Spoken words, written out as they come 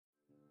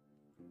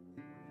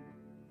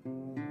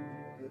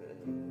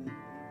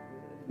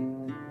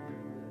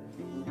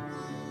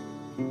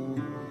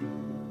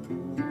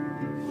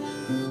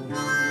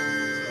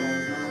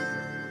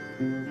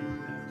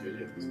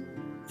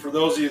for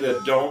those of you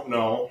that don't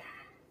know,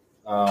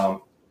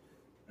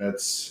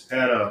 it's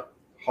had a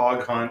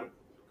hog hunt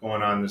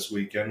going on this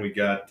weekend. We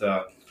got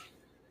a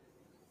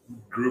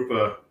group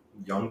of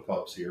young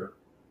pups here.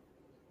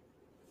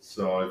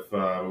 So if we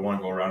want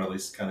to go around, at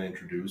least kind of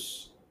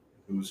introduce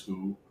who's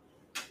who.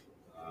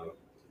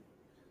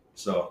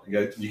 So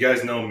you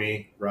guys know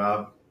me,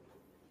 Rob.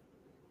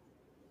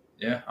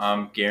 Yeah,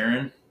 I'm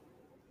Garen.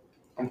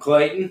 I'm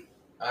Clayton.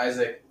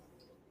 Isaac.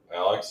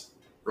 Alex.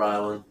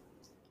 Rylan.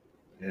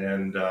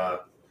 And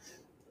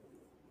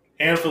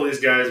handful of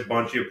these guys, a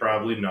bunch of you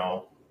probably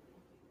know,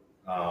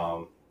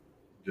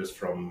 just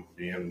from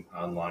being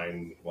online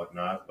and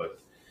whatnot. But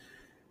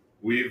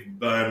we've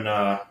been,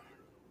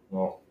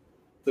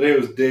 today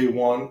was day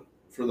one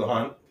for the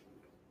hunt.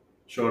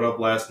 Showed up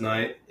last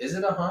night. Is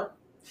it a hunt?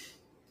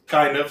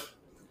 Kind of.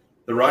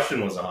 The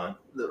Russian was a hunt.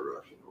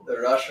 The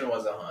Russian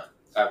was a hunt.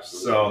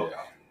 Absolutely. So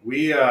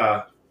we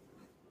weren't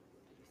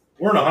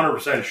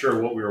 100%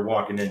 sure what we were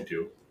walking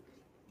into,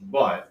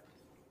 but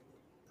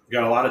we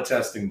got a lot of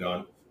testing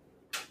done.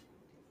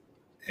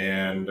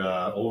 And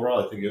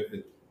overall, I think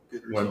it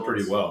went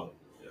pretty well.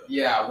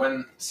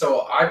 Yeah,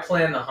 so I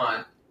planned the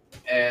hunt,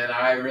 and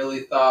I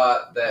really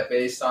thought that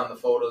based on the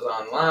photos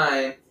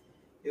online,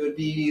 it would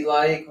be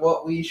like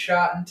what we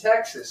shot in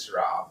Texas,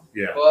 Rob.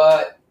 Yeah.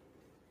 But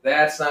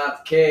that's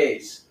not the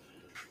case.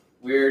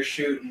 We're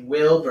shooting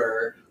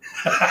Wilbur,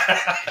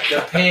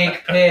 the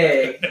pink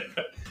pig.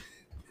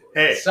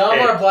 Hey, Some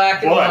are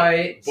black and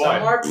white,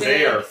 some are pink.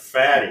 They are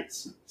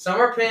fatties. Some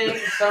are pink,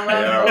 some They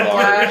are are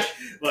flash.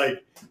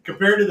 Like,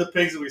 compared to the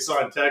pigs that we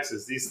saw in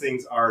Texas, these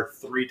things are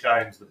 3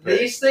 times the pig.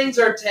 These things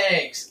are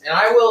tanks, and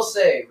I will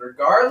say,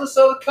 regardless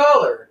of the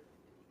color,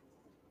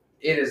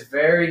 it is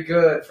very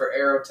good for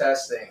arrow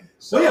testing.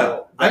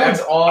 So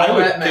that's all I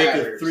would that take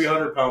matters. a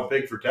 300-pound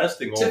pig for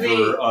testing To over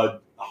be- a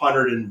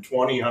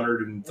 120,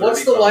 130.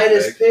 What's the pound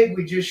lightest pig. pig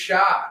we just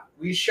shot?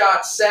 We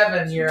shot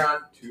 7 here on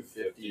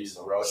 250 is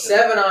the Russian.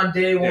 7 on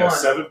day one. Yeah,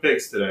 7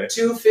 pigs today.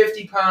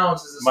 250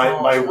 pounds is the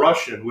smallest My one.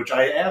 Russian, which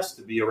I asked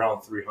to be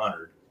around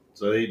 300,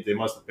 so they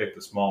must have picked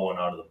the small one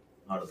out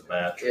of the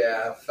batch.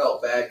 Yeah, I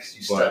felt bad because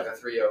you But- stuck a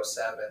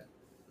 307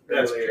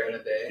 That's earlier in the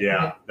day.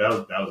 Yeah, that was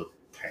a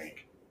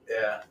tank.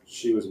 Yeah.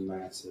 She was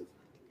massive.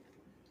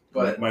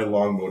 But my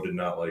longbow did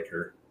not like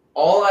her.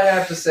 all I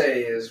have to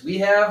say is we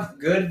have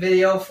good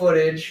video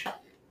footage,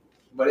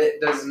 but it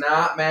does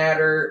not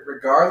matter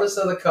regardless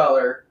of the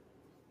color.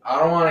 I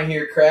don't want to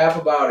hear crap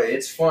about it.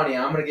 It's funny.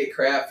 I'm gonna get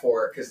crap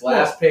for it because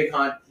last pig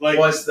hunt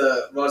was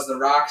the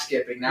rock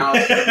skipping. Now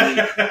it's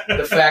gonna be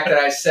the fact that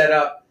I set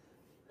up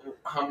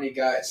how many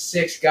guys?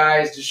 6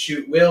 guys to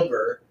shoot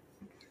Wilbur.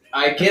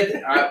 I get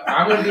that.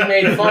 I'm gonna be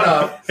made fun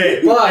of,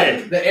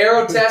 but the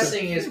arrow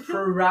testing is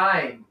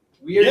prime.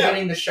 We are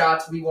getting the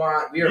shots we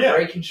want. We are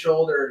breaking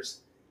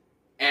shoulders,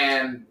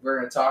 and we're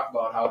going to talk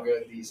about how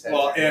good these heads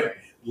are doing.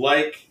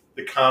 Like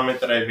the comment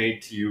that I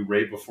made to you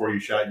right before you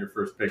shot your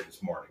first pig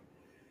this morning.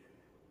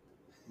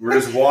 We're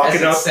just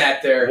walking up,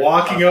 sat there,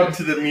 walking up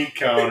to the meat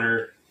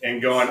counter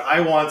and going, "I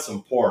want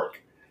some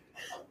pork,"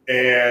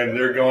 and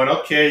they're going,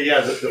 "Okay,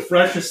 yeah, the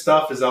freshest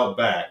stuff is out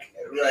back."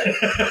 Right.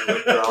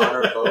 We're drawing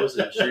our bows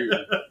and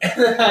shooting.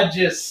 And I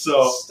just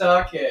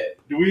stuck it.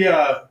 Do we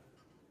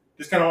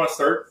just kind of want to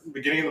start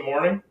beginning of the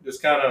morning?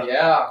 Just kind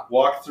of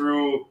walk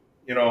through,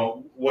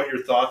 what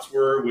your thoughts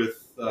were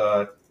with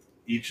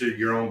each of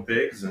your own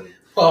pigs. And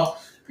well,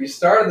 we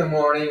started the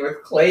morning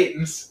with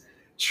Clayton's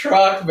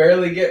truck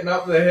barely getting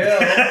up the hill.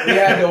 We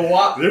had to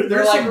walk. There's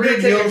like, some we're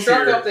big going to take a hills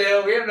truck here. up the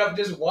hill. We ended up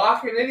just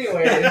walking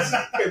anyways.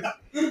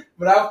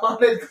 But I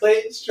wanted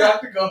Clayton's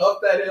truck to go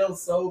up that hill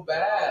so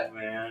bad. Oh,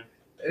 man.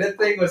 And that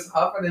thing was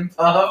huffing and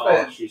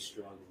puffing. Oh, she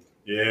struggled.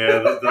 Yeah,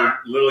 the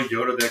little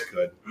Yoda that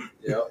could.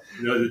 Yep.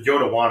 The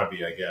Yoda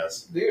wannabe, I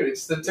guess. Dude,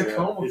 it's the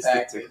Tacoma It's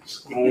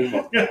package.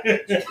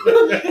 The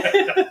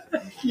Tacoma.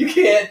 You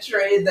can't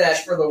trade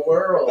that for the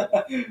world.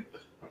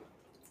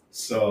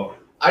 So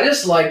I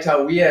just liked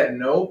how we had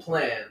no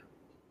plan.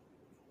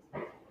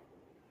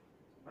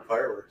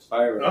 Fireworks.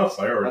 Oh,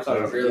 fireworks. I thought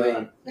it was Really?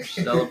 done.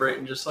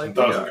 Celebrating just I like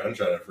thought we it was a are.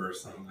 gunshot at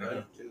first.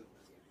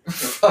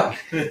 Fuck.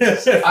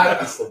 That's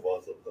the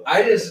buzz of the.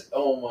 I just,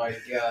 oh my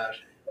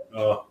gosh.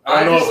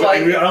 I don't know. just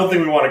like- I don't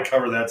think we want to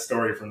cover that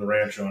story from the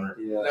ranch owner.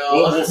 Yeah. No.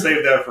 We'll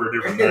save that for a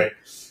different night.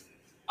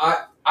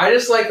 I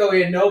just like how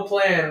we had no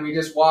plan. We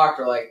just walked.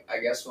 We're like, I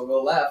guess we'll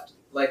go left.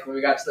 Like when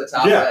we got to the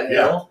top of that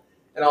hill,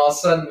 and all of a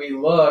sudden we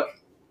look,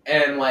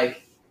 and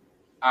like,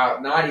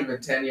 not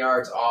even 10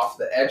 yards off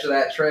the edge of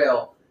that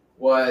trail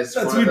was.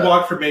 So we'd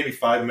walk for maybe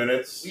 5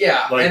 minutes.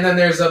 Yeah, Like- and then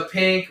there's a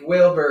pink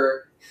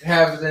Wilbur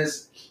having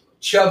his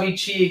chubby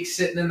cheek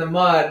sitting in the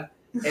mud,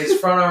 his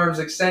front arms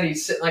extended.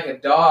 He's sitting like a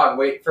dog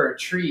waiting for a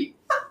treat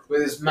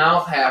with his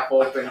mouth half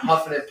open,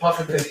 huffing and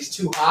puffing because he's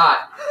too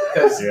hot.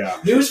 Because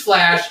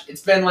newsflash,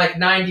 it's been like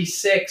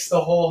 96 the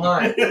whole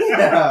hunt.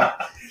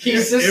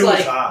 He's just it was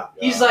like, hot.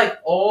 he's like,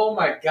 oh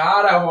my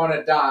God, I want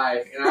to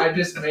die. And I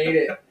just made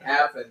it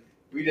happen.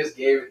 We just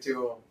gave it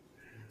to him.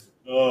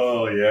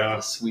 Oh, yeah.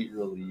 A sweet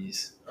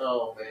release.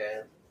 Oh,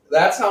 man.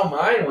 That's how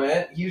mine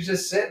went. He was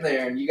just sitting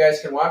there, and you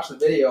guys can watch the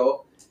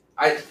video.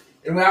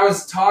 And when I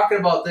was talking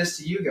about this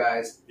to you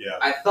guys, Yeah.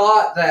 I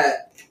thought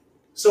that,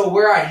 so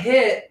where I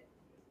hit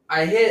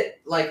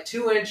like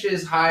 2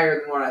 inches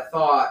higher than where I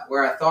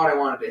thought I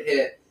wanted to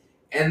hit.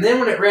 And then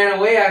when it ran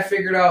away, I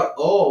figured out,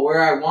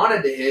 where I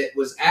wanted to hit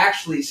was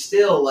actually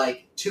still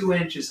like 2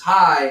 inches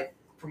high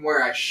from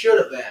where I should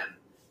have been.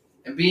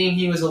 And being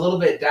he was a little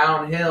bit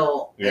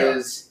downhill Yeah.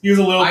 is, He was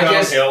a little I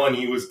just- downhill, and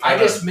he was I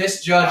kind just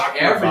misjudged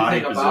awkward body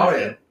everything about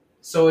position. it.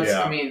 So it's,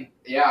 Yeah. I mean,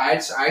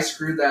 I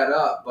screwed that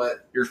up,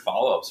 but Your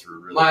follow-ups were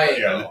really My- good.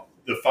 Yeah,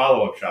 the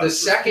follow-up shot. the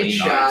second clean.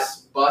 shot Nice.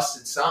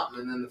 busted something,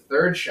 and then the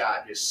third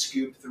shot just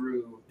scooped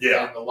through,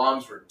 Yeah. and the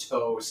lungs were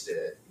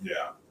toasted.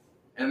 Yeah,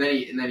 And then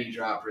he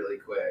dropped really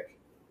quick.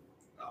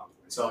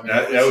 So I mean,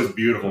 that was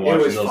beautiful it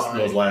watching was those fine.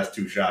 those last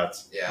 2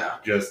 shots. yeah.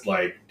 Just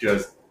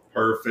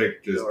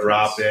perfect, just Yours.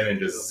 drop in and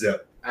just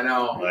zip. I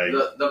know Like-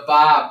 the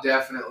Bob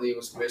definitely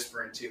was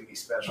whispering to me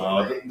special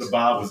Oh, things. the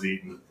Bob was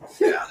eating.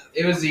 Yeah,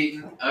 it was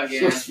eaten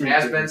again. So sweet.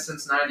 Has been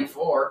since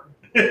 '94.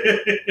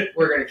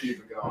 We're gonna keep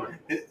it going.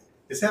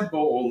 Is that Bo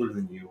older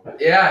than you?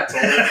 Yeah, it's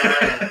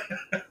older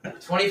than I am.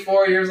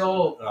 24 years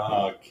old.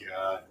 Oh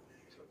God.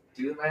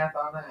 Do the math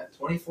on that.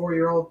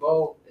 24-year-old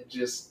Bo, it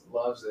just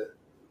loves it.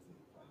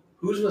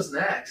 Whose was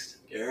next?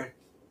 Garen.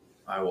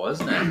 I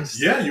was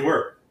next. Yeah, you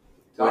were.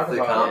 Talk With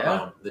the about it.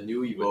 compound. The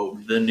new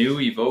Evoke. The new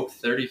Evoke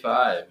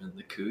 35 in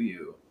the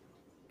Kuiu.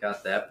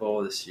 Got that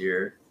bow this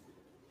year.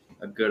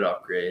 A good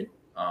upgrade.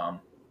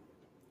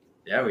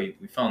 Yeah, we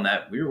found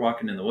that. We were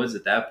walking in the woods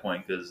at that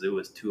point because it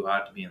was too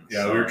hot to be in the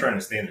Yeah, sun. we were trying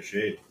to stay in the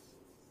shade.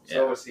 So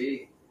Yeah. was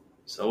he.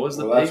 So was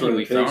the Well, that's pig where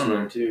we the pigs found were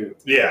them. too.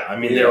 Yeah, I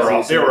mean Yeah, they were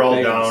all so you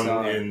see down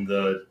the pigs in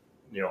the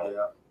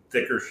Yeah.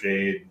 thicker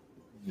shade,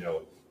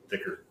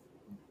 thicker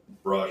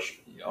brush.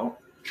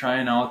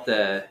 Trying out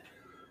the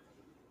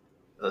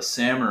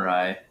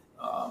samurai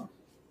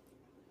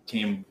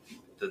came.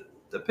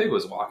 The pig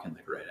was walking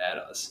like right at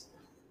us,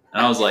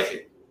 and I was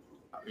like,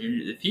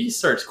 if he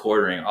starts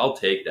quartering, I'll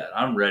take that.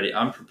 I'm ready.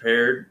 I'm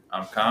prepared.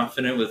 I'm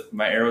confident with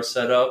my arrow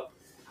set up.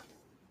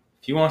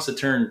 If he wants to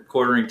turn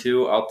quartering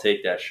too, I'll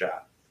take that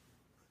shot.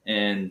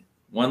 And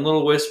one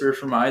little whisper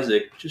from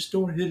Isaac, just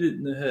don't hit it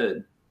in the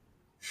head.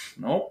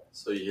 Nope.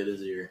 So you hit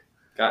his ear.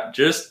 Got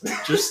just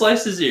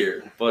sliced his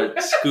ear,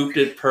 but scooped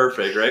it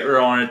perfect, right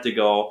where I wanted it to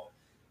go,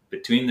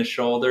 between the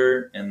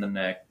shoulder and the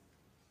neck.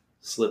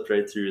 Slipped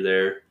right through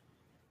there,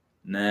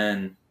 and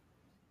then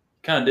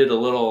kind of did a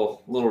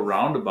little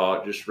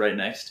roundabout just right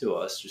next to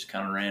us. Just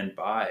kind of ran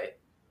by,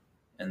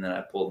 and then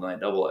I pulled my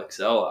double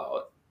XL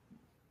out,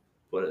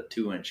 put a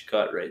 2-inch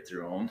cut right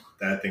through him.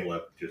 That thing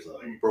left just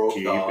like Broke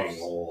the gaping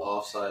hole.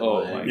 offside Oh,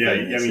 leg. my Yeah,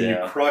 goodness, I mean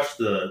yeah. you crushed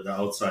the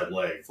outside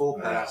leg. Full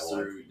on that pass one.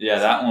 through. Yeah,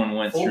 that one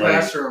went Full through.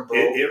 pass through and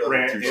broke. It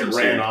ran through some ran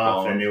serious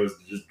off bone. and it was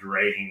just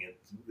dragging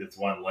its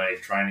one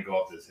leg trying to go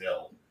up this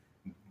hill,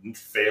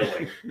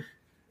 failing.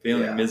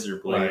 feeling Yeah.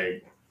 miserably.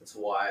 Like It's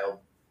wild.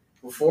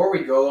 Before we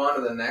go on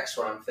to the next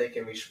one, I'm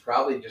thinking we should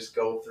probably just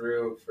go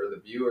through, for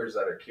the viewers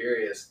that are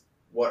curious,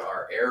 what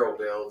our arrow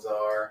builds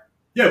are.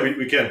 yeah,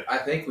 we can. I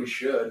think we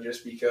should,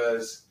 just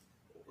because.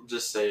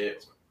 Just say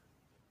it.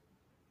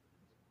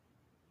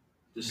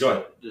 Go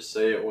ahead. Just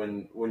say it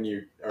when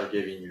you are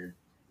giving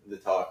the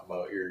talk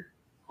about your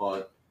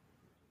hunt.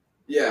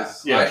 Yeah,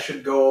 Yeah. I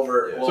should go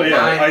over. Yeah. Well, So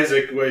yeah, mine,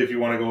 Isaac, if you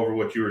want to go over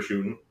what you were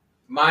shooting.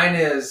 mine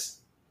is.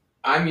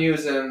 I'm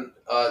using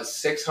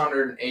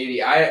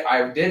 680.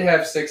 I did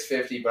have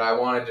 650, but I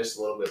wanted just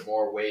a little bit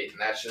more weight,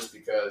 and that's just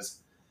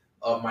because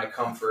of my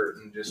comfort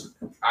and just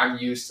I'm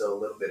used to a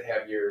little bit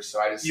heavier. So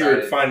I You're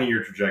decided finding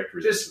your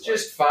trajectory.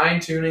 just fine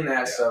tuning that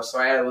Yeah. stuff. So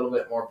I had a little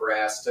bit more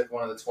brass. Took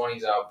one of the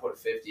 20s out, put a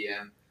 50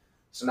 in.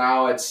 So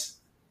now it's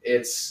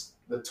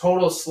the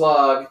total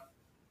slug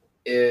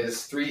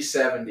is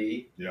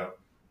 370. Yeah.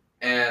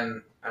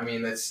 And I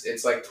mean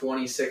it's like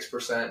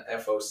 26%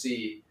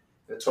 FOC.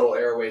 The total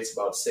arrow weight's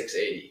about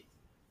 680,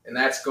 and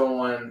that's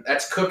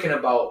cooking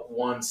about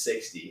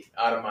 160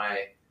 out of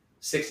my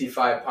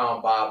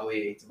 65-pound Bob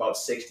Lee. It's about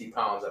 60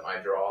 pounds at my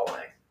draw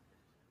length.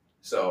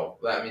 So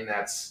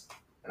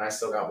and I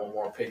still got one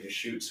more pig to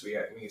shoot, so we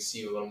can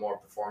see a little more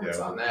performance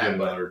on that.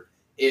 But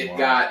it Wow.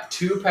 got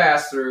 2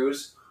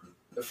 pass-throughs.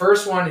 The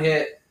first one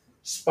hit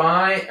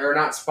spine, or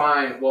not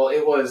spine. Well,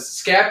 it was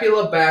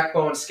scapula,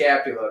 backbone,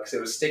 scapula, because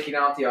it was sticking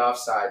out the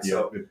offside.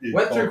 So it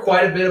went through poked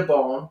quite out. a bit of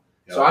bone.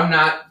 Yeah. So I'm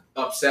not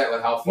upset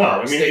with how No, far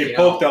I it's mean sticking it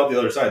poked out the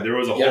other side. There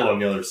was a Yeah. hole on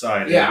the other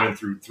side, and Yeah. it went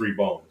through 3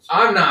 bones.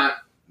 I'm not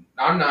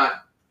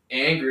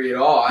angry at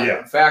all. Yeah.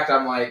 In fact,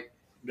 I'm like,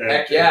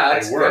 heck yeah,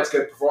 that's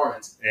good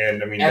performance.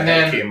 And I mean, And the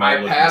head then came out I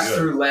looking passed good.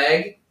 through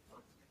leg,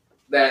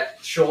 that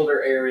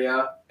shoulder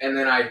area, and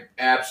then I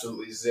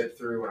absolutely zipped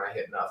through when I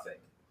hit nothing.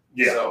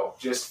 Yeah, So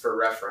just for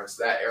reference,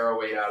 that arrow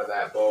weight out of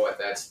that bow at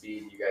that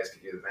speed, you guys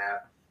could do the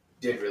math,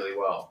 did really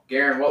well.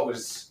 Garen, what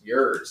was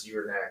yours? You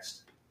were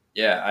next.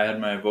 Yeah, I had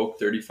my Evoke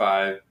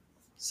 35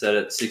 set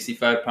at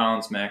 65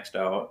 pounds maxed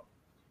out,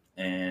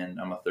 and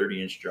I'm a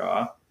 30-inch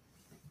draw.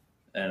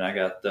 And I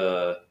got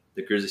the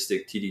Grizzly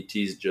Stick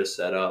TDTs just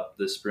set up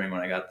this spring when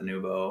I got the new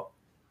bow.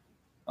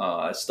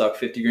 I stuck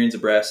 50 grains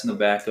of brass in the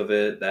back of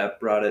it. That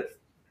brought it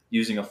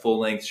using a full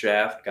length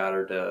shaft, got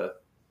her to,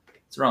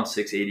 it's around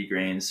 680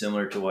 grains,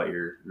 similar to what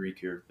your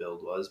recurve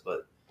build was.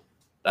 But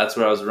that's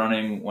what I was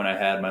running when I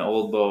had my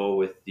old bow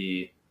with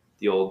the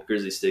old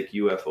Grizzly Stick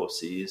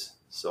UFOCs.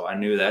 So I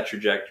knew that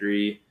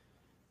trajectory.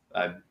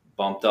 I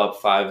bumped up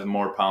 5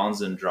 more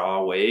pounds in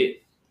draw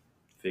weight.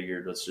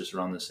 Figured let's just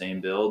run the same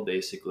build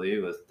basically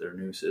with their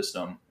new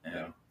system,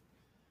 and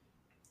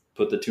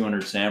put the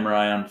 200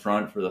 Samurai on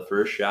front for the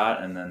first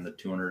shot, and then the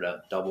 200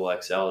 double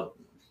XL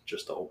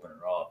just to open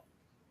her up.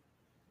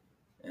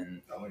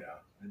 And Oh yeah,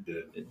 it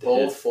did. it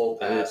Both full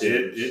passes.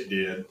 It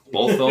did.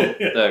 both of them,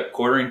 the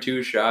quartering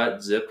 2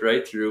 shot zipped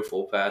right through,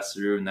 full pass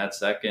through, and that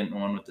second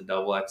one with the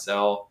double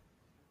XL,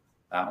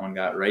 that one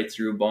got right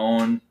through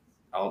bone,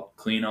 out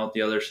clean out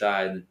the other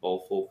side,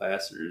 both full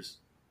passers.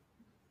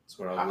 That's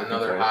what I was looking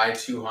Another for. high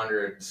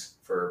 200s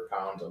for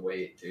pounds of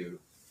weight too.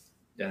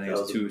 Yeah, I think it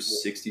was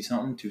 260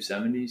 something,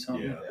 270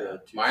 something. Yeah. Yeah,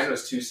 Mine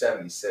was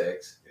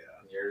 276. Yeah.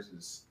 And yours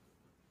is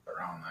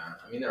around that.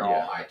 I mean, they're Yeah.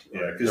 all high 200s.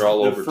 Yeah, because They're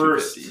all the over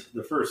first 250.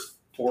 the first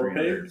 4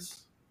 300.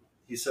 pigs,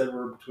 he said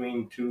were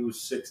between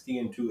 260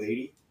 and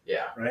 280,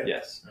 Yeah. right?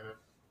 Yes.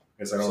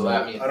 Guess I don't So know.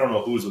 that means I don't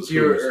know whose was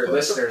Viewer whose. or but-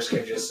 listeners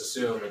can just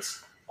assume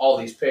it's all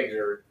these pigs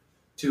are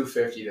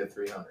 250 to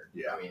 300.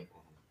 Yeah. I mean,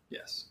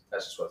 Yes.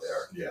 that's just what they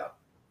are. Yeah.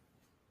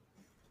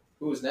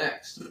 Who's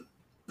next?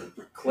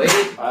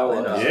 Clayton. I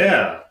was.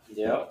 Yeah.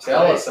 Yep.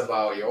 Tell us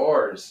about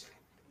yours.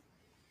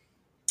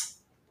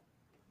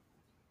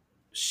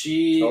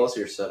 Tell us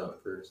your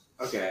setup first.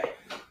 Okay.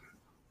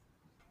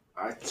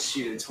 I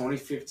shoot a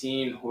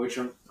 2015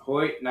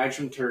 Hoyt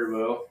Nitrum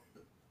Turbo,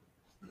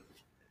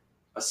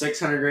 a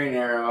 600 grain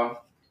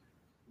arrow,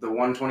 the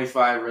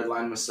 125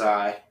 Redline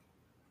Masai,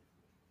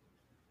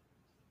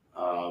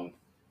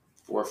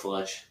 4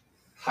 fletch.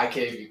 I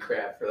gave you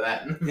crap for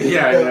that.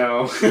 Yeah, I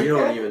know. You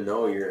don't even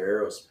know your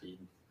arrow speed.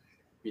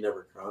 We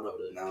never chronoed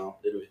it, No,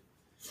 did we?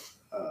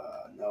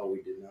 no,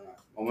 we did not.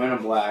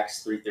 Momentum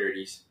Blacks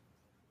 330s.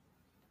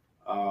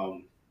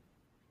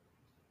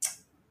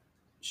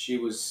 She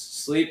was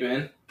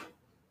sleeping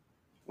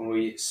when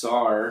we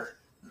saw her,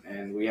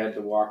 and we had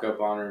to walk up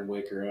on her and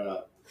wake her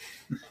up,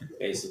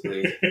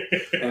 basically,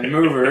 and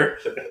move her.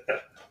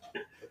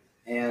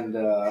 And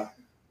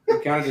we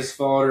kind of just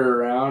followed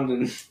her around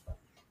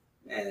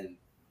and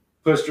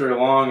pushed her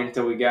along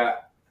until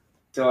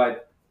I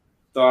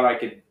thought I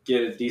could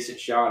get a decent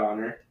shot on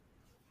her.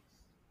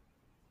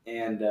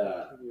 And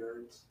 15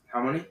 yards.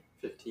 how many?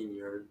 15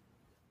 yards.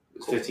 It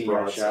was 15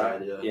 yard shot.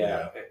 Broadside,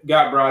 Yeah.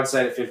 Got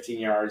broadside at 15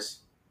 yards.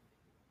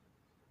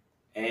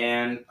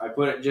 And I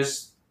put it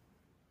just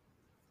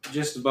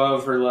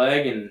above her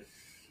leg, and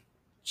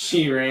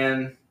she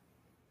ran.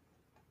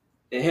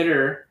 It hit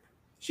her.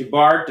 She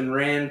barked and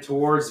ran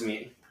towards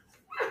me.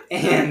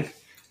 And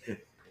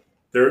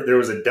There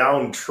was a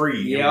down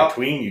tree in Yep.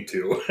 between you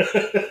two. Yep.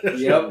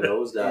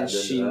 Nosedived and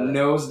she into that.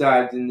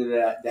 nosedived into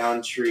that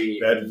down tree.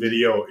 That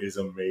video is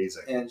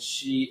amazing. And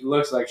she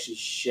looks like she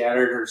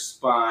shattered her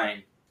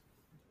spine.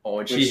 Oh, when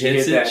When she she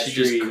hits hit it, that she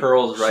tree, just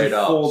curls right she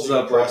up. folds She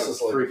up like a presses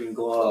like- freaking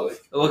glove.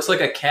 It looks like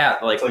a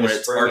cat, like It's like when a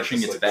it's spring that arching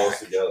just, its like, goes back.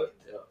 together.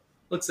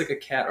 Looks like a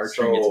cat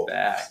arching So- its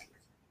back.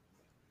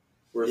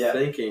 We're Yeah.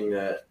 thinking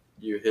that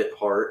you hit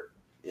heart.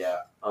 Yeah.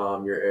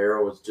 Your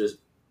arrow was just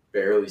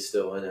barely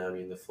still in it. I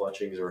mean, the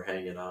fletchings were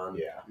hanging on.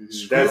 Yeah. Mhm.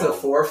 That's That's a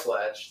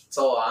 4-fletch. That's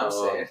all I'm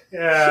Oh. saying.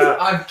 yeah.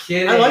 I'm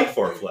kidding. I like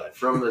 4 fletch.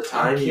 From the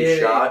time you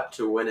kidding. shot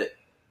to when it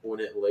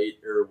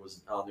laid or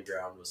was on the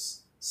ground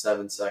was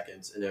 7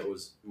 seconds, and it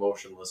was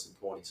motionless in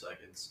 20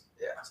 seconds.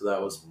 Yeah. So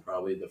that was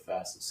probably the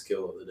fastest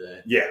kill of the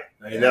day. Yeah.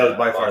 I mean, that was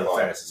by far the far,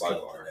 fastest by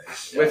kill far.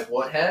 today. With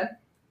what head?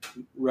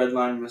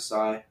 Redline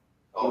Masai,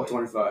 Oh,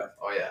 125.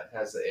 oh yeah, it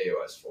has the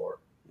AOS 4.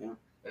 Yeah.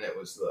 And it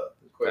was the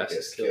quickest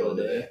Fastest kill kill of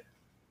the of the day.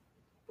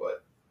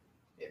 But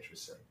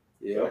interesting.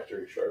 Yeah.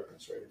 Factory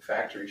sharpness, right?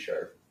 Factory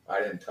sharp. I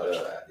didn't touch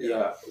Yeah. that.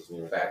 Yeah. Wasn't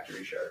even-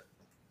 Factory sharp.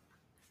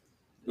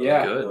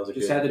 Yeah. Good. That was a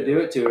Just good had to kill. do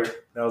it to her.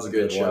 That was a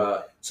Good good, one.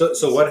 shot.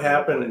 So what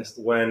happened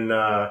when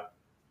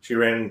she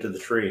ran into the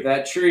tree?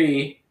 That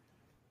tree,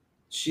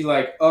 she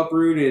like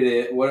uprooted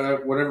it,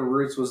 whatever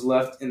roots was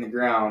left in the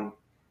ground,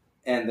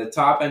 and the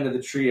top end of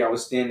the tree I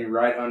was standing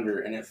right under,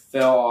 and it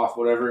fell off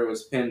whatever it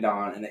was pinned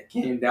on, and it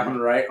came down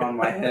right on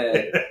my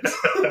head.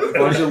 A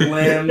bunch of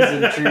limbs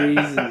and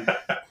trees and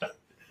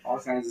all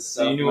kinds of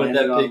stuff. So you knew what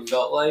landed that on pig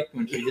felt like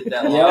when she hit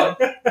that log?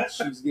 Yep.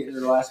 She was getting her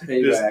last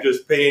payback.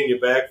 just paying you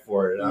back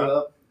for it.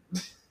 Huh?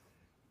 Yep.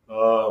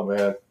 Oh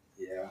man,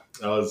 Yeah.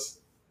 I was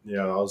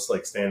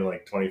like standing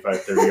like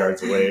 25, 30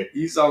 yards away,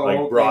 You saw the whole like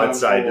thing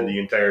broadside to unfold. the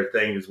entire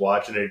thing, just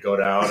watching it go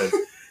down, and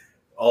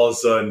all of a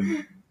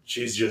sudden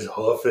she's just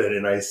hoofing,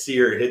 and I see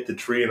her hit the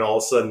tree, and all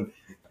of a sudden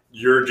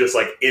you're just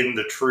like in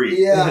the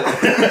tree.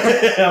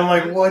 Yeah. I'm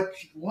like,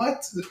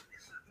 what?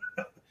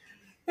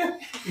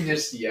 You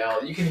just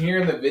yell. You can hear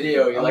in the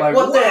video. You're I'm like, like,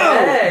 what the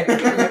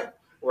 "Whoa!" heck?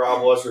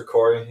 Rob was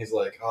recording. He's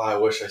like, "Oh, I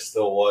wish I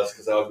still was,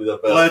 because that would be the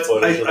best Well,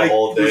 footage of the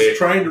whole I day." was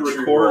trying to Tree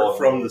record rolling.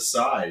 from the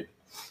side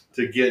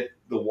to get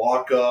the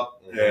walk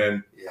up Mhm.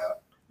 and Yeah.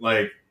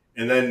 like,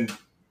 and then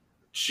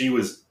she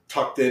was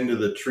tucked into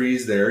the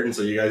trees there, and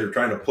so you guys are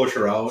trying to push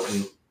her out,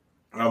 and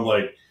I'm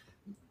like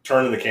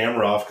turning the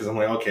camera off because I'm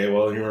like, okay,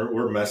 well,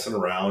 we're messing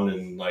around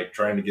and like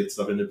trying to get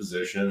stuff into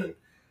position, and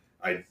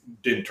I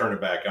didn't turn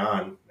it back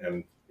on,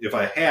 and if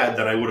I had,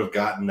 then I would have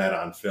gotten that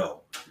on film.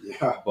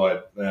 Yeah.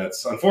 But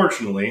that's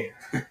unfortunately,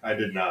 I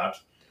did not.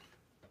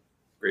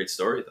 Great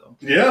story though.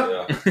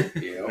 Yeah.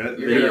 Yeah.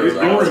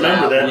 You'll remember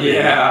that.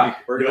 Yeah.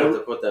 We're gonna have to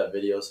put that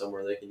video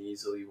somewhere they can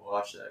easily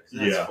watch that. 'Cause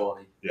that's Yeah.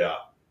 funny. Yeah.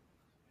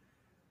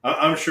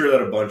 I'm sure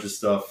that a bunch of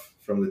stuff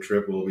from the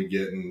trip will be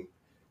getting,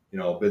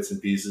 bits and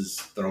pieces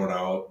thrown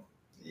out.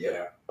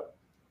 Yeah.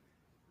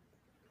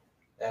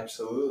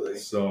 Absolutely.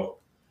 So,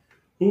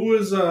 who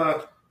was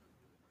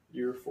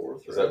Year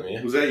 4th. Is that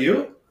me? was that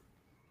you?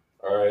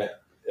 All right.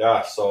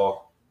 Yeah,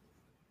 so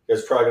you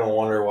guys are probably going to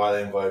wonder why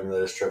they invited me to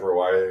this trip or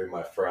why they're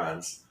my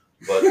friends.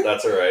 But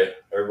that's all right.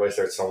 Everybody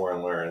starts somewhere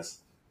and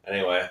learns.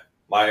 Anyway,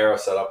 my arrow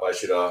setup, I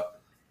shoot a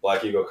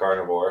Black Eagle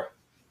Carnivore,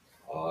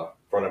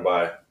 fronted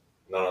by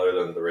none other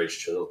than the Rage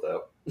Chisel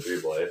Tip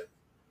 3-blade.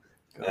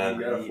 And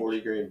we got a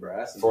 40 grain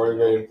brass. 40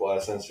 grain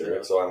blast sensor.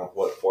 Yeah. So I'm,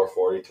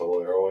 440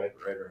 total arrow weight?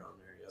 Right around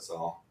there, yeah. So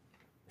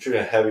I'm shooting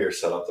a heavier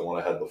setup than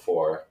what I had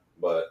before.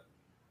 But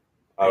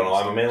I don't know.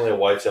 I'm mainly a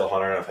whitetail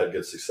hunter, and I've had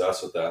good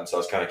success with that. And so I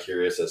was kind of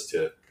curious as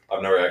to,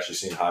 I've never actually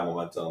seen high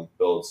momentum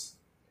builds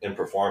in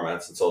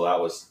performance. And so that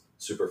was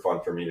super fun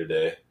for me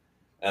today.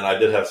 And I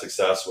did have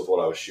success with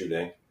what I was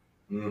shooting.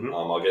 Mm-hmm.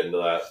 I'll get into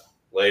that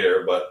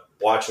later. But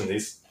watching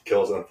these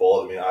kills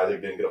unfold,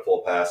 Isaac didn't get a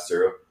full pass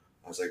through.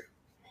 I was like,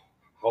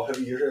 how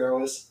heavy your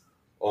arrow is?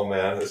 Oh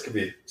man, this could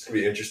be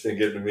interesting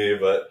getting to me.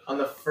 But On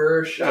the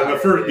first shot. the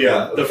first,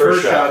 Yeah, the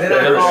first shot. Then the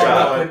I first followed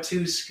shot. up with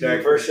 2 scoops.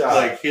 That first shot.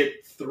 like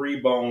hit 3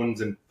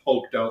 bones and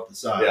poked out the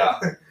side. yeah,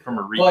 From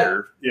a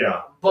recurve.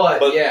 Yeah.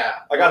 But yeah.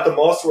 I got the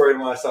most worried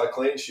when I saw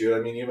Clayton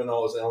shoot. even though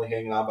it was only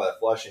hanging on by the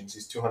fleshings,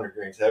 he's 200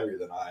 grains heavier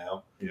than I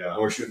am. Yeah.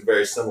 And we're shooting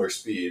very similar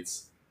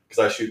speeds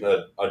because I shoot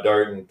a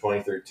dart in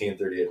 2013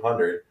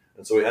 3800,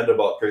 and so we end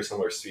about pretty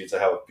similar speeds. I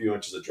have a few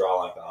inches of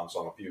draw length on him,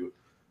 so I'm a few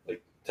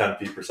 10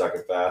 feet per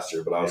second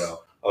faster. But I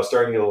was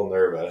starting to get a little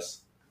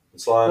nervous. And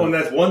so And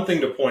that's one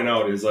thing to point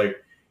out is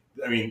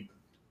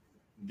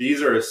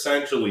these are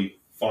essentially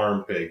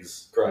farm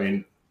pigs.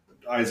 Correct.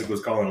 Isaac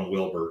was calling them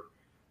Wilbur.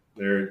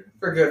 They're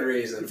For good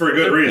reason. for a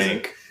good They're reason.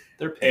 pink.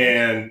 They're pink.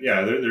 And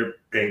yeah, they're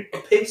pink A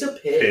pig's a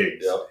pig.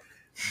 pigs. Yep.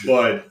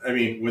 But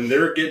when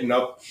they're getting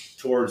up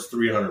towards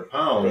 300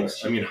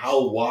 pounds,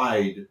 how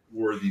wide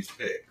were these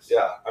pigs?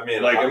 yeah,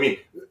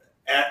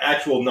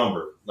 Actual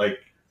number,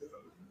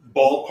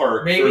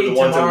 ballpark Maybe for the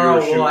ones that we tomorrow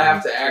were shooting. we'll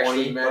have to actually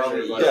 20 measure.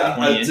 probably, Like, yeah.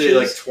 20 I'd say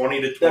inches?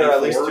 20 to yeah, 24.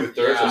 at least 2/3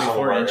 Yeah. of some of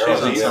 24 our inches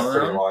arrows. on They some have of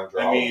pretty them. long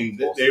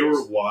draw. They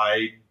were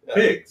wide Yeah.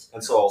 pigs.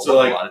 And so So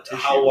a lot of tissue.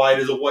 how wide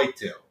is a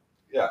whitetail?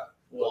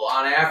 well,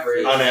 on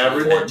average. On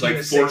average, 14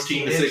 like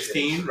 14 to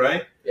 16, inches.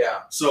 right?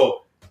 Yeah.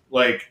 So,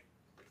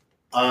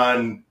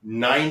 on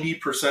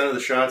 90% of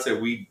the shots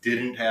that we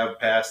didn't have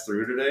pass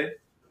through today,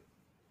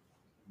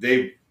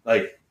 they,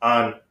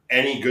 on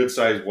any good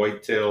sized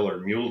whitetail or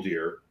mule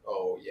deer,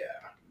 Oh, yeah.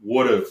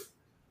 would have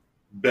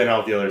been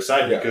out the other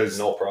side yeah, because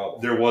no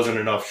problem. there wasn't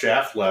enough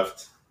shaft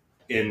left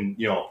in,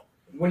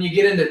 When you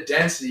get into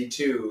density,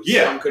 too,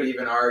 Yeah. some could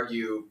even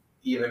argue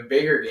even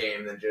bigger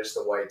game than just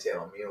the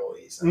whitetail and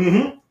muleys.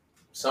 Mm-hmm.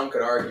 Some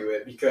could argue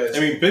it because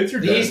Pigs are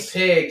these dense.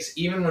 pigs,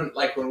 even when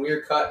we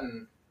were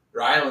cutting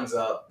Rylands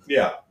up,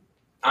 Yeah.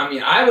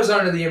 I was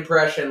under the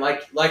impression,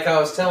 like I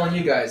was telling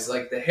you guys,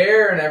 the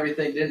hair and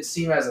everything didn't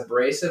seem as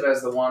abrasive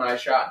as the one I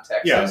shot in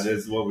Texas. Yeah,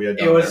 that's what we had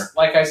done It was, there.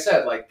 like I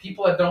said,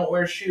 people that don't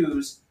wear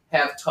shoes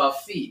have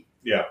tough feet.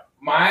 Yeah.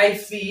 My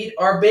feet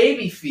are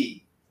baby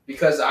feet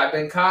because I've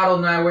been coddled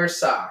and I wear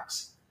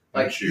socks.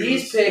 And shoes.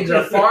 These pigs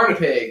are farm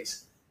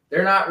pigs.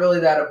 They're not really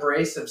that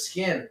abrasive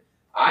skin.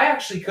 I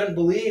actually couldn't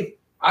believe,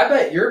 I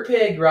bet your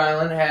pig,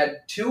 Ryland,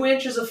 had 2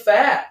 inches of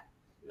fat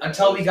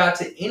until we got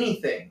to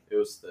anything. It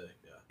was thick,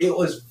 yeah. It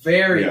was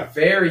very, Yeah.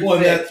 very Well,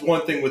 and thick. that's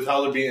one thing with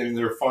how they're being,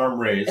 they're farm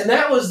raised. And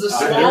that was the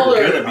They're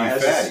smaller. gonna be I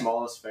has the fatty.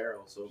 smallest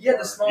feral so Yeah, far.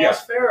 the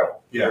smallest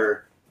feral. Yeah.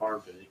 Or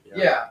farm pig.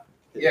 Yeah.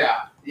 They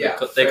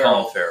call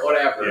feral, them feral.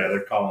 Whatever. Yeah,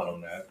 they're calling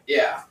them that.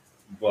 Yeah.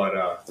 But,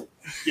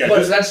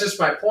 But that's just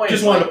my point.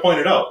 just wanted to point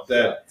it out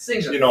that, These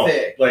things are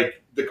thick.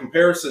 the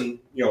comparison,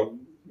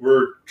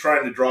 we're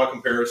trying to draw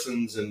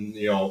comparisons and,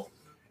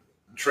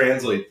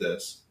 translate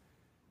this.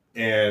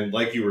 And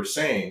like you were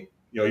saying,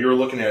 you were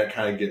looking at it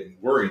kind of getting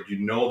worried.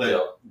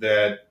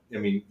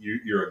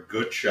 You're a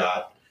good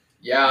shot.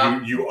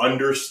 Yeah. You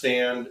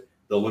understand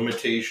the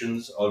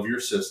limitations of your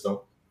system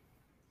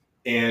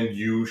and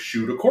you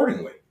shoot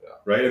accordingly. Yeah.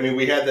 Right?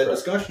 We had that Right.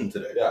 discussion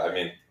today.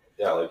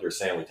 Yeah, like you're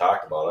saying, we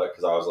talked about it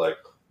because I was like,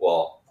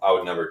 well, I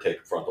would never take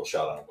a frontal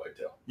shot on a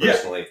whitetail. Yeah.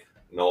 Personally,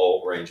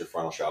 no range of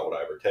frontal shot would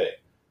I ever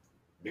take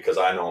because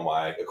I know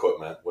my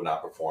equipment would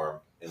not perform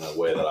in a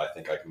way that I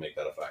think I can make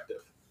that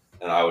effective.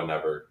 And I would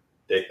never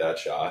take that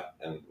shot,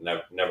 and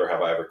never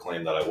have I ever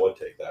claimed that I would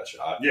take that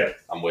shot. Yeah.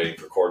 I'm waiting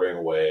for quartering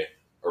away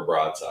or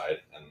broadside,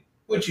 and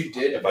Which you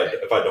did.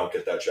 if I don't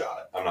get that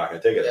shot, I'm not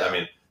going to take it.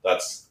 Yeah.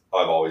 That's how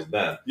I've always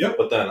been. Yep.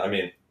 But then,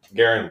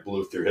 Garen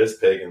blew through his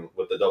pig and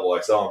with the double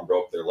XL and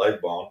broke their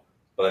leg bone.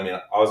 But I mean,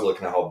 I was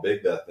looking at how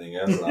big that thing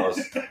is, and I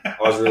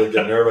was really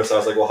getting nervous. I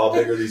was like, well, how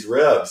big are these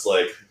ribs?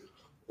 Like,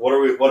 what are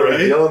we Right?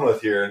 dealing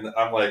with here? And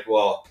I'm like,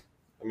 well,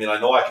 I mean, I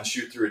know I can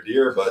shoot through a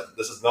deer, but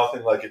this is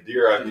nothing like a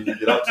deer. I mean, you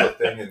get up to a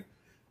thing, and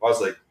I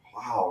was like,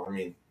 wow, I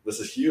mean, this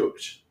is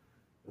huge.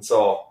 And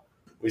so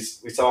we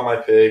saw my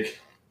pig.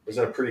 It was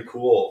in a pretty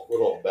cool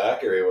little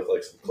back area with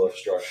like some cliff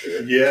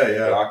structure.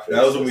 Yeah. Rock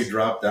That was when we faces.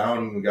 dropped down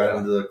and we got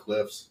into the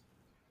cliffs.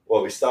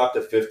 Well, we stopped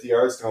at 50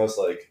 yards, and I was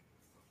like,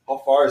 how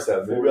far is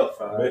that? Maybe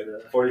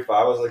 45. 45.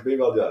 I was like,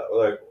 maybe I'll do that.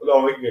 We're like,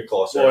 no, we can get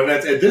closer. Well, and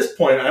that's, at this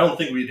point, I don't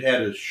think we'd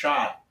had a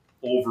shot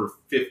over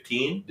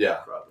 15. Yeah.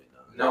 Probably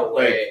not. No Like,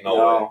 way. No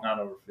way. Not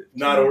over 50.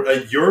 Not over.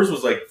 Yours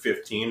was like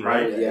 15,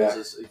 right? Yeah.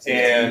 It's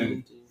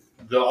And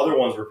the other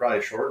ones were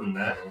probably shorter than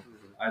that.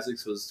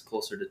 Isaac's was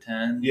closer to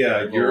 10.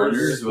 Yeah, The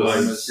yours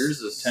Warner's was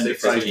yours is 10 to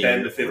 16. 15.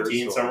 10 to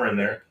 15, First somewhere in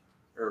one. there.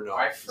 Or no.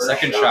 My The first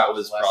second shot shot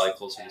was less probably than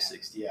closer to 10.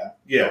 60. Yeah.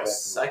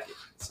 Yes. Second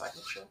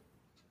shot.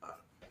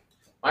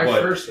 My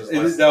But first was It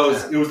less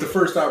was than the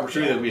first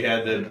opportunity that we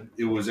had that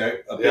it was a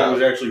pig Yeah.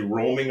 was actually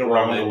roaming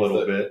around Roaming a with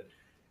little it. bit,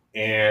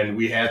 and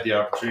we had the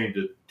opportunity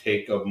to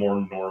take a more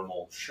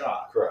normal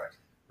shot, Correct.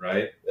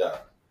 right?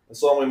 And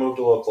so when we moved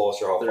a little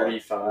closer, how far?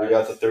 35. We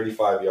got to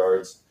 35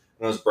 yards,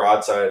 and it was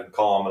broadside and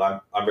calm, and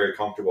I'm very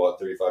comfortable at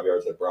 35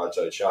 yards at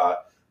broadside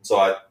shot. So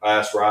I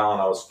asked Rylan,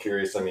 I was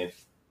curious. I mean,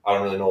 I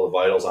don't really know the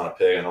vitals on a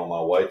pig. I know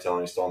my whitetail,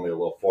 and he's telling me a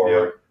little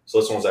forward. So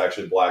this one's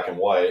actually black and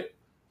white.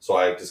 So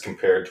I just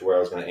compared to where I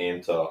was going to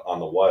aim to on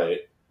the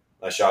white.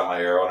 I shot my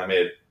arrow, and I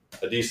made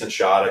a decent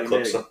shot. I You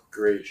clipped made some. a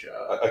great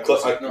shot. I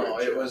clipped. No,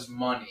 it was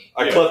money.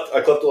 I clipped a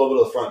little bit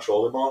of the front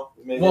shoulder bone.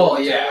 Maybe.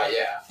 Well, yeah.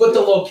 But the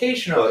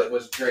location of But, it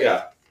was great.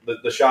 Yeah,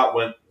 the shot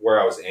went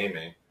where I was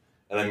aiming,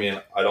 and I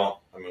mean,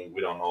 we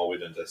don't know. We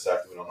didn't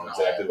dissect. We don't know No,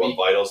 exactly we- what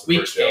vitals the We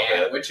first arrow can't,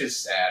 had. which is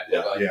sad.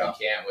 Yeah. But Yeah.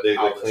 we can't with They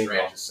how this cleaned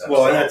range up. is set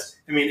Well, up. and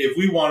I mean, if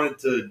we wanted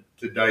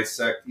to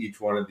dissect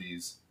each one of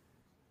these,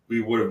 we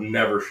would have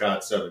never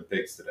shot 7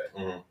 pigs today,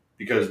 Mhm.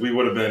 because we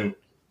would have been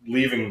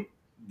leaving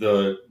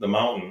the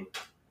mountain,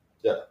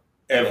 Yeah.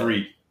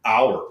 every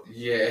hour,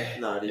 Yeah.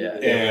 Not Yeah.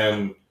 even.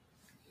 and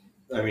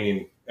I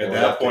mean, at And we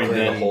that have to point, clean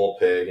then the whole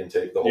pig and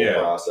take the whole Yeah.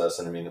 process,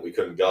 and I mean, we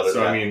couldn't gut it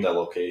So, I at mean, that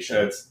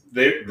location.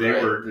 they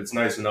Right. were. It's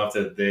nice enough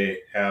that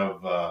they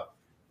have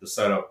the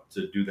setup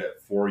to do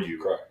that for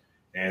you, Correct.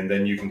 and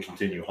then you can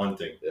continue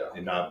hunting Yeah.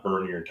 and not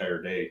burn your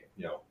entire day.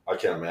 I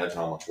can't imagine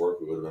how much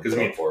work we would have been Because I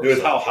put mean, up for.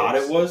 with how some hot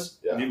pigs. it was,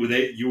 Yeah.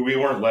 we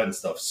weren't letting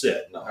stuff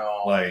sit. No.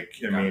 No. Like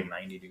I mean,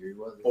 90-degree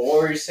weather. But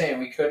what were you saying?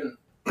 We couldn't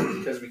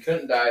because we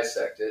couldn't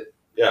dissect it.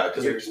 Yeah,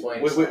 because You're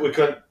explaining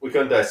we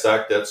couldn't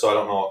dissect it, so I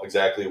don't know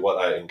exactly what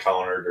I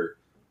encountered or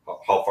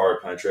how far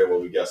it penetrated.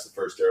 Well, we guessed the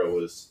first arrow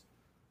was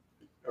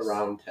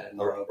Around 10.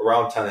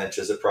 around 10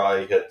 inches. It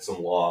probably hit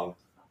some long,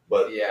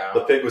 but Yeah.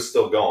 the pig was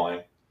still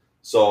going.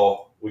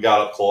 So we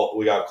got up close.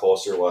 We got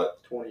closer.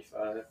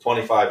 25.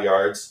 25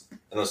 yards, and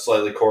it was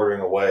slightly quartering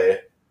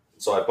away.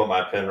 So I put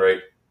my pin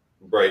right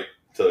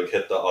to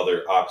hit the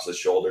other opposite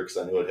shoulder because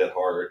I knew it hit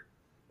hard.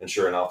 And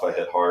sure enough, I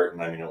hit hard,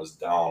 and I mean, it was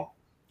down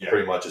Yeah.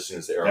 pretty much as soon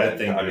as the arrow. that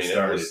thing I mean,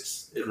 started it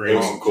was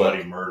screaming quick.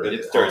 bloody murder. it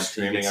It's started pumped,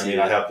 you screaming. can I see mean,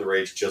 it. I have the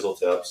Rage chisel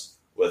tips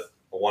with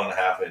a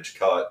 1.5 inch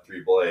cut,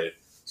 3 blade.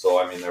 So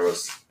I mean, there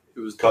was It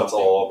was cuts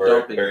dumping- all over,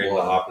 dumping buried in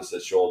the blood.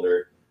 opposite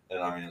shoulder, and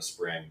I mean, it was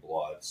spraying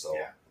blood. So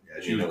Yeah. I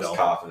she mean, was it was dumb.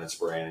 coughing and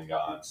spraying and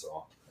gone.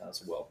 So. That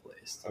was well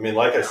placed. I mean,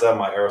 like I said,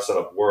 my arrow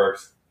setup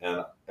worked,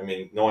 and I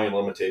mean, knowing the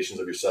limitations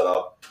of your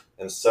setup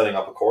and setting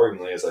up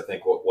accordingly is, I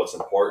think, what's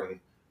important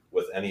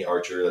with any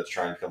archer that's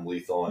trying to become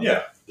lethal and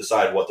Yeah.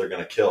 decide what they're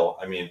going to kill.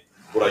 I mean,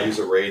 would I use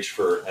a Rage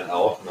for an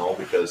elk? No,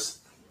 because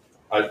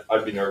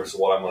I'd be nervous of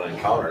what I'm going to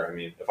encounter. I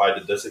mean, if I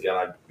did this again,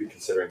 I'd be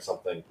considering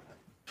something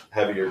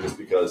heavier just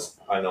because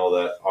I know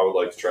that I would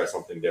like to try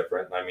something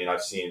different. I mean,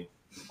 I've seen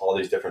all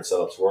these different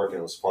setups work, and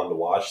it was fun to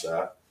watch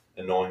that.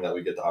 And knowing that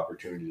we get the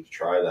opportunity to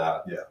try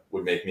that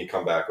would make me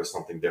come back with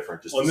something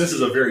different. Just Well, and to this is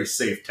see. a very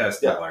safe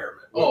test Yeah.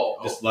 environment. Oh,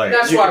 just like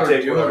that's you why can we're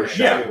take doing whatever it. shot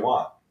Yeah. you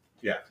want.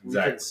 yeah, We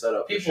exactly. can set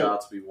up the People-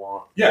 shots we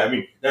want. Yeah, I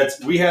mean,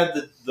 we had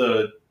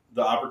the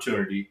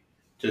opportunity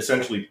to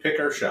essentially pick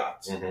our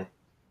shots. Mhm.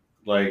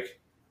 Like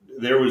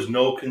there was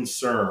no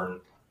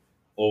concern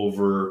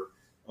over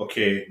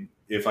okay,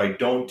 if I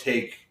don't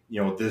take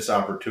this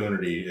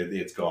opportunity,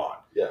 it's gone.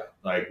 Yeah.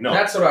 Like no,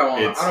 That's what I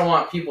want. it's- I don't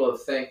want people to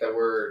think that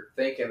we're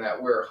thinking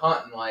that we're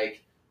hunting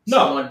like No.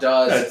 someone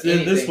does That's-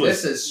 anything. this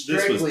was is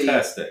strictly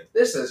testing.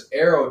 this is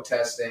arrow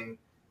testing,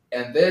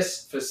 and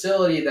this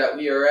facility that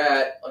we are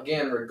at,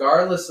 again,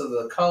 regardless of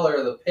the color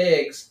of the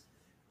pigs,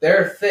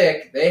 they're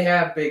thick. They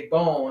have big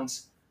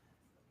bones.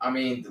 I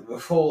mean,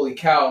 holy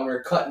cow! And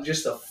we're cutting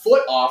just a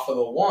foot off of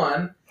the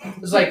one. It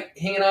was like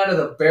hanging onto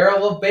the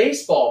barrel of a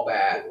baseball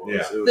bat.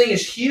 Yeah. The thing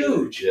is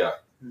huge, Yeah.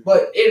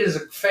 but it is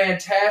a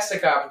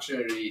fantastic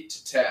opportunity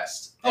to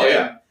test. Oh,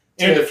 yeah.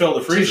 And to fill the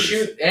to freezers.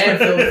 shoot and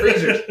fill the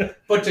freezers.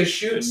 But to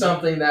shoot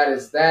something that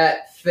is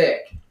that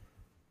thick,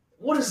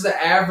 what is the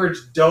average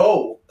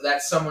doe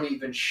that someone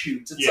even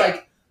shoots? It's Yeah.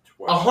 like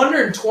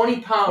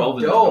 120-pound 12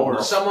 inch doe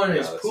doe. someone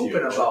Yeah, is that's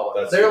pooping huge. about.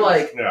 That's They're huge.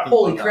 like, Yeah.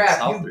 holy Down crap,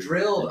 south you there.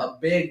 drilled a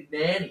big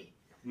nanny.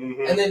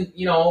 Mhm. And then,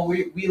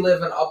 we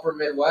live in upper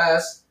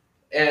Midwest,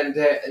 and,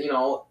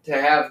 to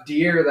have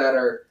deer that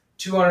are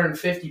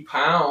 250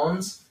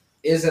 pounds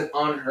isn't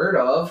unheard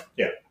of.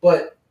 Yeah.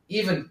 But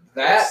even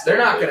that, That's they're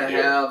still not big going to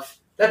deer. have,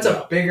 that's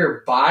No. a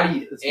bigger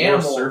body It's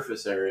animal. more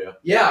surface area.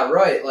 Yeah,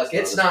 right. Like,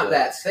 It's it's not not as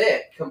that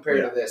thick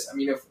compared to this. I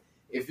mean,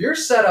 if your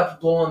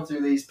setup's blowing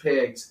through these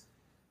pigs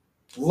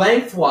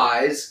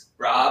lengthwise,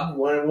 Rob,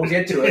 when we'll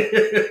get to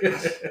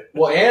it,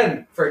 well,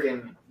 and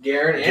freaking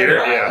Garen and Garrett,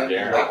 Ryan,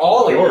 Garen. like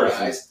all of you Yours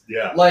guys, is-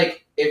 yeah.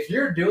 like, if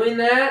you're doing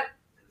that,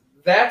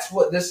 that's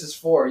what this is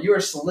for. You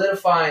are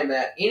solidifying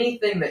that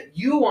anything that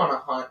you want to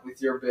hunt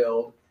with your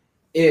build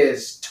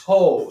is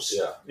toast.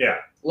 Yeah.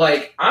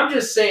 Like, I'm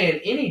just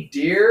saying, any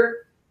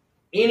deer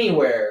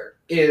anywhere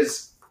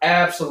is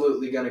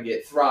absolutely going to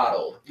get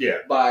throttled Yeah.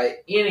 by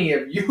any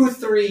of you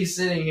three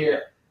sitting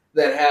here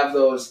that have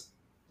those,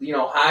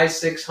 high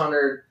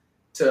 600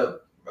 to,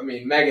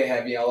 mega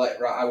heavy. I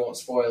won't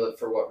spoil it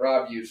for what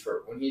Rob used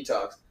for when he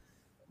talks.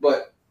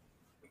 But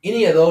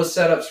any of those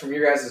setups from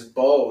your guys'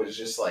 bow is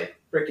just like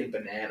freaking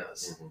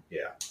bananas. Mhm.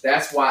 Yeah.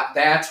 That's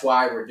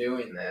why we're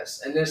doing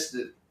this. And this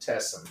to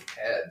test some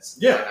heads.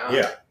 Why Yeah. not?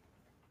 Yeah.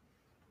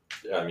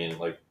 Yeah, I mean,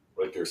 like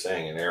you're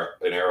saying, an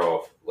arrow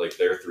of like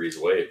their three's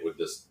weight would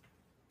just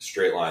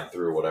straight line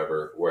through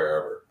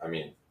wherever. I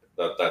mean,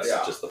 that's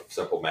Yeah. just a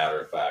simple matter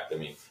of fact. I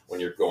mean, when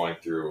you're going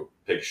through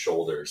pig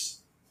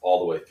shoulders all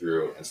the way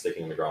through and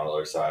sticking the ground on the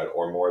other side,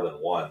 or more than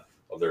one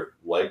of their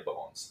leg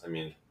bones. I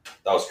mean,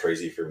 that was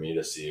crazy for me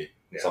to see.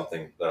 Yeah.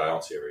 Something that I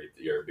don't see every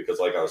year because,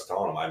 like I was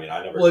telling them, I mean,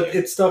 I never. Well,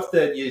 came- it's stuff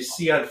that you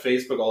see on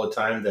Facebook all the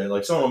time that,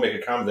 like, someone will make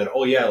a comment that,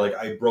 oh, yeah, like,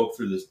 I broke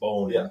through this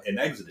bone Yeah. and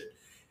exited.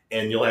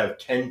 And you'll have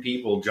 10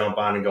 people jump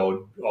on and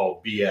go,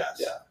 oh, BS.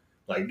 Yeah.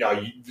 Like, no,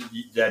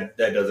 that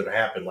doesn't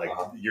happen. Like,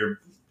 Uh-huh. your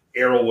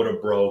arrow would have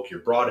broke,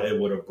 your broadhead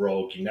would have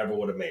broke, you never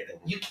would have made it.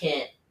 You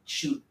can't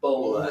shoot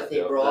bow Well, with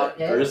yeah, a broadhead.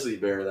 That grizzly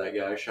bear that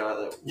guy shot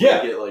that would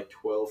Yeah. get like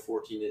 12,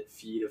 14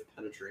 feet of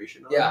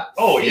penetration on. Yeah.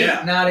 Oh, Feet,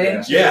 yeah. not Yeah.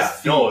 inches. Yeah,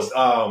 no,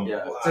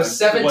 Yeah. It's a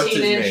 17 what's his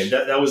inch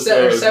name? That was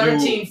Se- or the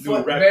 17-foot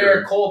new record.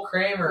 bear, Cole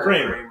Kramer.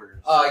 Kramer.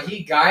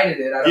 He guided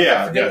it. I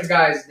Yeah, forget yeah. the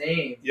guy's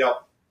name.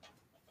 Yep.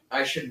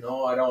 I should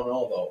know. I don't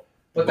know though.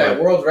 But But- that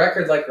world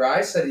record, like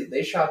Rye said,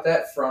 they shot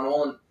that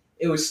frontal and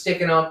it was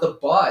sticking out the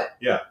butt.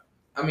 Yeah.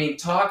 I mean,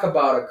 talk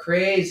about a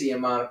crazy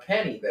amount of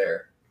penny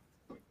there.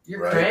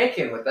 You're Right.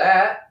 cranking with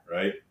that.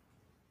 Right?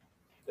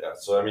 Yeah,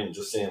 so I mean,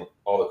 just seeing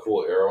all the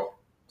cool arrow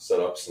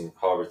setups and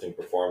how everything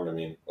performed. I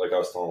mean, like I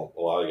was telling a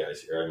lot of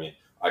guys here, I mean,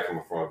 I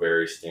come from a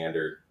very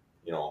standard,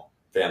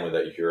 family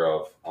that you hear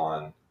of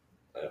on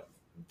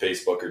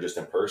Facebook or just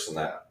in person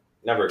that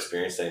never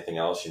experienced anything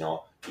else. You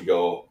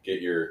go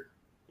get your,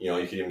 you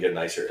can even get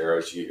nicer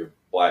arrows. You get your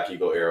Black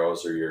Eagle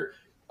arrows or your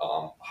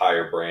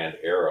higher brand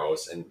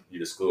arrows, and you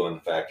just glue in the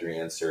factory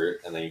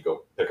insert, and then you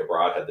go pick a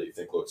broadhead that you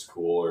think looks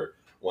cool or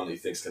one that you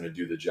think is going to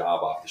do the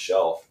job off the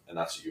shelf, and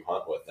that's what you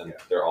hunt with. And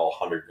they're all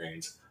 100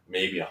 grains,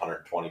 maybe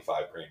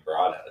 125 grain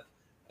broadhead,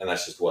 and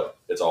that's just what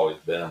it's always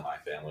been in my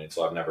family. And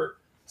so I've never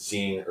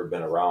seen or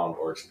been around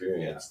or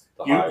experienced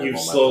the higher You've momentum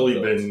slowly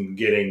builds. been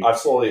getting I've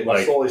slowly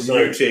started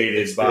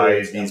mutated by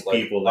experiencing, these like,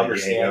 people that you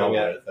hang out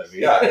understanding with. I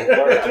mean, Yeah, and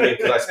learn. I mean,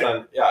 because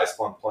I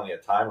spent plenty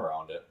of time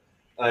around it,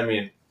 and I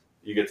mean,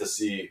 you get to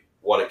see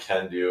what it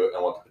can do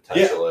and what the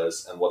potential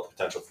is, and what the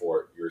potential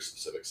for your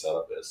specific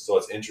setup is. So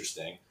it's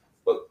interesting,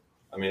 but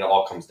I mean, it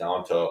all comes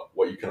down to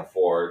what you can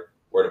afford,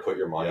 where to put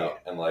your money, Yeah.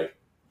 and like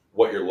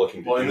what you're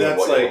looking to Well, do, and and that's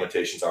what your like-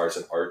 limitations are as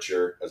an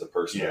archer, as a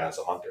person, and Yeah. as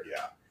a hunter.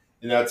 Yeah.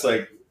 And that's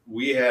like,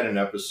 we had an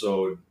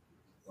episode,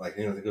 like,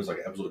 I think it was like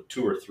episode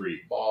 2 or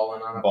 3,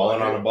 Balling on a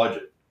balling on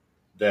budget. a budget,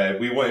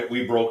 that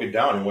we broke it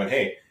down and went,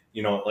 hey,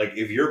 like,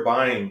 if you're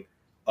buying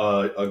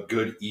a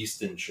good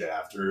Easton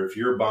shaft, or if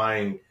you're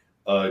buying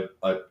a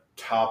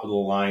top of the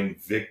line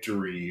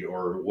Victory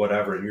or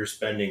whatever, and you're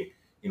spending,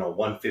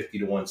 $150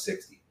 to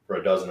 $160 for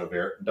a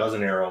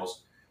dozen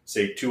arrows,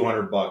 say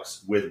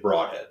 $200 with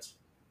broadheads,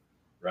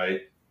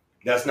 right?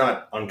 That's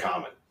not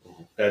uncommon.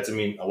 That's,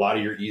 a lot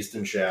of your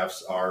Easton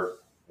shafts are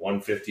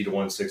 $150 to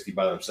 $160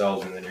 by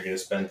themselves, and then you're going to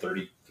spend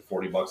 $30 to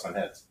 $40 on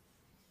heads.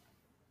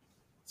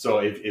 So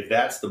if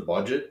that's the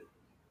budget,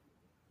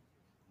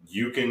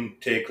 you can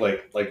take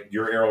like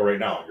your arrow right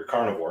now, your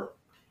carnivore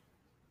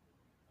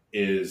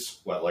is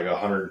what, like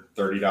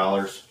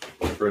 $130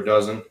 for a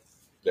dozen?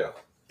 Yeah.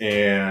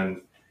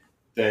 And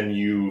then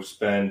you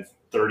spend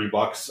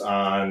 $30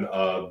 on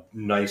a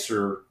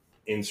nicer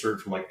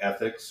insert from like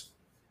Ethics,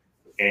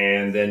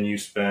 and then you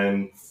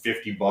spend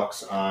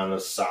 $50 on a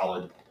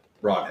solid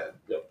broadhead.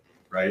 Yep.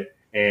 Right?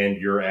 And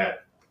you're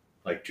at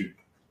like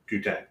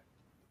 210.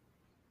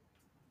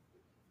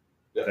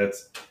 Yeah.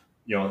 That's,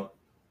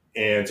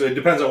 and so it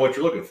depends on what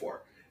you're looking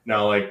for.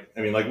 Now, like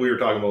we were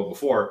talking about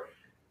before,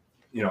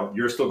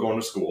 you're still going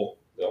to school.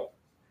 Yep.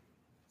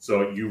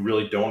 So you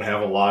really don't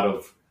have a lot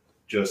of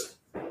just,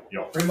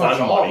 Pretty fun much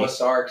all money. of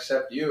us are,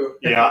 except you.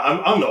 Yeah,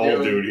 I'm the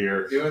old Dude. dude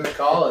here. Doing the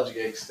college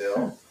gig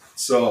still.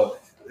 So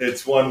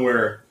it's one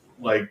where,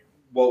 like,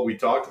 what we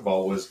talked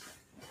about was,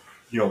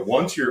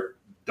 once you're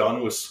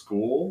done with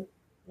school,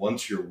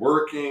 once you're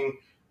working,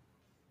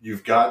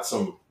 you've got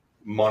some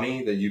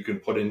money that you can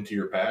put into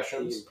your You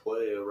passions. can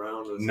play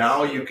around with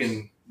Now it. you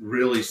can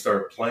really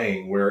start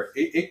playing, where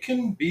it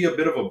can be a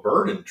bit of a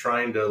burden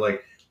trying to,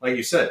 like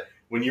you said,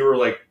 when you were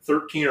like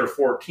 13 or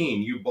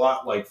 14, you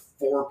bought like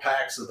 4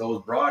 packs of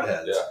those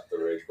broadheads. Yeah, the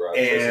Rage Broad.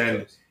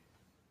 And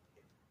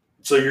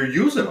so you're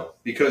using them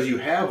because you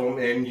have them,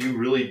 and you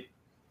really,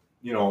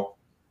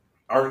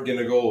 aren't going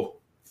to go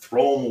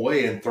throw them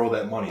away and throw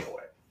that money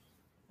away.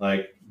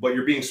 Like, but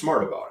you're being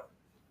smart about it.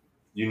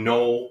 You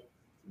know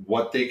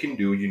what they can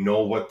do. You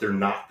know what they're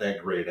not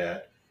that great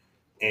at,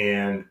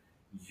 and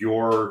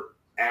you're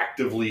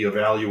actively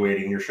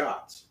evaluating your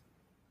shots.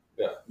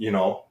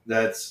 Yeah.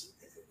 That's,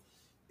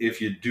 if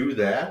you do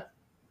that,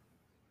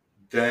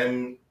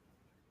 then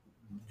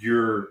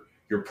your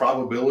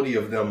probability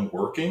of them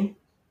working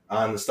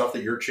on the stuff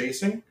that you're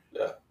chasing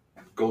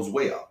goes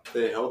way up.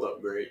 They held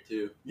up great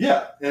too.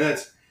 Yeah, and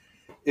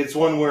it's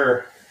one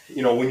where,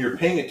 when you're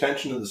paying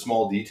attention to the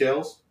small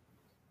details,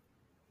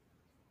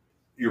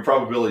 your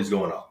probability is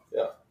going up.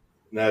 Yeah.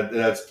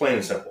 That's plain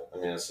and simple. I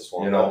mean, it's just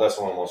that's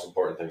one of the most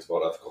important things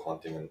about ethical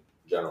hunting in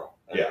general.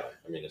 Anyway. Yeah.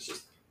 I mean, it's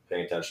just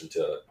paying attention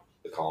to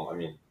the calm. I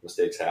mean,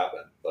 mistakes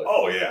happen, but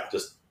Oh yeah.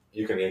 just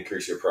you can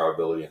increase your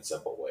probability in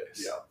simple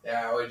ways. Yeah.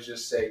 Yeah, I would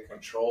just say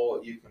control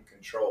what you can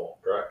control.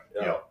 Correct.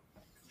 Yeah. Yeah.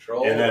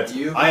 Control And what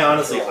you can I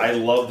honestly, control. I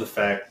love the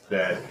fact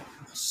that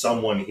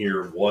someone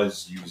here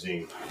was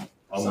using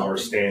a more Something.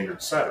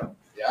 standard setup.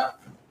 Yeah.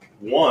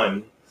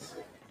 One,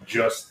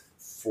 just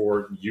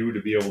for you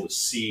to be able to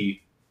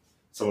see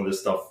some of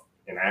this stuff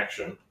in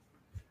action,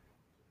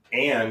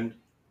 and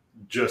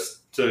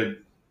just to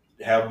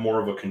have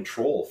more of a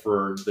control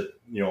for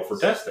for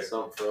testing.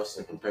 Something for us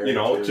to compare.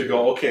 To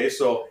go, okay,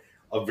 so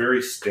a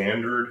very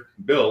standard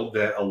build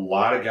that a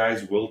lot of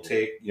guys will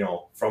take,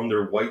 from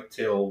their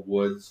whitetail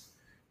woods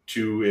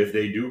to if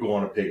they do go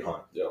on a pig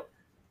hunt. Yeah.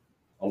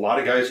 A lot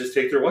of guys just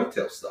take their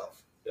whitetail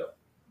stuff. Yeah.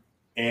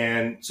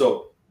 And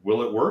so,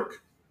 will it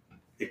work?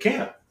 It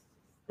can,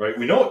 right?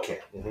 We know it can.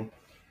 Mhm.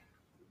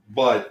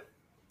 But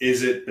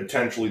is it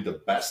potentially the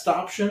best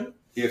option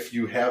if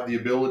you have the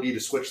ability to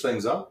switch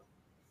things up?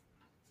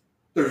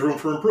 There's room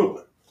for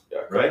improvement,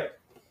 Yeah. right?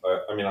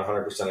 I mean,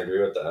 100%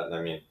 agree with that. And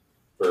I mean,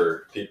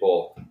 for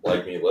people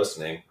like me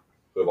listening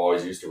who have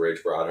always used a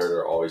Rage Broadhead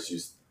or always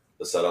used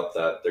the setup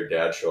that their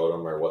dad showed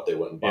them or what they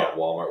went and bought at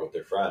Walmart with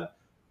their friend,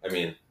 I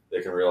mean,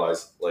 they can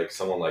realize, like,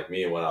 someone like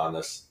me went on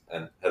this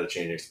and had a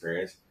changing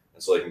experience.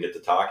 And so they can get to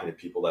talking to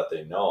people that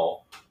they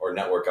know or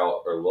network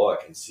out or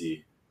look and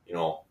see,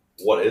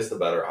 what is the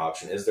better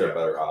option? Is there a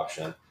better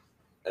option?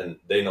 And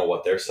they know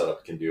what their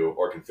setup can do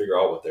or can figure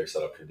out what their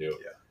setup can do.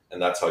 Yeah.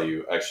 And that's how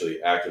you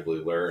actually actively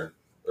learn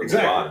or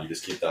Exactly. move on. You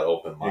just keep that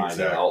open mind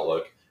Exactly. and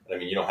outlook. And I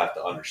mean, you don't have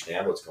to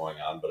understand what's going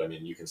on, but I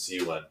mean, you can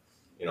see when,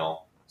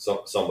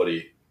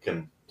 somebody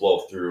can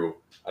blow through,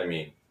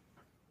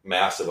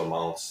 massive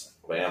amounts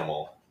of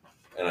animal.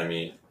 And I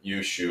mean,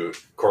 you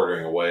shoot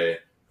quartering away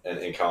and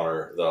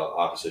encounter the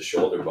opposite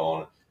shoulder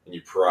bone, and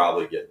you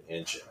probably get an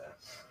inch in it.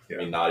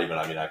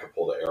 Yeah. I could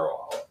pull the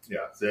arrow out.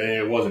 Yeah. So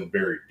it wasn't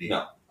very deep.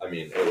 No. I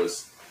mean, it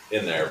was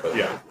in there, but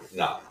Yeah.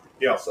 not.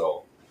 Yeah.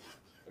 So,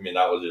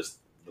 that was just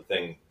the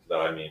thing that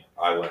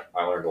I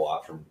learned a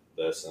lot from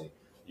this, and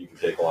you can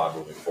take a lot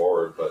moving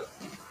forward. But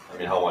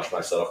how much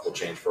my setup will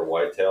change for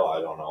whitetail,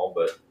 I don't know.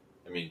 But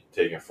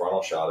taking a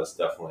frontal shot is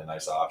definitely a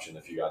nice option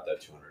if you got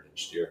that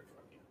 200-inch deer in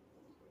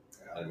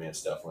front of you.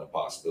 It's definitely a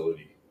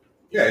possibility.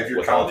 Yeah, if you're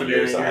With all the confident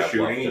years in I your have left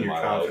shooting in and you're my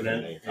life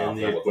confident and in confident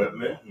the with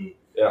equipment, and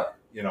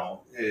Yeah.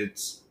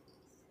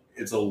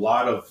 it's a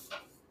lot of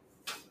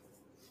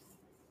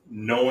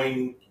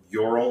knowing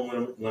your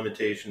own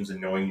limitations and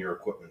knowing your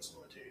equipment's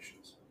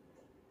limitations.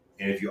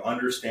 And if you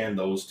understand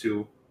those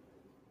two,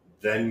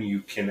 then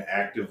you can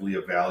actively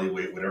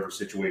evaluate whatever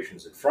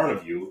situation's in front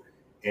of you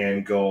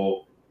and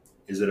go,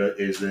 is it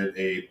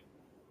a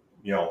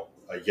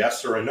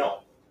yes or a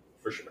no?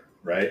 for sure.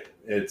 Right?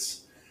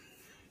 It's,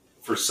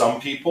 for some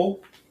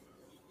people,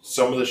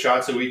 some of the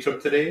shots that we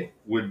took today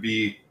would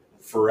be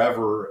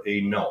forever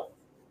a no.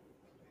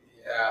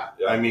 Yeah,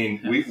 I mean,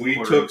 we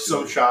Or took two.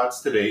 some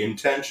shots today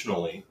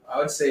intentionally. I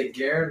would say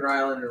Garen,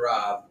 Ryland, and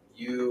Rob,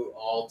 you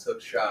all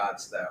took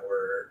shots that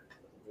were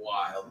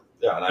wild.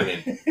 Yeah,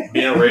 and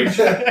being a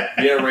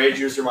rage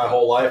user my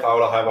whole life, I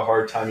would have a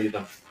hard time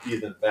even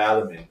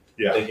fathoming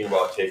thinking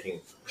about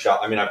taking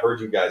shot. I've heard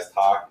you guys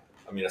talk.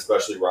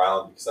 Especially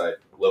Ryland, because I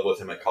lived with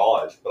him at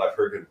college. But I've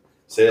heard him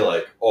say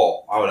like,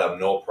 "Oh, I would have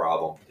no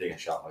problem taking a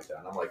shot like that."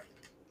 And I'm like,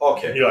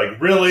 "Okay, You're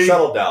like, really?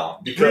 settle down,"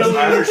 because Really?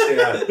 I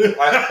understand.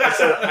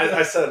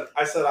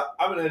 I said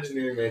I'm an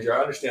engineering major.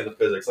 I understand the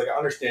physics. Like I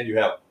understand you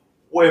have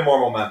way more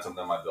momentum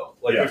than my build.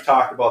 Like Yeah. we've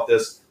talked about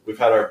this. We've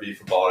had our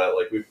beef about it.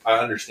 Like I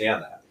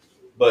understand that.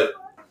 But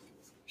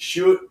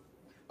shoot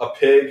a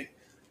pig,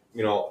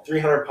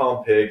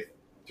 300-pound pig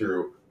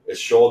through its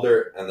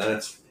shoulder and then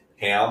its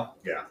ham.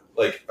 Yeah.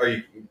 Like, are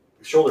you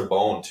shoulder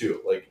bone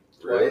too? Like,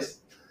 really? Twice.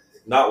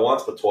 not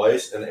once but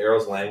twice, and the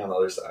arrow's laying on the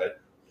other side.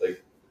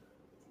 Like,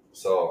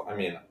 so I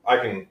mean,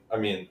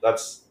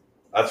 that's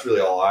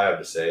really all I have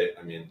to say.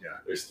 I mean, Yeah.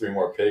 there's 3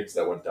 more pigs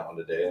that went down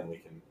today,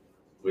 and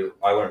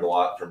I learned a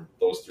lot from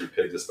those 3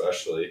 pigs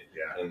especially,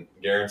 Yeah. and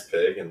Garen's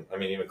pig, and I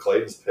mean even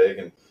Clayton's pig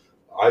and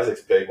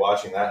Isaac's pig.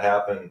 Watching that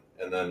happen,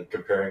 and then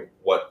comparing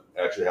what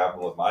actually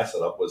happened with my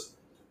setup was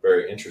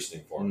very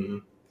interesting for me.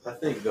 Mhm. I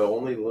think the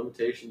only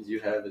limitations you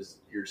have is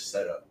your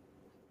setup.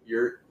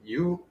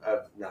 You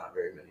have not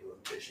very many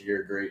limitations.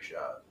 You're a great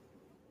shot,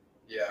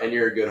 Yeah. and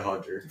you're a good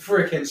hunter.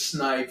 Freaking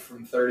snipe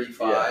from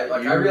 35. Yeah,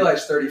 like, I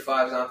realize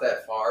 35 is not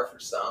that far for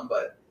some,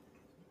 but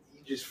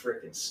you just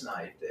freaking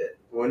sniped it.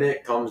 When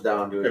it comes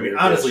down to it, I mean, you're a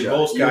good honestly, shot.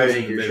 most You guys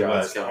make in the your shots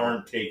Midwest count.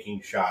 aren't taking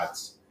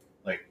shots.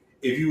 Like,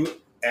 if you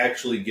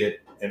actually get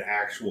an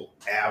actual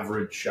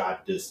average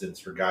shot distance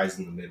for guys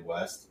in the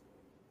Midwest,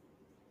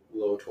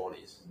 low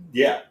 20s.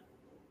 yeah.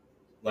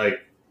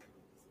 Like,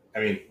 I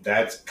mean,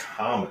 that's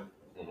common.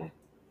 Mhm.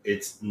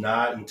 It's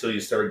not until you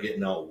start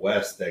getting out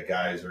west that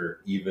guys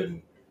are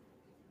even,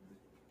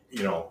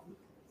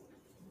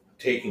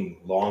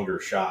 taking longer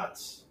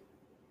shots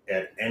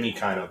at any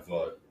kind of,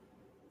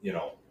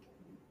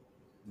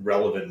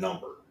 relevant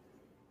number.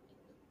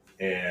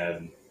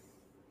 And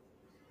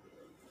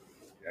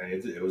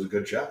it was a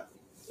good shot.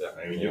 Yeah,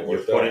 I mean, it you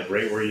worked put out. it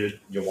right where you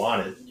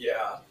want it,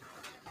 Yeah.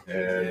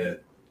 and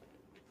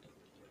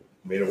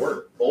made it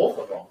work. Both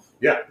of them.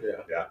 Yeah.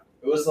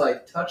 It was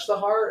like touch the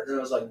heart, and then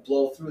it was like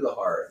blow through the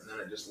heart, and then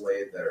it just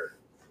laid there.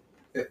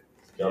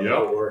 Got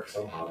Yep. to work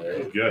somehow, It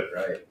right? was good.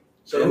 Right.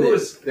 So And who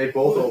was? they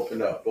both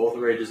opened up. Both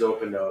rages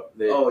opened up.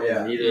 They, Oh,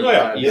 yeah. Neither Oh, of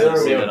yeah. them Neither of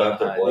seen them it on bent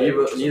their high. blade. Neither-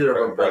 which is neither of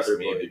them impressed bent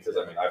me their blade. because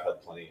I mean I've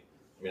had plenty.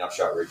 I mean I've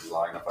shot rages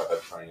long enough. I've had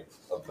plenty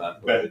of bent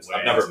Bent blades.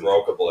 I've never blades.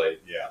 broke a blade,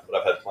 Yeah. but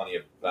I've had plenty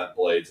of bent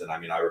blades, and I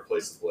mean I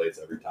replace the blades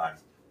every time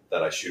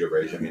that I shoot a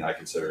rage. I mean I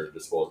consider it a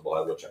disposable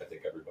head, which I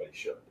think everybody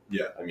should.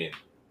 Yeah. I mean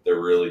they're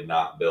really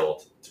not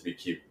built to be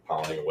keep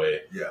pounding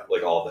away. Yeah.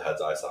 Like all the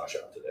heads I saw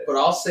shot today. But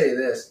I'll say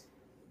this: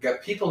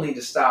 people need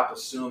to stop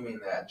assuming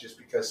that just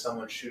because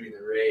someone's shooting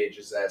the rage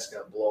is that it's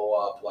going to blow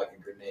up like a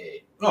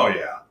grenade. Oh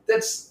yeah.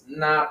 That's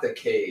not the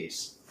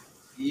case.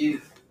 We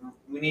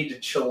need to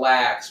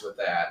chillax with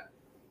that.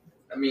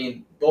 I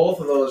mean, both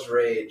of those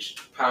rage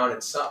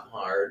pounded something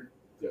hard,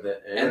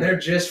 and they're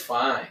just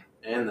fine.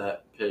 and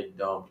that pig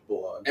dumped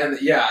blood. And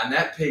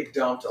that pig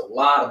dumped a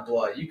lot of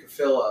blood. You could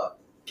fill a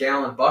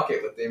gallon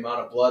bucket with the amount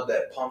of blood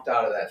that pumped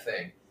out of that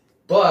thing.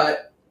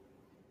 But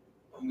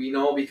we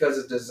know because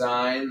of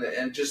design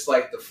and just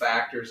like the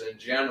factors in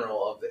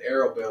general of the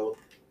arrow build,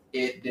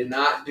 it did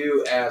not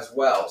do as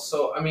well.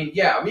 So, I mean,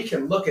 yeah, we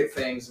can look at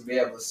things and be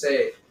able to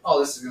say, oh,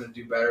 this is going to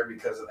do better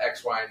because of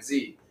X, Y, and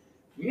Z.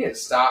 We need to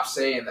stop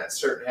saying that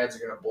certain heads are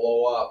going to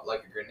blow up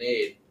like a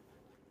grenade.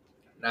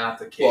 Not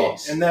the Well,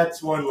 case. and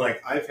that's one, like,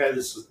 I've had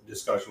this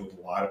discussion with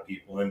a lot of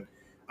people, and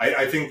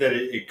I think that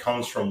it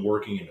comes from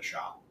working in a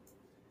shop.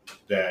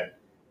 That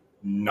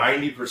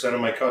 90% of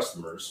my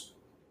customers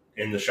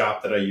in the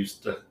shop that I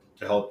used to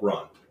help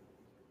run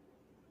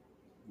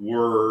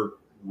were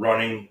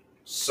running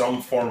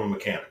some form of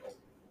mechanical.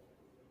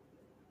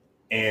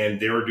 And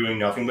they were doing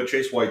nothing but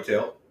chase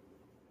whitetail.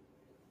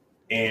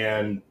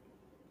 And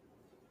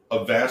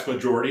a vast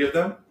majority of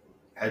them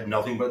had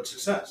nothing but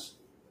success.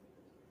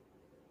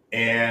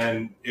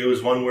 And it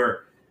was one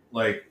where,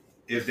 like,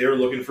 if they were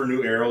looking for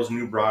new arrows,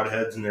 new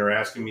broadheads, and they were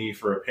asking me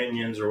for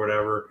opinions or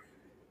whatever,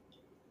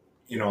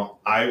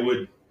 I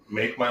would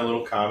make my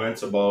little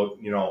comments about,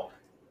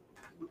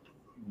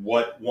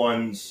 what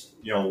ones,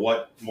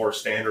 what more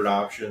standard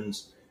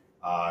options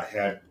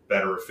had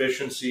better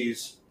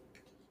efficiencies,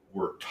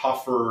 were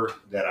tougher,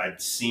 that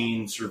I'd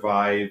seen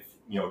survive,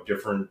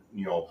 different,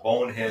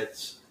 bone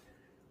hits,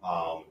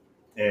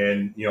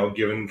 and,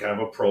 given kind of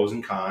a pros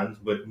and cons,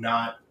 but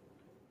not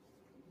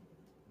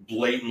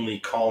blatantly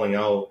calling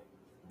out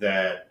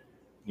that,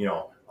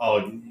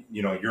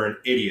 you're an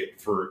idiot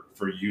for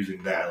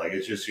using that. Like,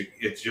 it's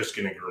just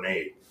going to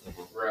grenade.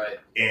 Right.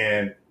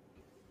 And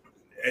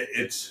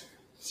it's,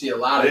 See, a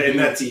lot of And new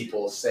that's-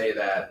 people say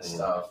that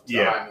stuff to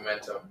Yeah. high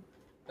momentum.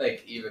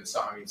 Like, even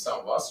some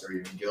of us are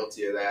even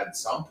guilty of that at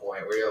some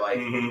point where you're like,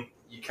 mhm.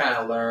 you kind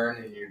of learn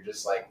and you're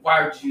just like,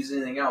 why would you use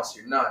anything else?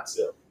 You're nuts.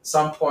 Yeah.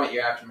 Some point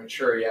you have to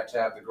mature. You have to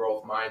have the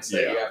growth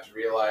mindset. Yeah. You have to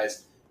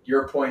realize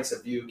your points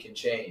of view can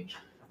change.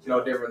 It's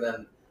no different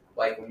than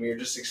like when we were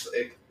just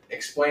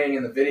explaining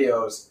in the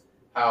videos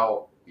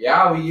how,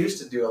 we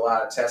used to do a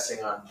lot of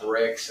testing on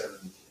bricks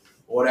and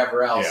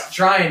whatever else, Yeah.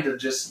 trying to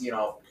just,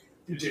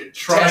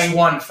 test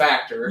one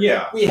factor.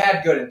 Yeah. We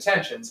had good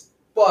intentions,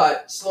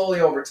 but slowly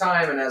over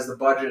time and as the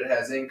budget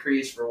has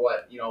increased for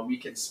what, we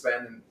can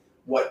spend and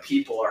what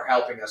people are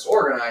helping us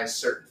organize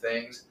certain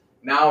things,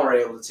 now we're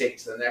able to take it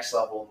to the next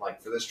level. And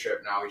like for this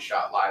trip, now we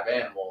shot live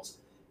animals.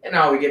 And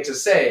now we get to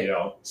say,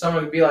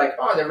 someone could be like,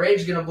 oh, the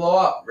rage is going to blow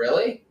up.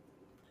 Really?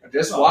 I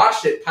just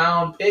watched it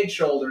pound pig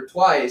shoulder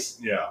twice.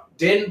 Yeah.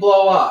 Didn't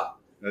blow up.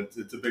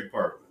 It's a big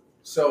part of it.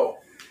 So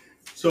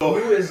So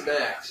who is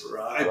next?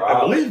 I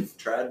believe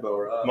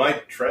Tradbo Rob. my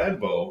trad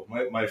bow,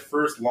 my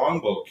first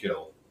longbow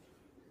kill,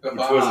 which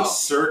Wow. was a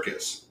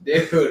circus.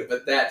 Dude,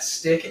 but that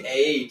stick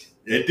ate.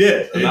 It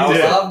did. It And that was,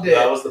 did. Loved it.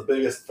 that was the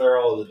biggest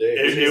throw of the day.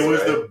 It was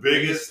right? the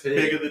biggest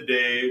pig of the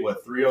day.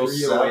 What,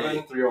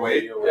 307,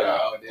 308? Yeah.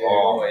 Yeah. Dude.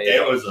 Oh,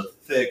 It was a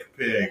thick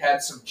pig.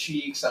 Had some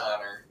cheeks on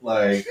her.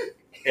 Like,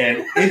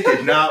 and it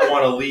did not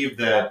want to leave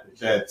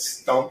that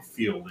stump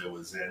field it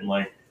was in.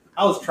 Like,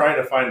 I was trying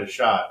to find a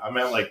shot. I'm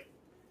at like,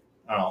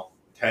 I don't know,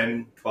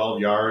 10, 12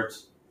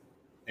 yards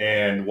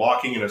and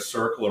walking in a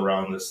circle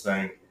around this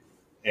thing.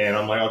 And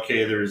I'm like,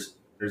 okay, there's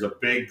a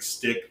big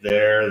stick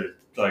there.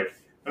 Like,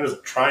 I'm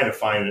just trying to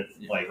find it,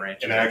 like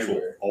branches an actual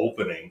everywhere.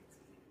 opening.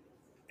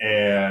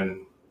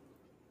 And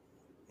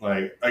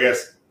like, I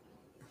guess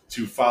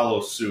to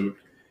follow suit.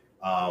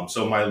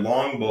 So my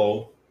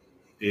longbow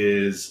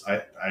is,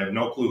 I have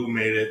no clue who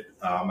made it.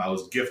 I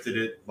was gifted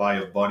it by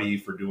a buddy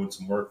for doing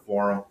some work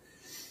for him.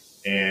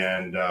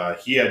 And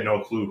he had no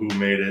clue who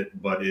made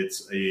it, but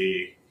it's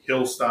a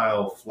hill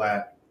style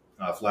flat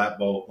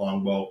bow,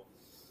 longbow.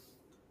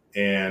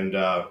 And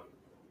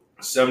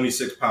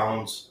 76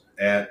 pounds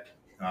at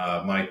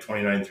my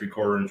 29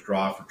 3/4 inch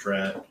draw for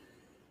trad.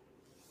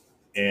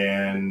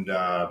 And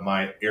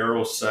my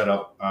arrow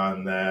setup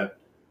on that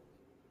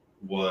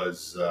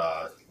was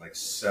like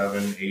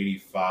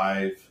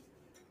 785,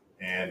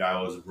 and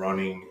I was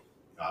running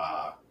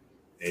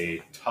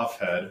a tough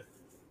head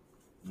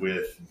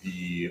with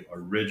the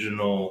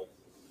original,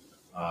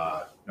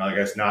 now I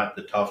guess not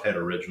the tough head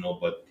original,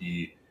 but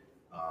the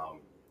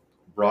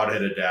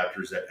broadhead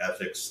adapters that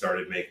Ethics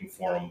started making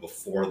for them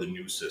before the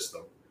new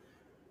system.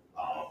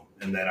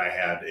 And then I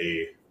had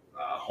a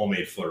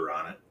homemade footer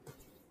on it.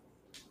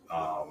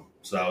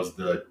 So that was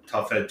the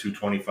Tough Head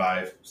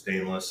 225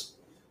 stainless.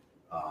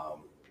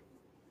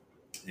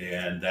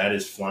 And that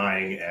is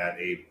flying at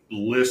a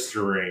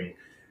blistering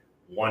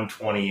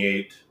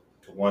 128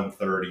 to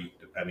 130,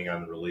 depending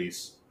on the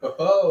release.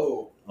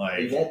 Oh, Like,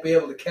 you won't be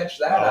able to catch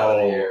that out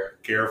of the air.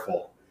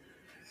 Careful.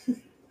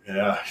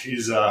 Yeah,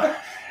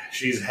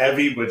 she's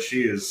heavy, but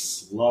she is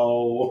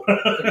slow.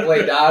 To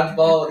play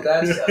dodgeball with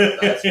that stuff,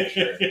 that's for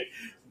sure.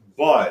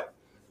 But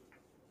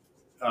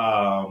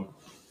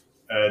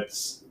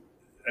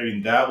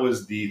that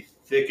was the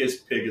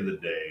thickest pig of the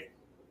day.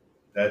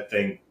 That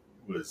thing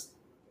was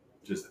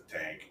just a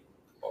tank.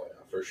 Oh, yeah,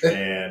 for sure.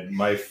 And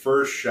my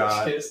first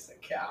shot, Just a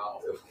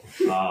cow.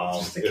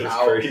 Just it a was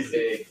cow crazy.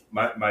 pig.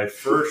 my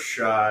first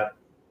shot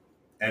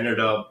ended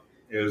up,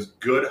 it was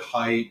good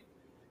height.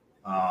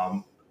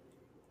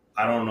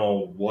 I don't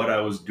know what I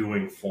was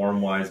doing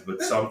form wise,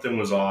 but something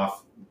was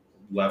off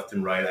left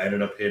and right. I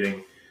ended up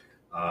hitting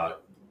a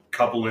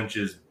couple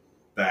inches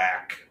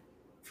back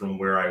from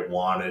where I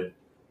wanted.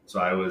 So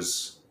I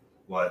was,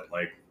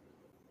 like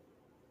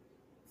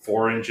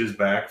 4 inches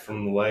back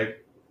from the leg?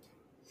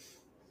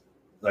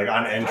 Like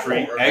on entry,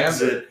 I don't remember.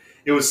 exit.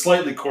 It was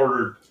slightly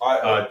quartered.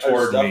 It Toward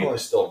was me. definitely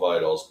still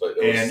vitals, but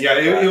it was And yeah,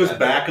 it was back-ended.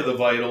 back of the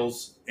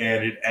vitals,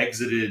 and it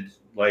exited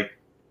like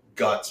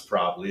guts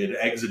probably. It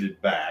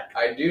exited back.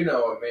 I do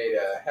know it made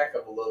a heck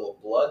of a little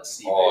blood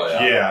seepage. Oh,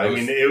 Yeah, Yeah, I it was-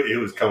 mean, it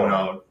was coming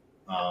out.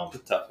 The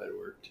tough head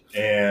worked.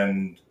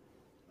 And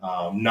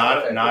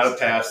not a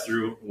pass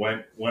through.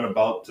 Went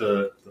about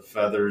to the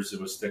feathers. It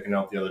was sticking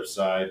out the other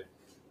side.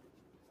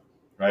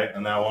 Right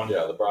on that one.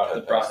 Yeah, the broadhead.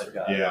 The broadhead pass.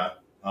 got it. Yeah.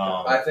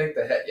 I think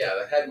the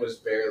head was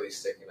barely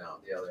sticking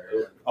out the other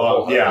end.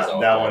 Oh the yeah, head was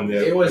out that there. one.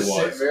 It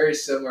was very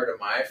similar to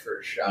my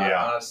first shot.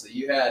 Yeah. Honestly,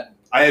 you had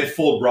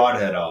full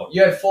broadhead out.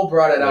 full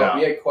brought it out. Yeah.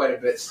 We had quite a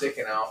bit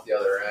sticking out the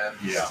other end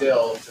Yeah.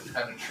 still to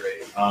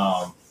penetrate.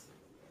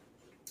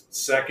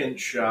 Second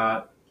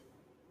shot,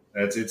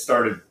 it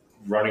started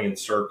running in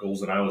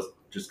circles, and I was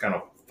just kind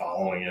of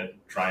following it,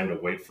 trying to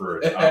wait for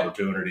an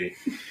opportunity.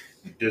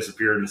 It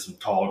disappeared in some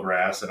tall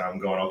grass, and I'm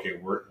going, okay,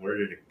 where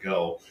did it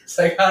go? It's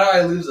like, how do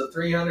I lose a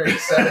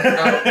 307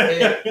 pound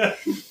pig?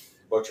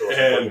 Butcher was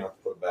And- quick enough to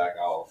put it back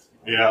out.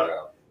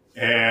 Yeah.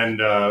 And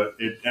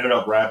it ended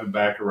up wrapping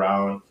back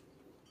around,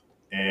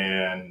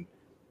 and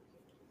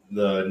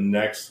the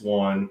next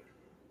one,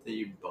 That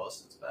you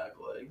bust its back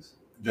legs.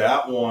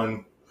 that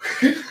one,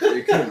 His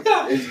back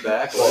Well,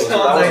 legs. that Sounds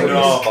like was you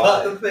no. just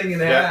cut the thing in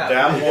half.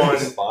 that one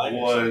Spine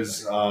or was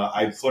something.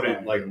 I put it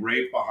Spine. like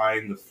right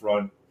behind the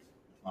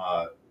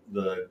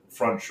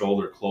front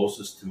shoulder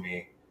closest to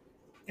me,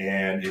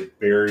 and it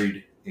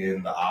buried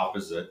in the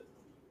opposite.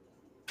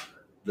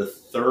 The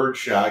third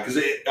shot,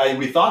 because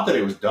we thought that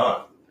it was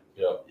done.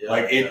 Yeah.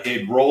 Like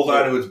it rolled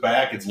onto its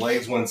back, its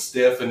legs went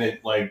stiff, and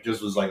it like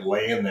just was like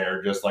laying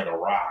there just like a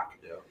rock.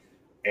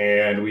 Yeah.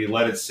 And we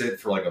let it sit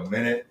for like a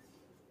minute,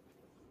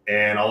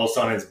 and all of a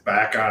sudden it's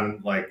back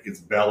on like its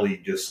belly,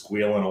 just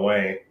squealing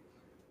away.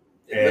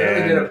 It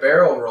literally did a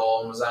barrel roll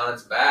and was on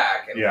its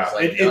back. And Yeah, was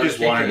like it done just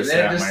wanted to kicking,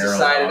 and then snap it just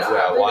my arrow decided, off. Yeah,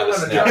 I why think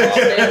to I'm snap going to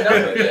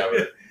off? stand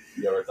up.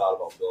 You ever thought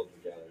about building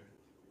together?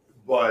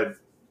 But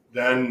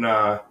then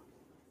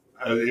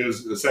it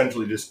was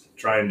essentially just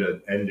trying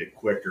to end it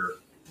quicker.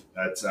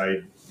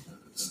 I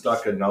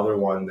stuck another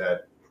one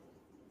that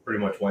pretty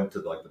much went to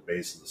like the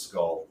base of the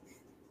skull,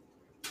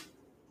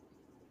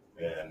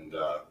 and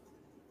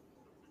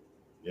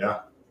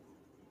yeah.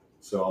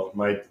 So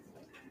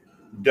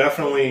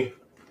definitely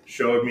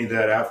showed me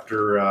that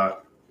after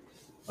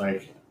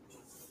like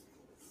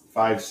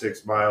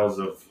 5-6 miles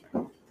of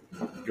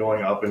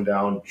going up and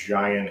down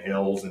giant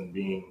hills and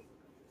being,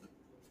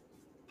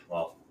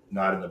 well,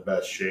 not in the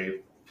best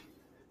shape,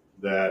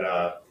 that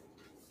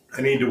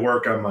I need to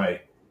work on my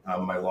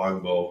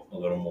longbow a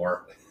little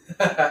more.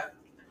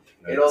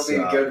 It'll be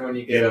good when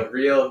you get a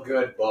real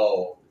good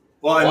bow.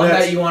 Well, and One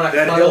that you want to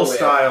that cuddle hill with.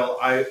 style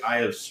I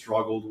have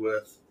struggled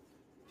with,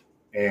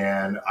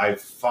 and I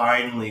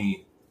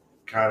finally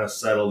kind of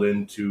settled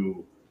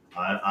into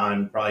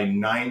on probably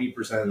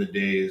 90% of the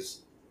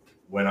days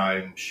when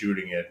I'm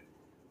shooting it,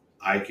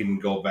 I can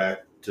go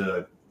back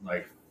to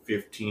like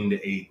 15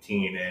 to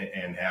 18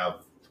 and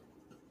have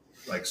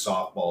like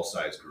softball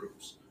size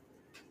groups,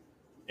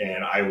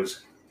 and I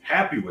was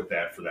happy with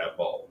that for that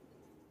bow.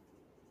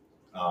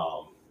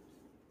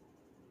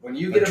 When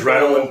you get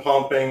Adrenaline a bow,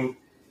 pumping,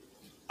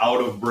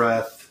 out of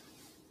breath.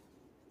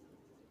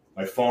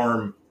 My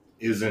form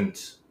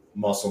isn't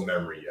muscle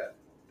memory yet.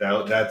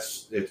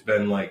 It's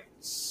been like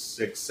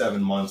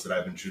 6-7 months that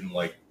I've been shooting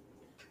like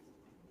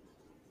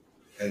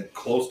at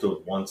close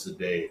to once a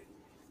day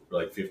for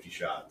like 50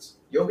 shots.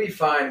 you'll be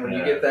fine when you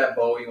Yeah. get that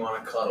bow you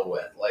want to cuddle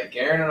with. Like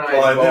Aaron and I's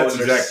Well, bows that's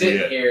are exactly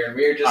sitting it. here, and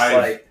we're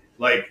just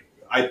Like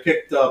I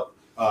picked up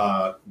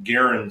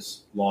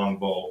Garen's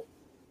longbow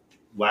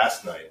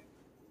last night,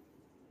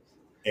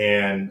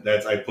 and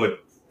I put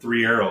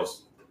 3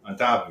 arrows on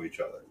top of each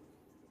other,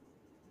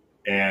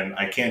 and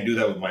I can't do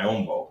that with my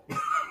own bow.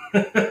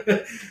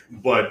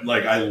 But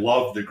like I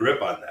love the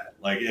grip on that.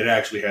 Like it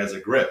actually has a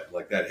grip.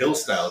 Like that hill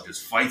style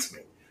just fights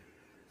me.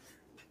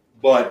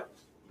 But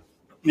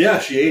yeah,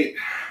 she ate.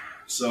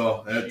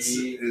 So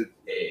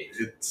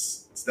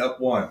it's step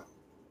one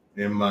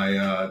in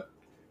my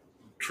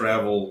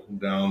travel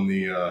down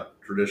the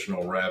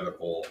traditional rabbit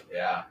hole.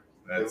 yeah.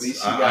 That's,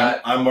 least you got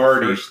I'm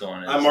already First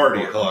one is I'm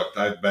already important. hooked.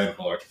 I've been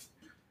hooked.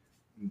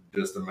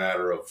 Just a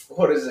matter of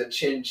What is it,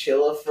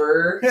 chinchilla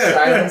fur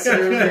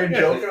silencers you're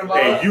joking about?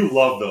 Hey, you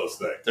love those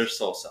things. They're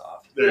so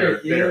soft.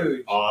 They're They're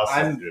huge.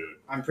 awesome, dude.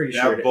 I'm pretty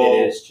That sure it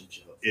bow is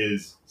chinchilla.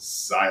 Is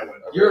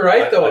silent. You're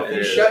right though. I- If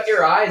you it shut is.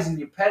 your eyes and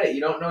you pet it,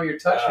 you don't know you're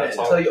touching Yeah, it that's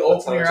until you how-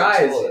 that's open how your eyes.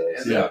 chinchilla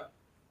is. And Yeah.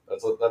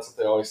 That's what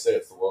they always say.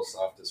 It's the world's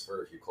softest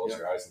fur. If you close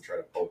your eyes and try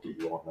to poke it,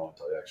 you won't know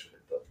until you actually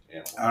hit the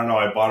animal. I don't know.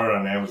 I bought it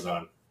on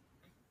Amazon.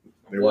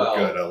 They Well,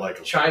 work good. I like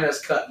them.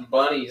 China's cutting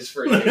bunnies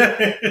for you. Well,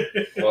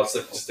 it's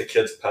just the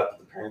kid's pet that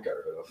the parent got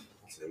rid of.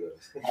 That's what it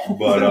is.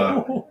 But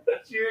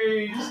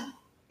Jeez.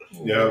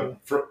 yeah,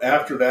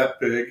 after that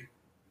pig,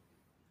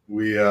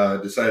 we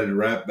decided to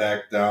wrap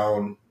back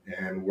down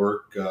and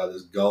work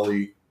this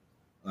gully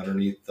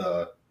underneath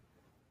the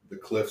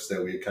cliffs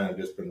that we had kind of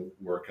just been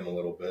working a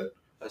little bit.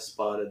 I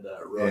spotted that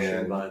Russian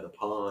And- by the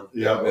pond.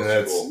 Yeah, That and was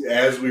that's cool.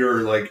 as we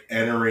were like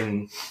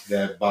entering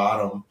that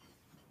bottom.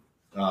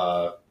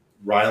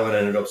 Rylan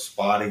ended up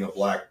spotting a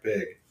black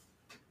pig,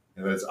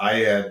 and I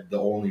had the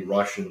only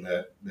Russian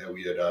that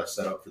we had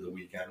set up for the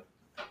weekend,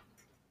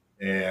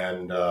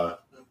 and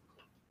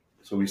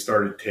so we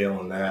started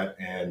tailing that,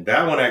 and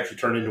that one actually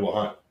turned into a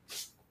hunt.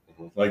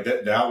 Mhm. Like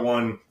that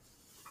one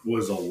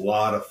was a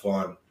lot of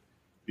fun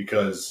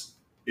because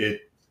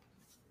it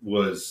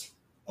was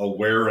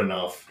aware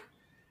enough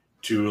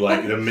to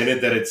like the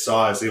minute that it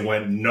saw us, it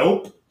went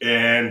nope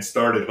and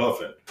started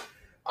hoofing.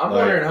 I'm Like-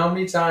 wondering how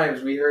many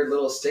times we heard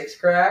little sticks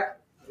crack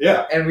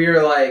Yeah, and we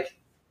were like,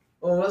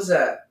 "What was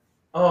that?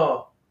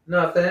 Oh,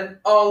 nothing.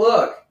 Oh,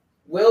 look,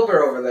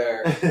 Wilbur over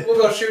there.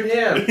 We'll go shoot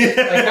him."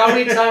 Like, how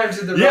many times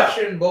did the Yeah.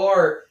 Russian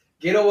boar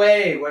get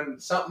away when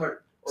something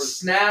or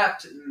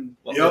snapped and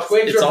Well, Yep. the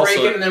twigs it's were also-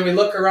 breaking, and then we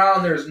look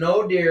around, there's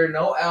no deer,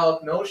 no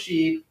elk, no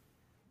sheep,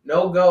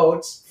 no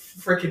goats,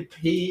 freaking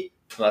Pete.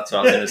 That's what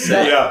I was gonna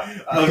say. Yeah,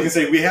 I was gonna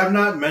say we have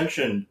not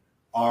mentioned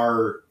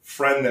our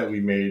friend that we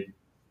made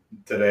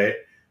today,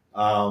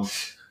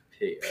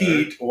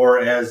 Pete, or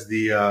as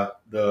the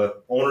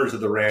owners of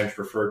the ranch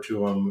refer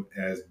to him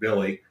as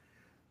Billy.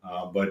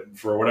 But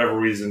for whatever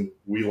reason,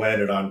 we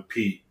landed on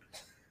Pete.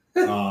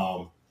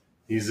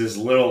 He's this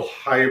little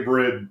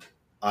hybrid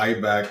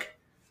ibex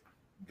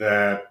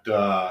that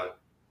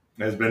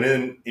has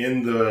been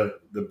in the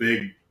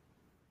big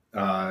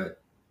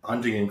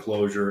hunting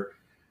enclosure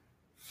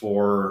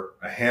for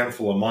a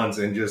handful of months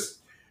and just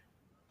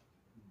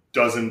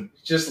doesn't.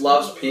 Just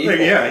loves people. Like,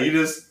 yeah, he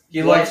just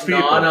He likes likes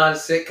people. gnawing on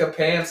Sitka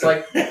pants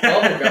like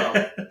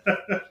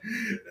bubblegum.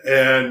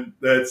 And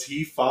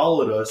he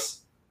followed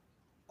us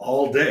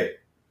all day.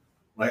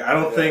 Like I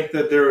don't Yeah. think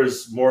that there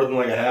was more than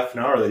like a half an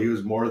hour that he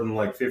was more than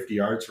like 50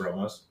 yards from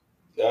us.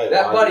 Yeah,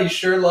 That buddy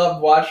sure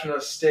loved watching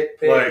us stick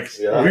pigs. Like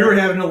Yeah. we were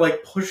having to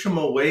like push him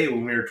away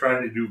when we were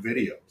trying to do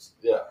videos.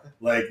 Yeah.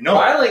 Like no,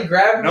 Finally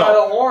grabbed him No. by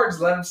the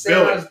horns, let him sit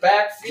Billy, on his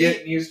back feet, get-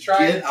 and he was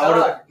trying get to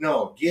out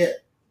tug. of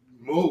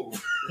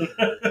move.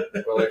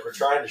 We're like, we're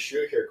trying to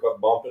shoot here. Quit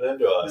bumping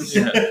into us.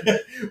 Yeah.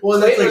 Well,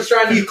 Clayton that's like was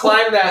trying to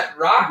climb that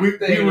rock we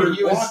thing, were and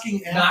he was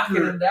walking knocking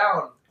after him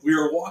down. we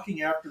were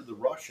walking after the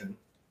Russian,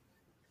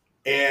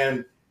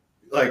 and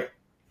like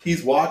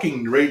he's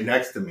walking right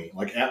next to me,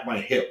 like at my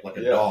hip, like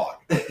a Yeah. dog.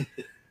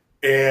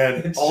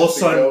 And It's all of a just a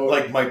sudden, goat.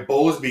 like my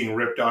bow's being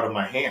ripped out of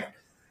my hand.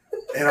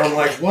 And I'm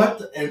like,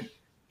 what? And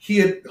he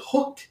had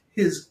hooked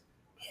his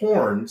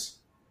horns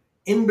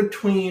in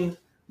between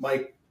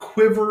my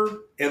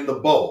quiver and the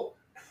bow.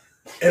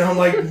 And I'm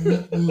like,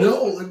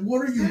 no, like,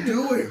 what are you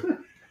doing?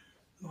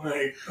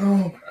 Like,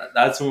 oh,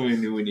 That's when we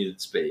knew we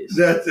needed space.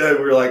 that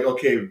we were like,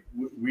 okay,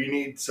 we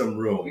need some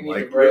room. We need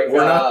Like, to break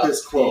we're not up,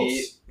 this close.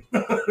 Pete.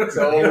 It's He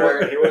over.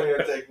 wouldn't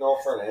even take no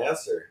for an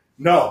answer.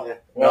 No, Yeah.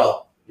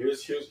 no. He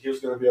was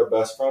going to be our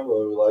best friend,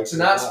 whether we like To it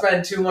or not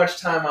spend too much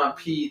time on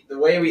Pete, the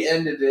way we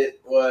ended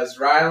it was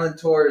Ryland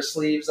tore his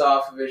sleeves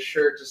off of his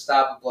shirt to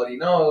stop a bloody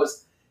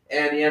nose,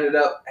 and he ended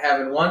up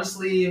having one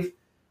sleeve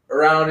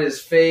around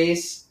his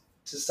face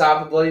to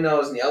stop a bloody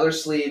nose, and the other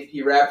sleeve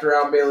he wrapped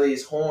around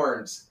Billy's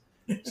horns.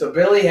 So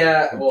Billy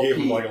had, well, Gave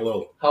him Pete, like a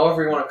little.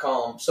 however you want to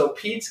call him. So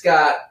Pete's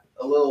got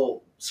a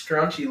little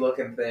scrunchy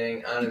looking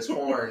thing on his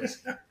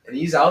horns, and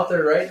he's out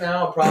there right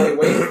now, probably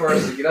waiting for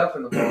us to get up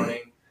in the morning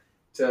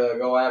to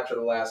go after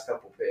the last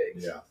couple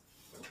pigs. Yeah.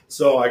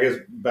 So I guess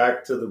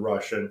back to the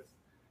Russian.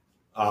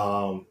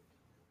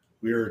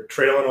 We were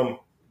trailing him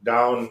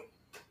down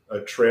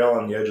a trail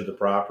on the edge of the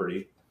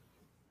property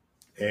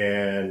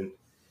and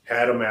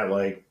had him at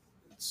like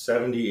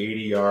 70,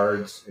 80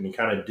 yards, and he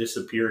kind of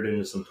disappeared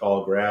into some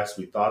tall grass.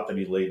 We thought that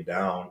he laid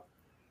down,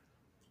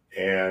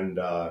 and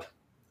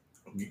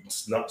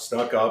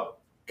snuck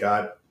up,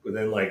 got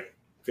within like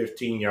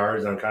 15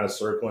 yards. And I'm kind of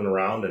circling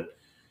around, and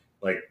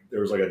like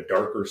there was like a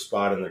darker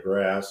spot in the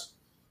grass,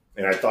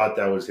 and I thought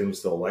that was him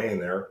still laying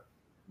there.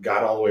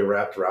 Got all the way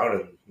wrapped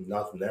around and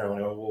nothing there. I'm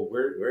like, oh, well,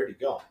 where'd he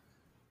go?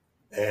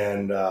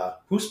 And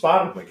who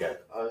spotted him again?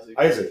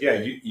 Isaac. Yeah,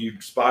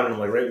 you spotted him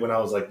like right when I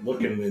was like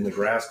looking in the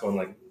grass, going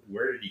like,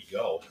 where did he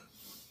go?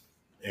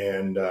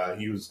 And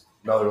he was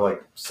another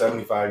like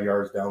 75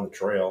 yards down the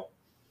trail,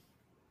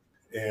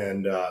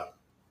 and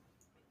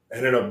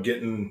ended up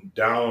getting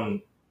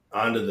down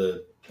onto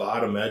the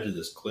bottom edge of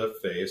this cliff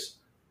face,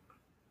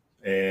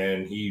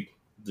 and he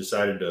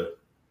decided to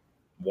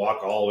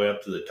walk all the way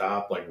up to the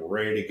top, like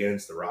right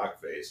against the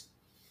rock face.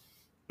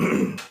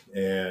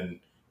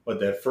 But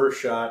that first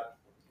shot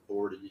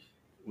 40.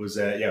 was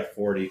at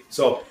 40.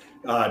 So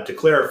to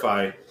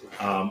clarify,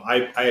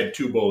 I had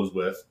two bows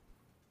with.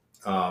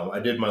 I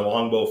did my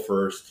longbow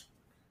first,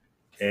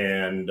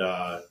 and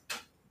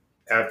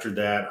after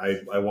that,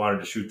 I wanted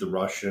to shoot the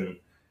Russian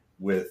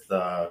with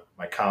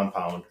my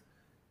compound,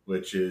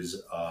 which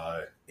is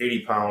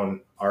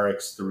 80-pound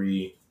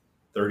RX3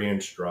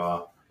 30-inch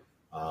draw,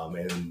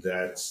 and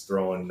that's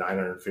throwing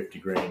 950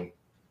 grain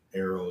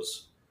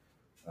arrows.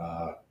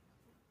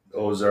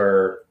 Those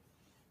are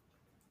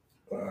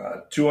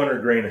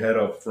 200 grain head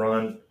up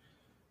front,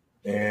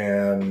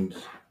 and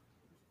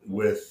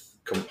with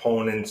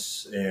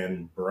components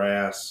and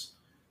brass,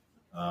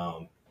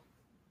 I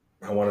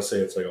want to say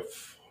it's like a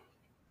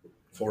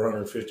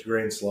 450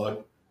 grain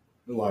slug.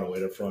 A lot of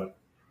weight up front.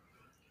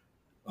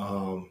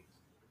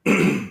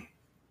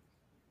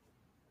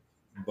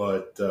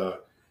 But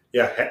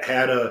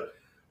had a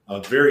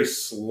very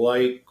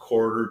slight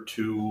quarter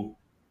two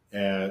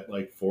at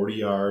like 40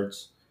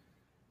 yards,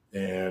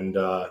 and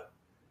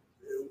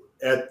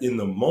in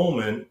the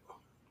moment,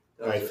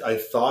 I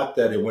thought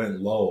that it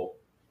went low.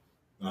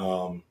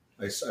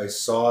 I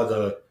saw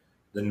the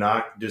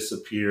knock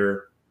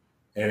disappear,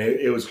 and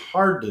it was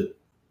hard to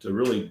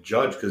really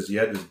judge because he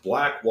had this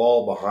black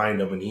wall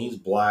behind him, and he's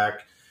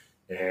black,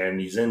 and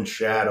he's in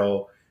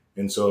shadow,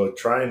 and so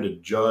trying to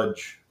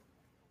judge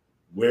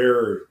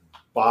where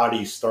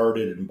body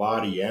started and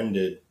body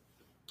ended,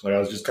 like I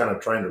was just kind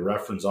of trying to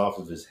reference off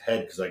of his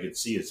head because I could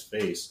see his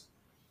face,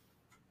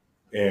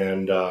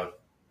 and I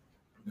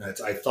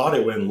thought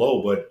it went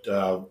low,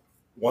 but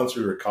once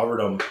we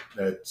recovered him,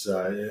 it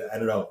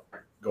ended up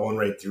going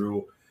right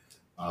through,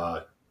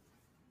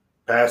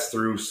 passed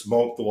through,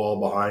 smoked the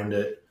wall behind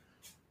it,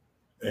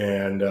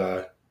 and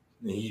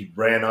he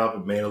ran up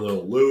and made a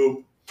little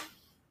loop,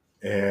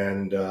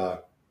 and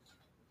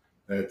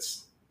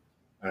that's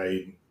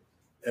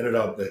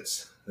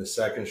the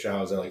second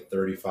shot was at like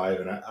 35,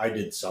 and I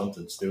did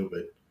something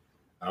stupid.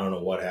 I don't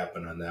know what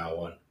happened on that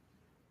one,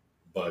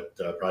 but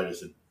probably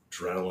just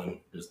adrenaline,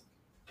 just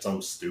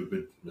some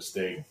stupid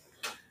mistake.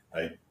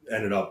 I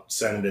ended up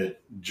sending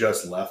it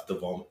just left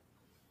of him,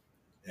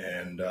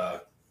 and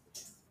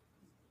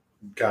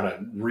kind of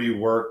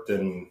reworked,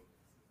 and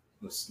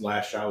this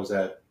last shot was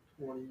at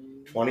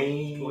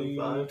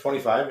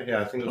 25. Yeah,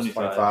 I think it was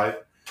 25.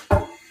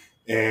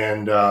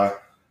 And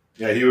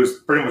he was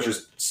pretty much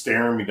just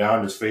staring me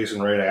down, just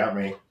facing right at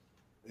me.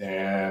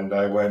 And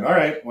I went, all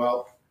right,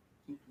 well,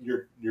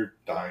 you're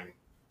dying.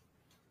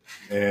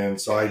 And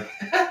so I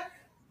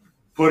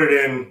put it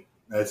in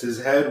as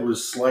his head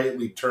was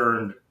slightly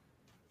turned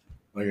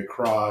like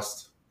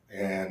across,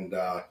 and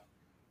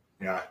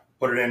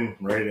put it in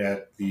right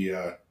at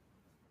the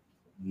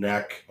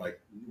neck,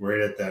 like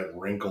right at that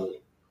wrinkle.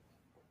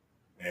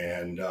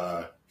 And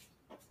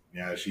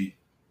she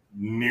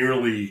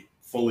nearly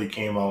fully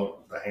came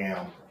out the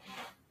ham.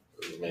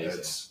 It was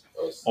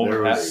amazing.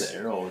 Over half the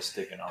arrow was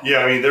sticking out. Yeah,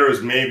 I mean, there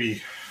was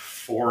maybe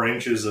 4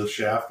 inches of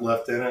shaft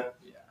left in it.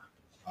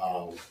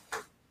 Yeah.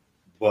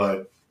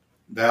 But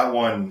that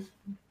one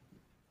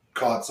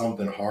caught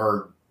something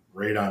hard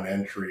right on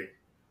entry.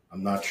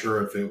 I'm not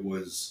sure if it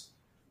was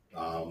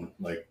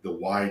like the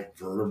wide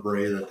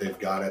vertebrae that they've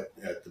got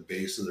at the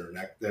base of their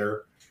neck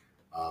there.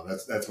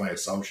 That's my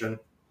assumption.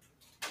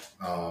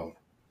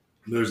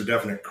 There's a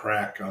definite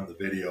crack on the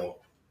video.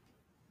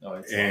 Oh,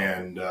 it's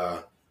And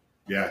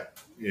yeah,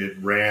 it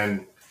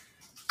ran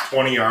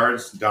 20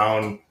 yards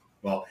down.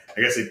 Well,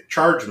 I guess it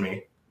charged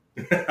me.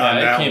 on yeah,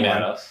 that it came one.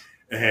 at us.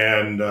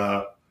 And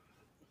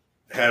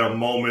had a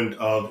moment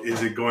of,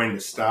 is it going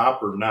to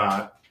stop or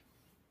not?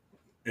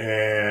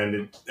 And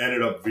it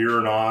ended up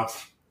veering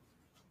off,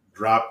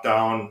 dropped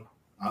down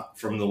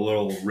from the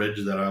little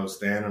ridge that I was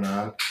standing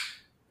on,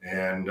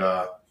 and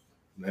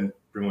then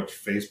pretty much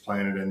face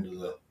planted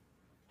into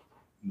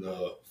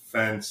the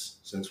fence,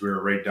 since we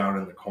were right down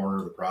in the corner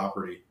of the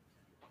property,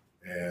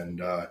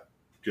 and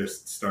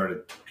just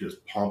started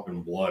just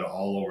pumping blood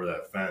all over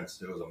that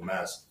fence. It was a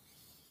mess,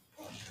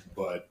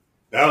 but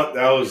that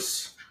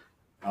was,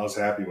 I was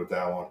happy with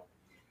that one.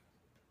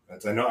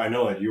 I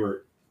know that you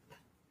were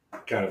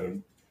kind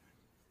of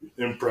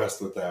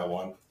impressed with that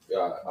one.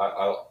 Yeah,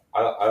 I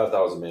thought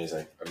that was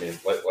amazing. I mean,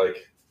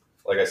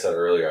 like I said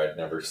earlier, I'd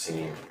never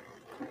seen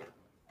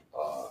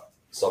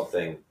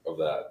something of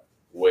that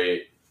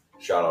weight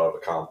shot out of a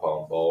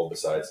compound bow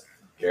besides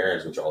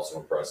Garen's, which also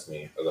impressed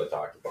me, as I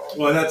talked about.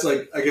 Well, and that's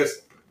like, I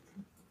guess,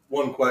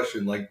 one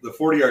question, like the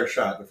 40-yard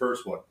shot, the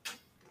first one.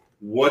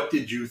 What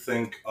did you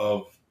think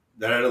of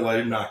that? Had a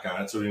light knock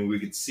on it, so we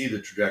could see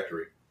the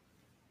trajectory.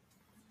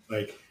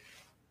 Like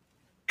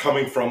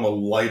coming from a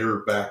lighter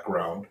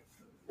background.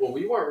 Well,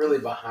 we weren't really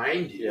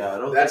behind you. Yeah, I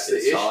don't That's the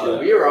think they saw issue.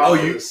 that. We were off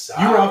to you the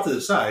side. you were off to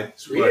the side.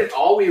 So we didn't,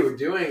 all we were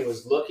doing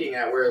was looking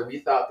at where we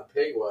thought the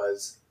pig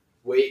was,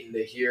 waiting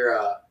to hear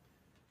a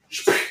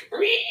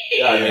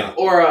Yeah, I mean,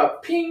 or a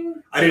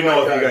ping. I didn't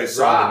know like if you a guys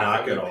saw the drop.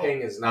 knock I mean, at all.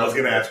 Ping is I not was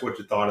going to ask what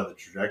you thought of the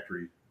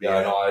trajectory. yeah,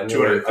 I know. I knew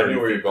where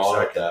you were going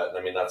with that. And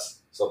I mean,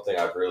 that's something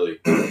I've really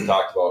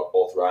talked about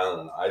both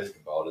Rylan and Isaac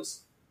about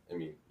is, I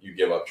mean, you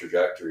give up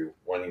trajectory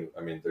when you,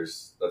 I mean,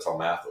 that's how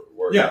math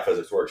works, Yeah.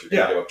 physics works. You're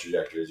going to give up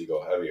trajectory as you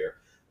go heavier.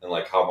 And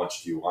like, how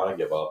much do you want to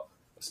give up?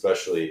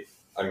 Especially,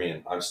 I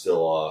mean, I'm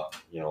still a,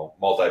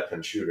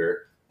 multi-pin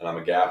shooter and I'm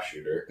a gap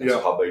shooter. And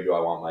so how big do I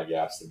want my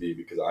gaps to be?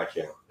 Because I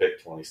can't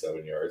pick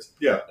 27 yards.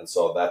 Yeah. And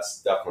so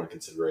that's definitely a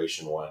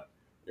consideration when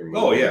you're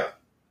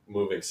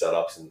moving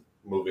setups and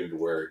moving to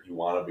where you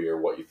want to be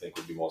or what you think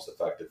would be most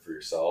effective for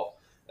yourself.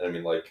 And I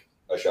mean, like,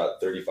 I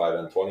shot 35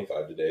 and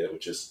 25 today,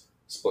 which is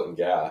splitting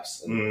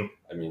gaps. And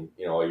I mean,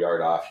 a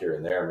yard off here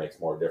and there makes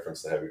more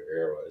difference the heavier your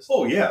arrow is.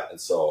 Oh, yeah. And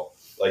so,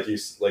 like you're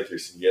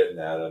getting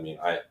at, I mean,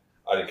 I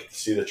didn't get to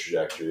see the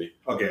trajectory.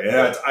 Okay,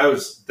 yeah, I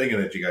was thinking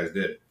that you guys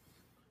did.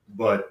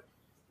 But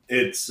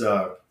it's,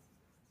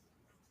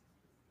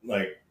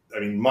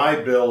 my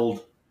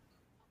build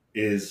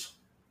is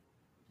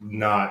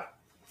not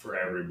for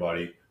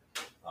everybody.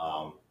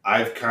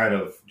 I've kind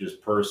of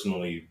just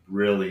personally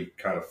really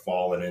kind of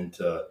fallen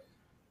into,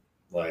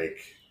 like,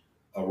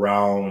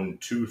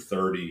 around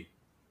 230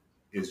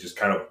 is just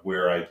kind of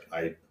where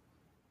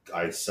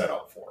I set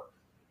up for.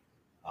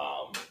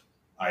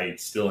 I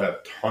still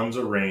have tons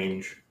of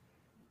range.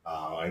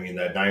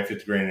 That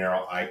 950 grain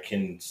arrow, I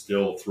can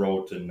still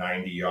throw to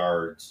 90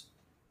 yards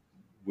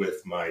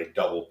with my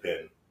double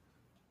pin.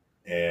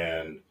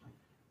 And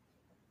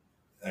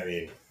I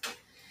mean,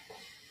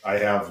 I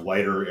have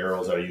lighter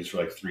arrows that I use for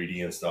like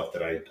 3D and stuff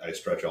that I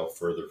stretch out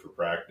further for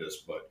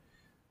practice. But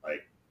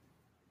like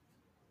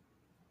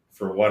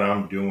for what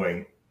I'm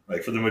doing,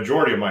 like for the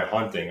majority of my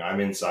hunting, I'm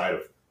inside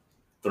of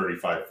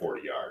 35,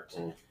 40 yards.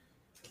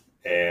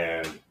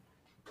 And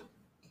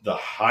the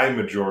high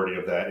majority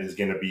of that is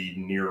going to be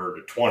nearer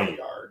to 20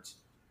 yards.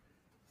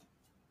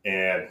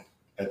 And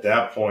at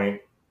that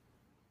point,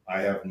 I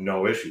have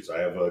no issues. I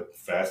have a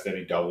fast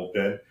Eddie double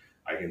pin.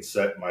 I can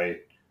set my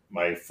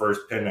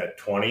first pin at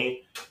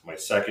 20, my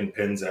second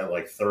pin's at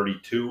like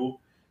 32,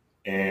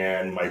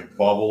 and my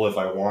bubble, if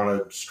I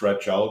want to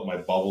stretch out, my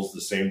bubble's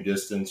the same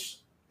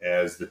distance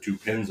as the two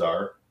pins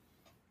are.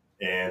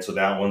 And so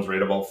that one's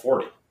right about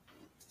 40.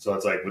 So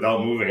it's like,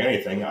 without moving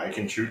anything, I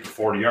can shoot to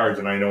 40 yards,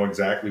 and I know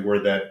exactly where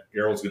that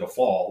arrow's going to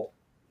fall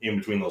in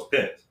between those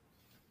pins.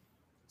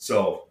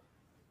 So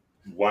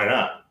why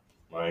not?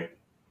 Like,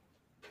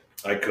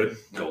 I could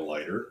go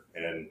lighter,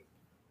 and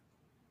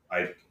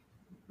I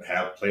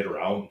have played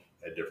around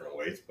at different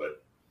weights,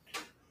 but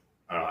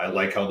I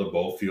like how the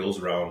bow feels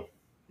around,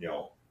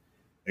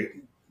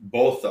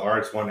 both the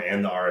RX-1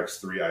 and the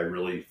RX-3 I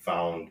really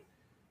found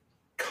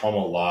come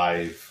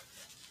alive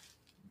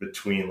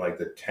between like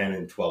the 10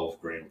 and 12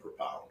 grain per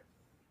pound.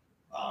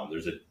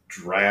 There's a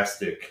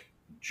drastic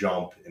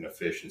jump in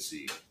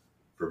efficiency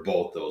for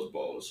both those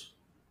bows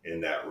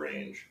in that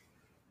range.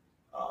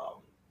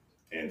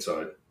 And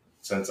so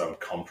since I'm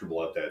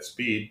comfortable at that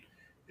speed,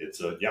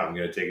 it's I'm going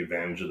to take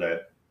advantage of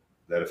that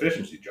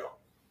efficiency jump.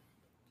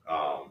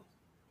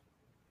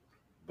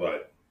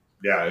 But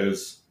yeah, it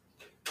was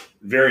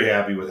very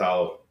happy with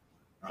how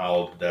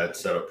how that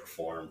setup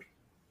performed.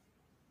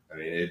 I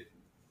mean, it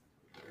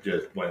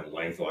just went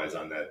lengthwise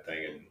on that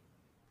thing, and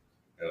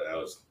that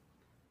was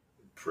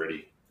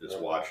pretty. Just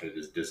watching it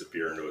just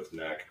disappear into its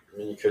neck. I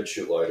mean, you could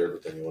shoot lighter,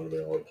 but then you wouldn't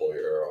have been able to pull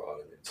your arrow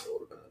out. I mean, so it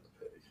would have been in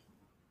the pig.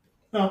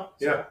 Oh,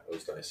 yeah. So it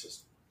was nice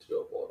just to be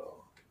able to pull it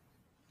out.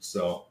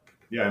 So,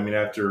 yeah, I mean,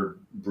 after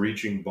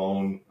breaching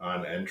bone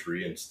on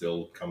entry and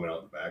still coming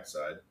out the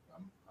backside,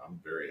 I'm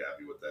very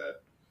happy with that.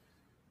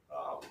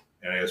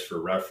 And as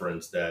for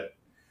reference, that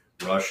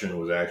Russian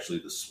was actually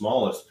the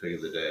smallest pig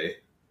of the day,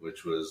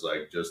 which was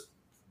like just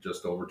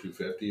over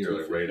 250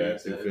 or like right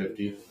at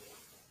 250.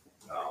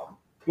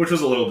 Which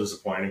was a little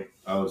disappointing.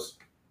 I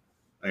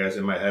guess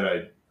in my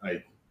head,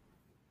 I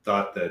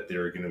thought that they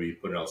were going to be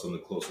putting out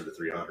something closer to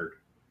 300,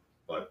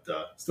 but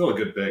still a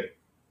good pig.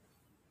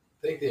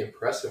 I think the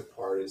impressive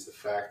part is the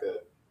fact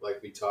that,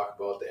 like we talked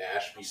about, the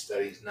Ashby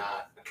studies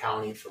not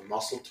accounting for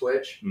muscle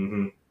twitch.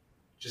 Mm-hmm.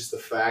 Just the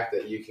fact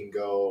that you can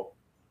go,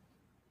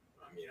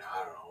 I mean, I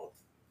don't know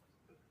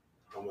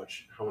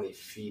how many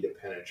feet of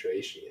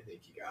penetration you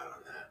think you got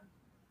on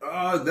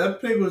that.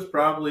 That pig was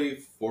probably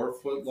 4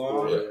 foot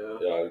long.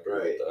 Yeah, I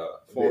agree with that.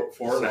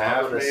 Four and a So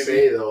half, I'm going to maybe.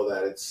 say, though,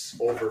 that it's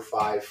over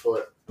 5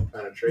 foot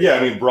penetration. Yeah,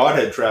 I mean,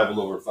 broadhead traveled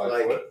over 5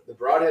 like, foot. the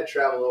broadhead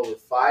traveled over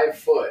 5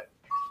 foot.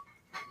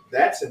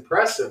 That's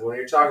impressive when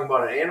you're talking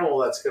about an animal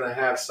that's going to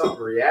have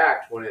something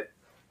react when it,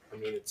 I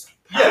mean, it's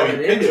Yeah, I mean,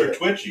 pounding pigs into are it.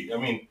 twitchy. I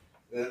mean,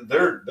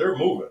 they're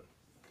moving.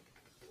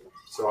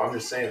 So I'm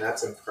just saying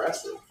that's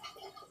impressive.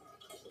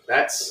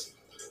 That's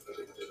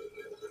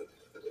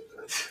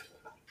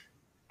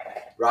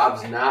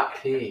Rob's not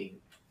peeing.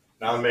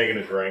 Now I'm making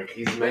a drink.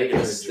 He's making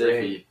a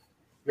drink.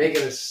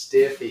 Making a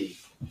stiffy.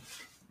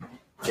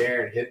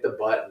 Darren, hit the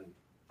button.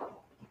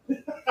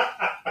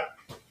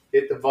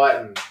 Hit the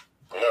button.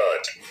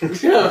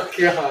 Oh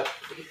God.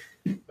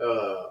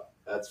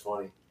 That's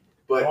funny.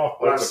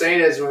 But what I'm saying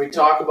is when we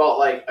talk about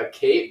like a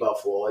Cape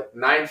Buffalo, like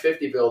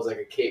 950 build's like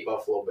a Cape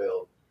Buffalo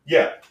build.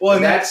 Yeah. Well,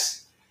 and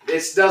That's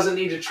this doesn't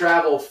need to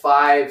travel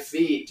 5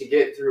 feet to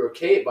get through a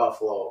Cape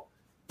Buffalo.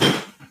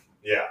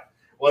 yeah.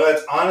 Well,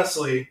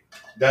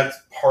 that's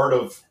part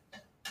of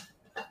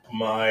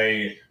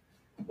my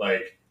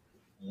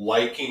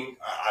liking.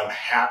 I'm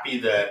happy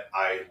that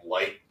I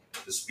like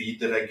the speed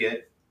that I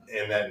get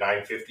in that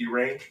 950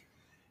 range,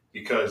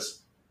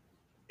 because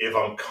if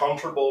I'm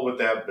comfortable with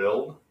that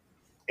build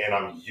and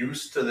I'm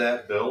used to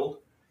that build,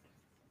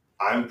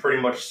 I'm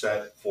pretty much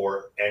set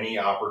for any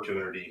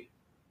opportunity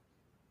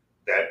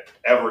that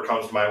ever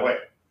comes my way.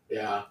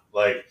 Yeah.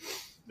 Like,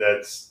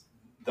 that's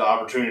the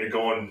opportunity to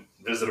go and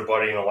visit a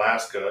buddy in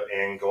Alaska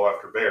and go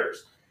after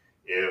bears.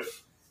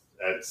 If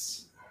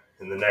that's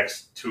in the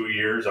next 2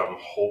 years, I'm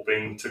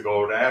hoping to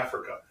go to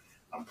Africa.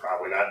 I'm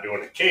probably not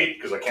doing a Cape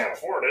because I can't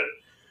afford it.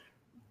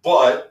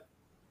 But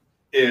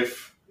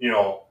if,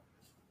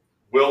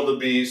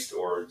 wildebeest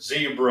or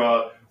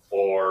zebra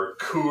or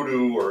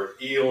kudu or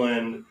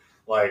eland,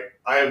 like,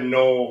 I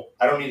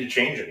don't need to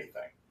change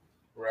anything.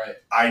 Right.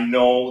 I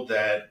know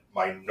that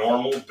my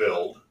normal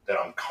build that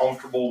I'm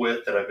comfortable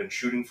with, that I've been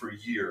shooting for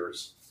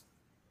years,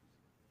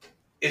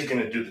 is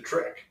going to do the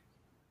trick.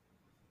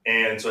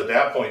 And so at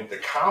that point, the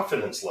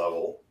confidence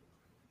level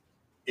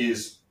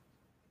is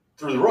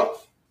through the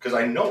roof because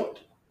I know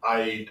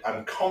it.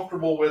 I'm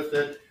comfortable with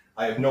it.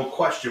 I have no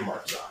question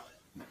marks on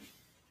it.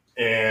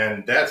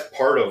 And that's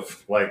part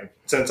of,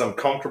 since I'm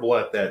comfortable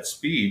at that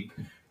speed,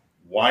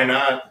 why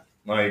not,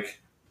 I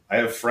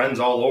have friends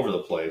all over the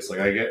place.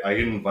 I get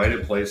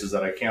invited places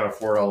that I can't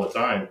afford all the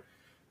time.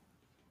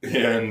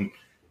 And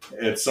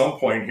at some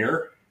point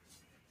here,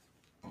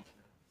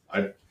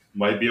 I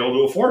might be able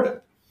to afford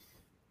it.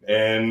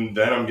 And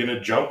then I'm going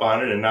to jump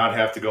on it and not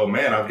have to go,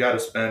 man, I've got to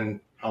spend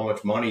how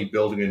much money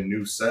building a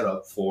new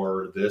setup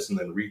for this and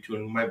then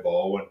retuning my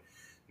bow. And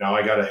now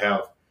I got to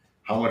have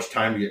how much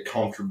time to get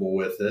comfortable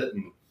with it.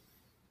 And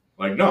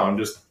no, I'm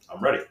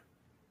ready.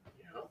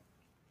 Yeah.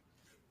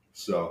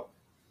 So.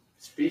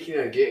 Speaking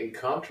of getting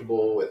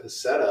comfortable with the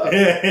setup,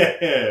 That's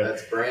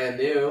that's brand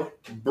new.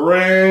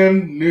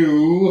 brand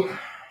new.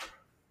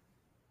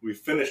 We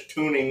finished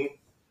tuning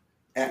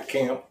at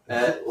camp.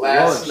 At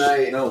Last lunch.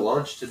 night. No,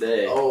 lunch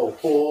today.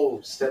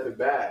 Oh, step it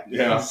back.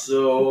 Yeah.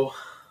 So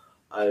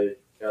I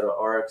got a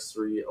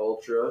RX3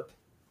 Ultra,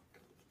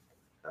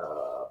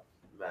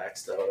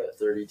 maxed out at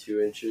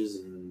 32 inches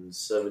and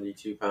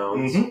 72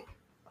 pounds. Mhm.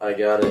 I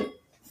got it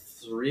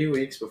 3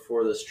 weeks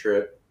before this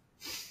trip,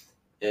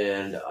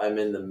 and I'm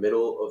in the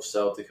middle of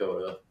South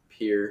Dakota,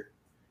 Pierre,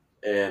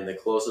 and the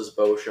closest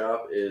bow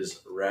shop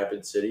is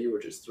Rapid City,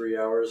 which is 3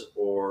 hours,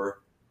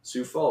 or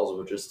Sioux Falls,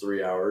 which is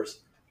 3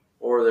 hours,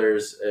 or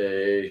there's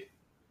a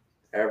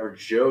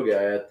average Joe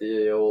guy at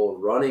the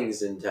old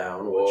Runnings in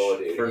town, which Whoa,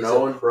 dude, for he's no a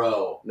one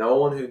pro.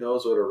 who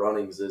knows what a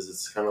Runnings is,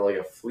 it's kind of like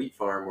a fleet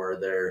farm where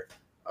they're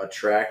a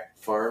track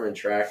farm and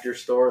tractor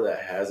store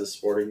that has a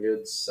sporting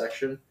goods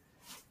section.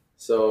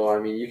 So, I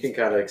mean, you can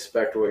kind of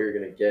expect what you're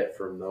going to get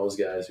from those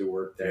guys who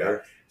work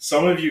there.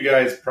 Some of you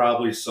guys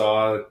probably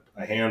saw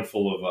a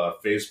handful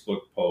of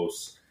Facebook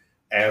posts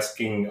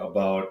asking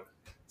about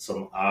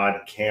some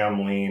odd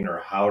cam lean or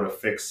how to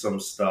fix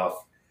some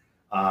stuff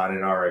on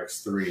an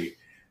RX3.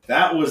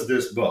 That was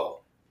this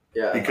bow.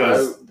 Yeah,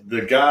 Because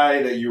the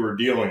guy that you were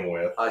dealing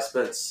with, I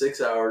spent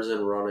 6 hours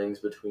in runnings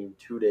between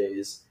 2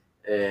 days,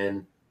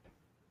 and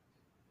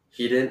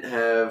he didn't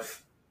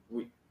have.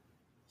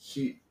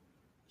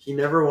 He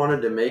never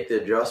wanted to make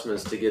the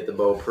adjustments to get the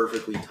bow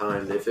perfectly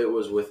timed. If it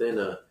was within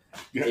a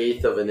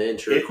eighth of an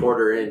inch or a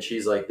quarter inch,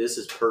 he's like, "This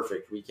is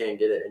perfect. We can't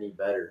get it any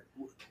better."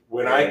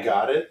 when I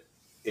got it,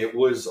 it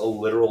was a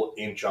literal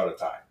inch out of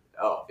time.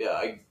 Oh yeah,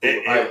 I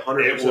It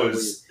 100%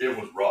 was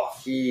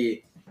rough.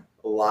 He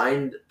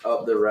lined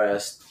up the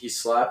rest. He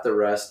slapped the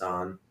rest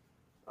on.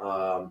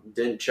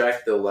 Didn't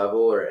check the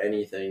level or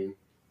anything.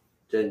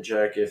 Didn't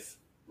check if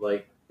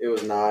it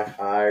was knock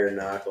high or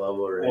knock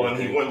level or anything. Well,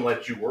 and he wouldn't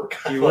let you work.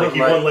 He He wouldn't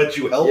let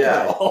you help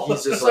at all. He's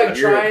just It's like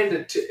you're-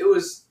 trying to. It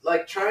was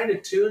like trying to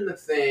tune the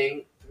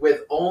thing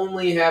with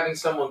only having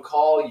someone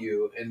call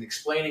you and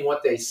explaining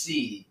what they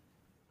see,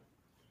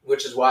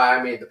 which is why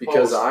I made the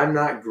because post. I'm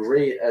not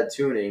great at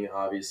tuning,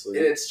 obviously.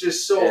 It's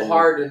just so And-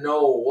 hard to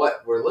know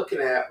what we're looking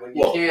at when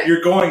you Well, can't.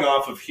 you're going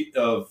off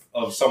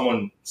of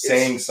someone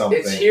saying something.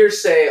 It's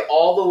hearsay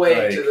all the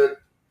way Like-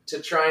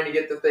 to trying to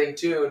get the thing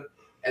tuned,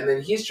 and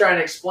then he's trying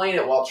to explain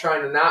it while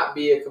trying to not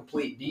be a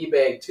complete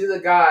d-bag to the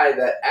guy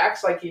that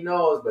acts like he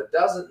knows but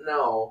doesn't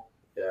know.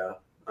 Yeah,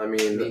 I I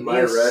mean, mean,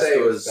 my needless to rest say,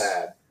 it was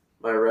bad.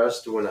 my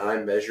rest when I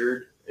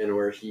measured and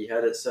where he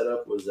had it set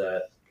up was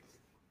at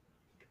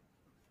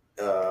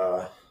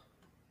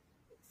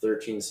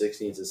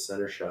 13/16 is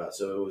center shot,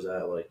 so it was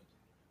at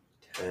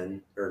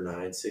 10 or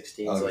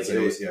 9/16. I would Like say, it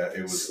was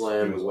it was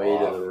slammed it was way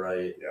off. to the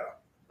right.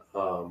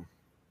 Yeah.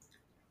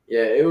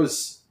 Yeah, it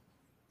was.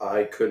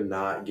 I could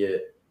not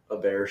get a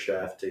bear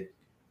shaft to.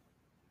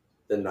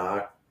 The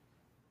knock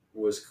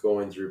was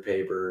going through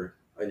paper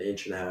an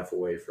inch and a half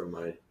away from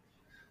my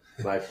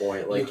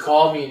point. You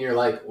call me and you're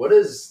like, "What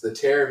does the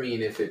tear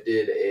mean if it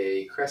did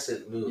a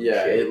crescent moon?"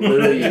 Yeah, shape?" it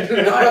literally.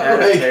 I had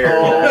a tear.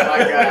 Oh that- my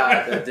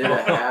god! That did a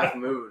half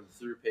moon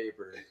through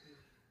paper,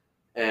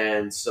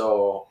 and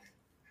so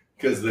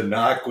Because the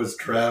knock was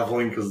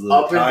traveling, because the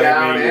Up and timing,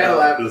 down and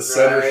left the and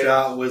center right.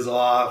 shot was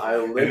off, I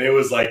and licked, it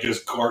was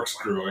just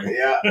corkscrewing.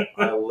 Yeah,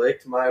 I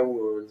licked my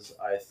wounds.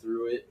 I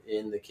threw it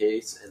in the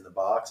case in the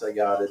box I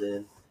got it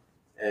in,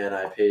 and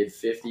I paid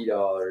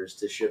 $50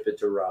 to ship it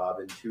to Rob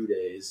in 2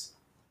 days.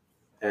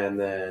 And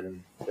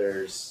then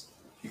there's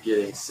you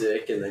getting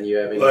sick, and then you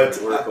having But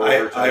to work I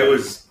overtime.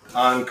 was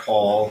on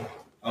call.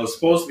 I was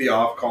supposed to be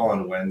off call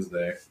on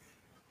Wednesday,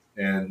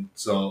 and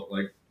so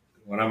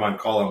when I'm on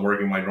call, I'm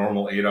working my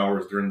normal 8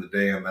 hours during the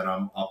day, and then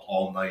I'm up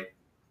all night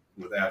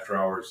with after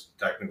hours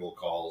technical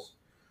calls.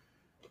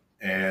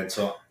 And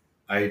so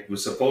I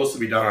was supposed to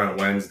be done on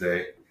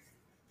Wednesday,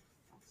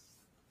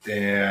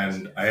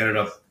 and I ended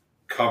up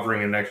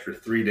covering an extra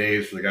 3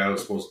 days for the guy who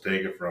was supposed to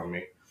take it from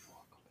me.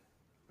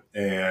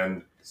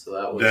 And So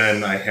that was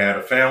then I had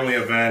a family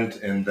event,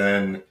 and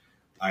then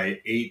I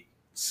ate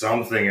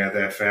something at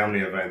that family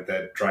event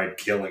that tried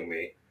killing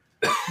me.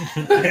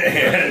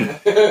 And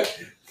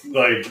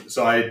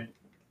so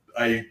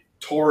I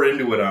tore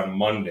into it on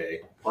Monday.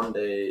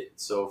 Monday.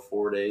 So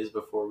 4 days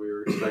before we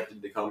were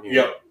expected to come here.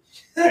 Yep.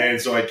 And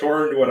so I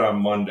tore into it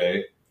on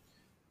Monday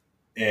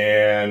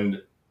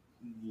and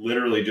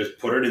literally just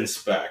put it in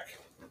spec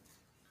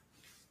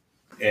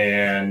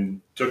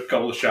and took a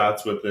couple of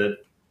shots with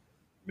it,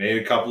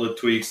 made a couple of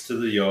tweaks to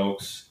the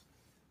yokes,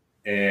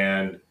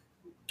 and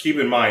keep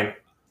in mind,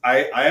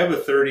 I have a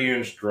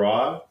 30-inch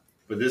draw,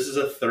 but this is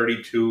a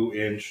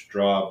 32-inch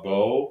draw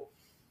bow.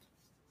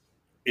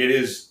 It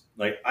is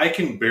I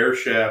can bear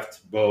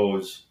shaft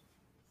bows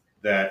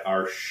that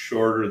are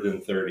shorter than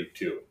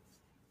 32.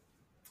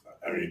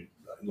 I mean,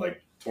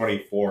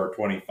 24,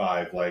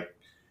 25.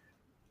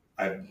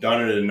 I've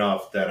done it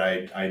enough that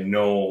I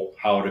know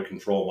how to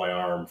control my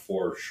arm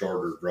for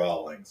shorter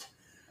draw lengths.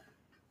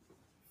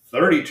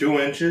 32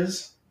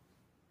 inches,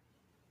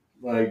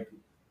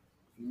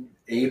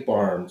 ape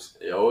arms.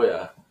 Oh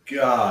yeah.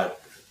 God,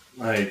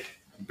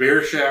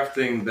 bear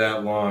shafting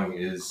that long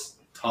is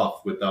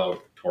tough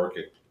without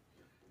torquing.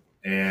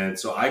 And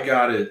so I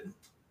got it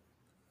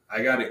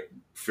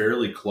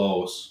fairly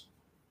close,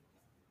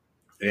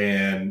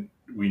 and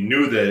we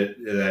knew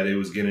that it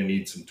was going to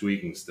need some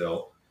tweaking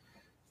still.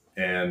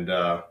 And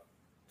so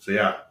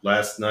yeah,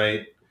 last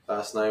night,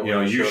 Last night,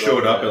 you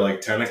showed up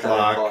at 10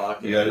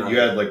 o'clock. You had an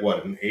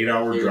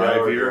 8-hour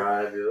drive here.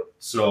 Yep.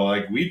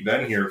 So we'd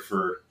been here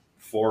for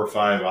 4 or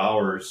 5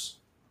 hours,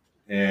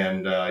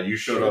 and you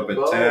showed up at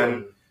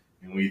 10,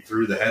 and we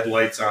threw the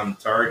headlights on the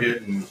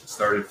target and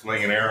started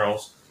flinging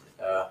arrows.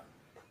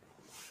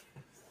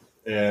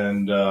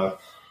 And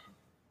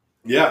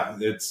yeah,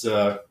 it's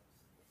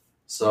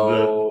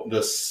So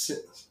the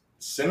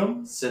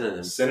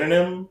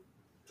synonym.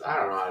 I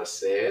don't know how to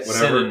say it.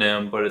 Whatever.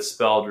 Synonym, but it's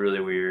spelled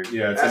really weird.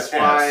 Yeah, it's an S.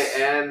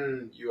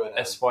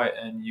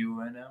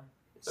 S-Y-N-U-N.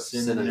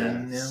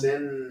 SYNUNM.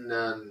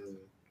 Synonym.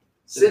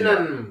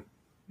 Synonym.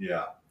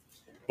 Yeah,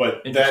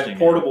 but Interesting, that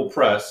portable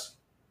press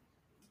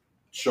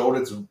showed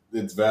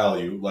its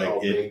value.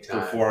 Oh, big It time.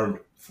 performed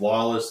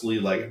flawlessly.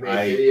 Like You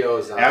made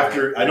videos on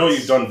after it. I know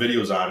you've done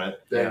videos on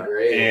it, Been Yeah.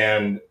 great.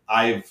 and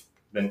I've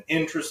been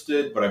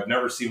interested, but I've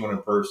never seen one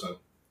in person.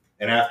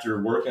 And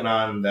after working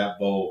on that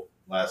bow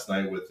last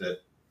night with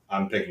it,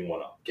 I'm picking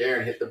one up.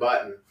 Garen, hit the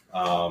button.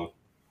 Nut.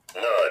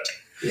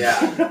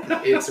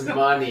 Yeah, it's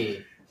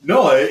money.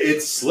 No,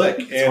 it's slick,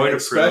 It's and quite a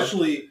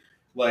especially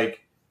like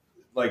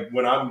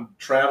when I'm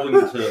traveling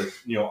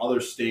to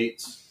other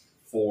states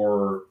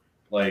for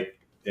like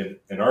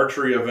an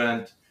archery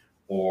event,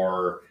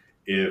 or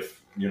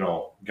if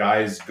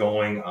guys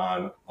going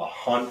on a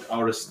hunt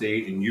out of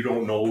state and you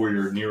don't know where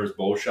your nearest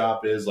bow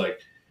shop is,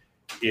 like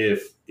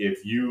if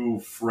you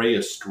fray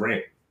a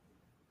string,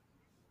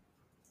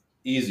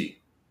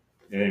 easy.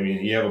 And I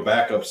mean, you have a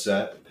backup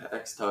set.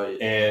 Packs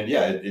tight. And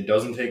yeah, it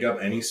doesn't take up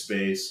any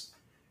space.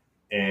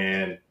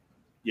 And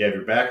you have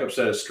your backup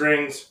set of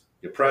strings.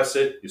 You press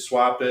it, you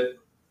swap it,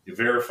 you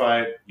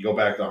verify it, you go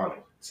back to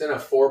hunting. It's in a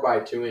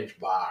 4x2-inch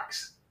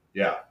box.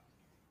 Yeah,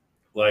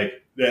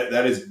 like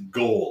that is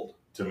gold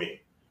to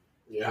me.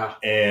 Yeah,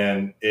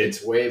 And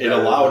it's way it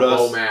better allowed than the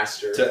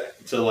us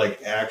Bowmaster. to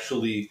like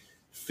actually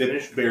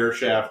finish bear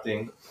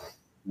shafting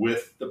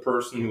with the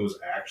person who was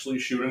actually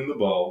shooting the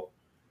bow,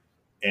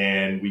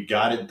 and we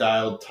got it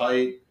dialed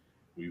tight.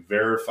 We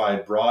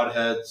verified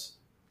broadheads,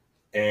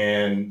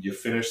 and you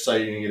finished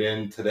sighting it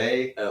in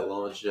today. At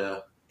launch, yeah.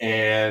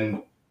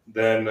 And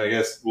then I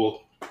guess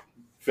we'll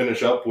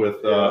finish up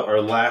with our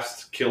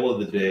last kill of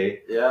the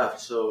day. Yeah,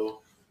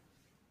 so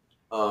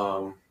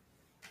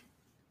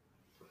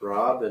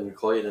Rob and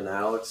Clayton and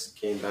Alex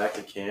came back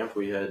to camp.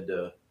 We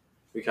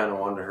kind of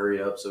wanted to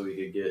hurry up so we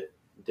could get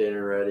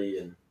dinner ready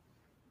and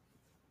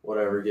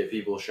whatever, get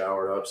people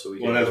showered up so we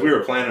Well, could. as we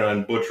were planning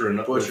on butchering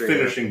up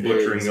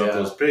pigs, up yeah.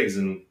 those pigs,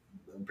 and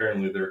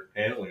apparently they're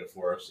handling it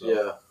for us. So.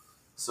 Yeah.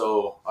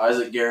 So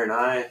Isaac, Gary, and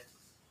I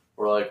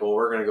were like, well,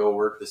 we're going to go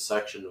work this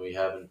section we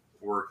haven't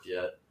worked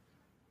yet.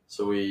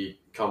 So we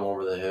come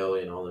over the hill,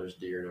 there's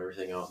deer and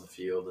everything out in the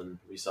field, and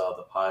we saw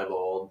the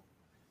piebald.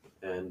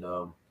 And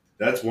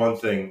That's one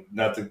thing,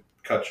 not to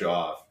cut you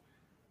off,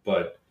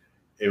 but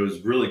it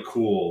was really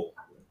cool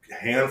a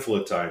handful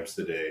of times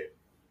today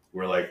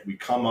where like we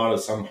come out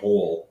of some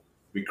hole,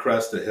 we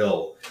crest a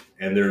hill,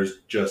 and there's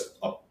just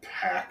a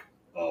pack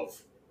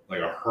of,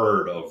 like a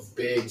herd of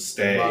Big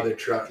stag, mother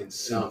trucking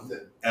something.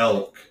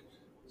 elk,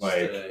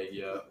 like stag,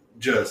 yeah.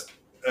 just,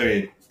 I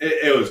mean,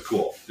 it was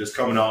cool just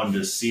coming out and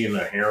just seeing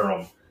a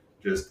harem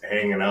just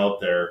hanging out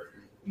there,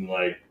 and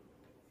like,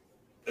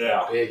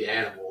 yeah, Big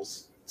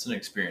animals. It's an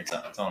experience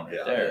on its own right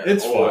Yeah. there.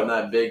 It's fun. And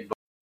that big buck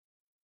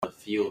on the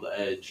field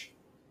edge,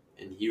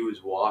 and he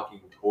was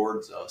walking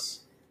towards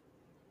us.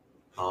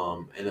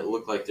 And it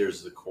looked like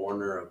there's the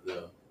corner of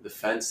the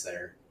fence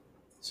there.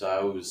 So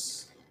I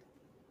was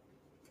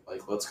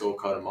like, let's go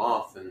cut him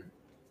off. And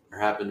there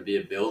happened to be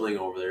a building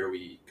over there.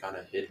 We kind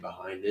of hid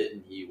behind it,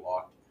 and he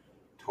walked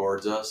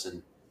towards us.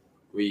 And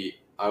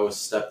I was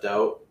stepped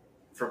out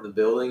from the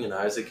building, and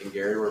Isaac and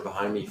Garen were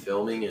behind me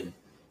filming, and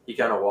he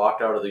kind of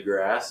walked out of the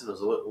grass and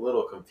was a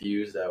little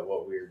confused at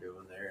what we were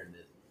doing there. And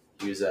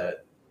he was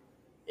at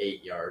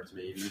 8 yards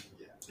maybe.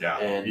 yeah,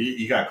 And-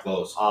 he got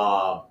close.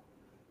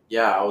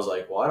 Yeah, I was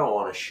like, well, I don't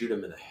want to shoot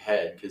him in the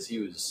head because he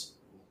was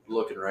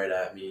looking right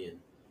at me, and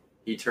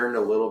he turned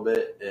a little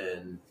bit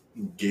and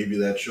Gave you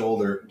that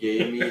shoulder.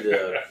 gave me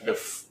the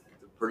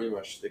pretty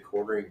much the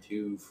quartering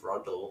to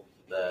frontal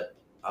that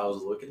I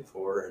was looking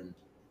for. And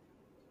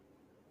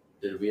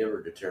did we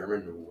ever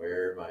determine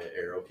where my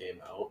arrow came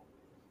out?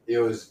 It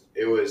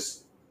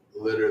was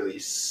literally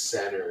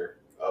center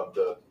of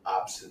the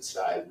opposite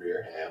side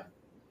rear ham.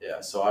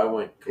 Yeah, so I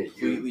went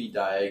completely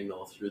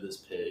diagonal through this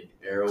pig.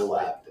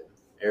 Clapped him.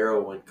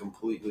 Arrow went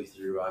completely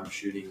through. I'm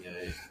shooting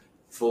a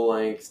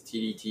full-length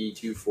TDT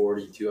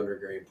 240, 200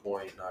 grain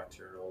point,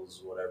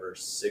 nocturnals, whatever,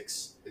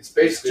 six. It's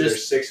basically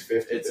It's their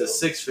 650. It's a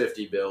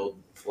 650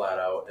 build, flat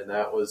out, and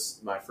that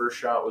was my first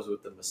shot was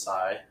with the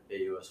Maasai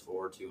AUS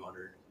 4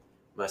 200.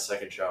 My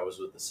second shot was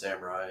with the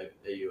Samurai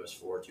AUS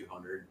 4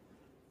 200,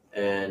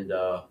 and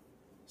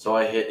so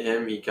I hit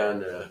him. He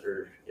kind of,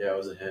 it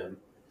was a him,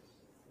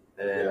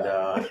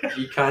 and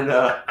he kind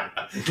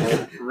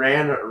of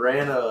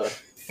ran a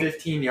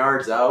 15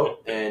 yards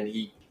out, and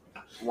he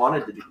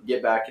wanted to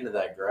get back into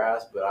that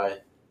grass, but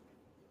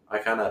I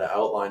kind of had an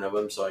outline of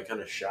him, so I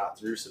kind of shot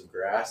through some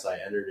grass. I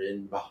entered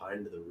in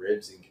behind the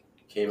ribs and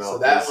came out. So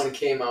that one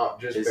came out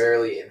just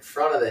barely in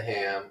front of the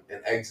ham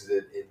and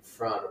exited in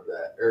front of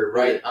that, or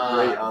right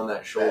on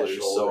that shoulder.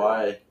 So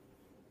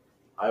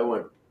I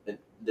went and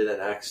did an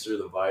X through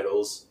the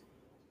vitals.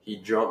 He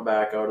jumped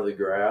back out of the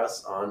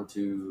grass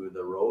onto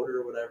the road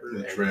or whatever, The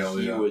and trail,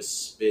 he yeah. was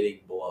spitting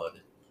blood.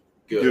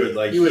 Good. Dude,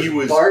 like he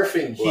was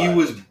barfing blood. He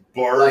was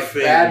barfing. Like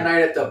bad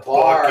night at the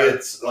bar.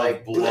 Buckets like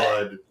of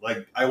blood.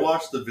 Like I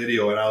watched the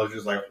video and I was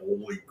just like,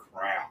 holy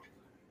crap.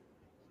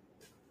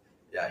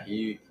 Yeah,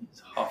 He's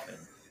huffing.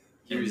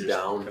 he was Just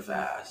down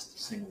fast.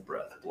 Single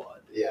breath blood.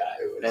 Yeah,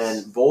 it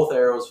was. And both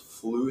arrows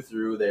flew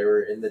through. They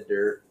were in the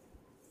dirt.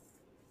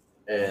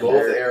 And both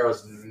they're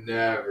arrows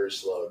never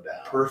slowed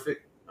down.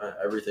 perfect.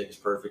 Everything is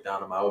perfect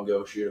on them. I would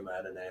go shoot them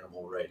at an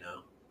animal right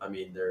now. I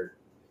mean, they're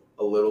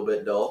a little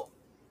bit dull,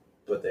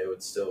 but they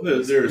would still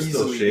They're still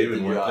easily shaving,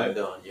 get the weren't job they?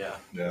 done. Yeah.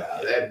 Yeah.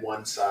 They had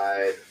one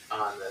side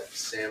on the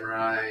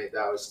Samurai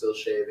that was still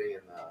shaving,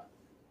 and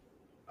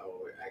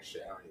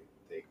actually, I don't even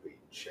think we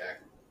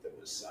checked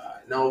the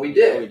side. No, we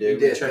did. We did.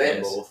 We We checked They,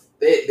 them both.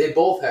 they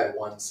both had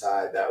one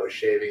side that was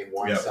shaving and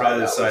one Yeah, side probably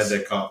the that side was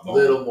that caught a bone.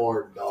 little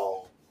more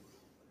dull.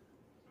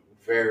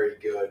 Very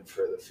good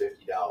for the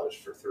 $50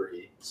 for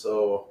 3.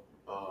 So,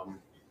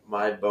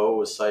 my bow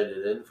was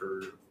sighted in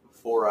for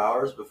 4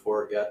 hours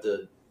before it got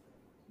to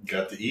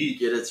Got to eat.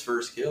 get its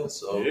first kill.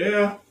 So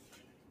Yeah.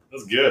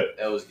 That's good.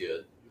 that was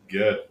good.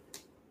 Good.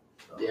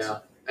 Yeah,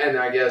 and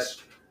I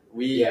guess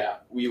We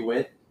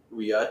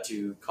got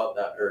to cut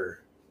that,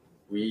 or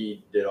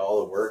we did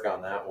all the work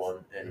on that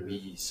one, and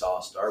we saw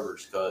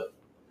Starburst cut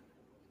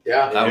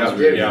yeah, That was we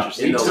really did.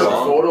 interesting. We In the took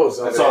lung. photos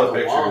of I it saw in the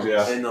pictures, lung.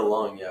 yeah. in the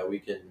lung. Yeah,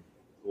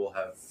 we'll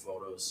have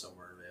photos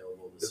somewhere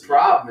available to The see.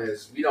 problem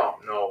is we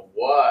don't know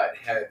what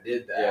head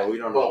did that. Yeah, we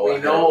don't know but what we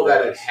head know it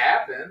that was. it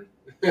happened.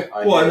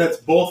 I Well, and did. that's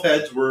both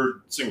heads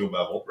were single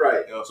bevel.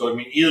 Right. So I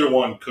mean, either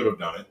one could have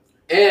done it.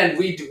 And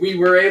we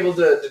were able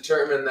to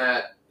determine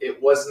that it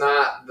was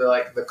not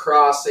the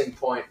crossing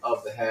point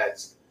of the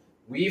heads.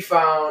 We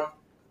found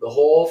the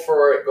hole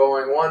for it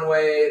going one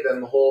way,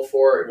 then the hole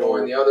for it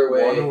going the other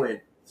way. One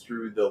went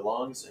through the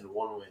lungs, and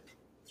one went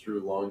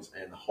through lungs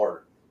and the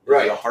heart.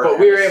 Right. The heart But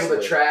we had were able to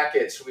slit. track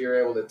it, so we were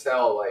able to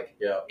tell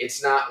Yeah.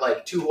 it's not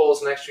like two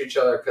holes next to each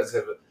other because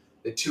of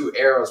the two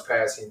arrows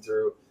passing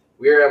through.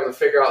 We were able to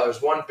figure out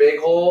there's one big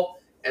hole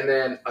and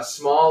then a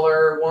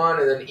smaller one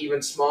and then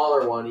even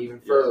smaller one even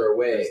further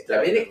away. it's I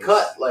mean, it definitely-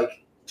 cut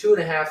like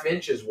 2.5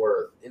 inches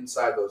worth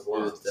inside those It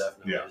was lungs.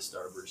 definitely Yeah. a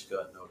Starburst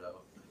cut, no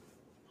doubt.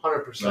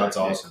 100%. That's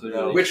awesome.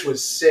 Clearly. Which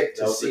was sick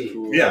That to was a see.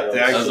 cool. Yeah, to that was-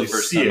 That was actually the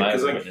first see it time I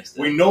because ever like, witnessed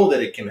it. we know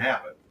that it can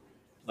happen.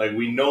 Like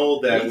we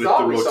know that We with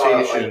thought the we saw it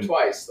rotation like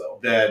twice though.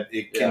 that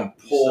it can Yeah,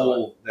 we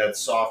pull that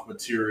soft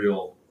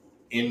material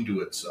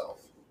into itself.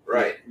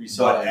 Right. We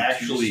saw But it in two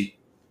actually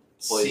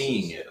places.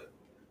 seeing it.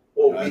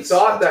 Well, we That's-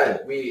 thought that's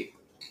that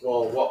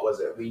what was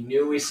it? We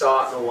knew we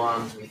saw it in the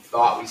lungs. We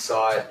thought we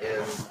saw it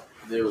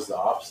in. It was the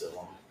opposite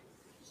one.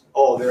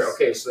 Oh, so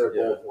they're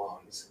Yeah. both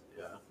lungs.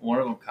 One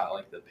of them caught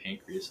like the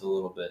pancreas a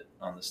little bit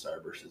on the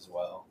Starburst as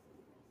well.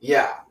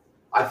 Yeah,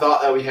 I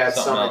thought that we had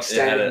Something some else. It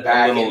had extending a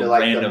back little into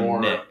like the random more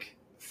nick.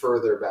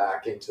 further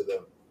back into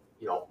the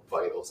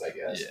vitals, I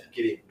guess,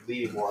 Yeah.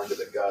 leading more into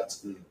the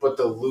guts. Mm. But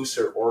the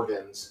looser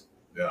organs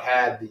Yeah.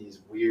 had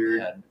these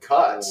weird Had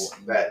cuts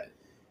whole- that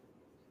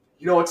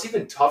it's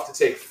even tough to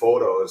take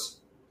photos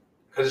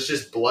because it's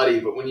just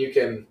bloody. But when you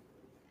can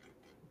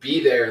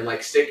be there and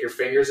like stick your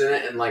fingers in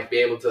it and like be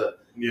able to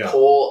Yeah.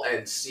 pull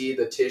and see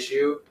the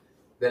tissue,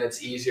 then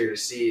it's easier to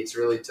see. It's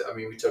really,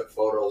 we took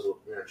photos.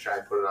 We're gonna try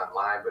and put it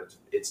online, but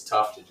it's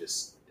tough to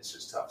it's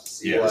just tough to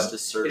see. Yeah. But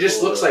Just it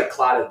just looks like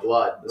clotted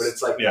blood, but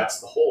it's like Yeah. that's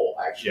the hole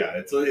actually. Yeah,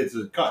 it's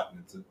a cut.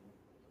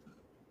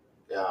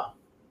 Yeah.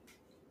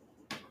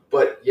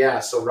 But yeah,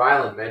 so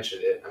Rylan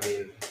mentioned it. I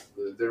mean,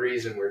 the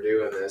reason we're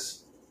doing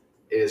this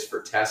is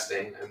for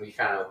testing, and we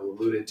kind of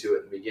alluded to it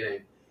in the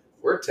beginning.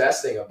 We're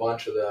testing a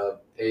bunch of the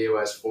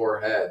AUS 4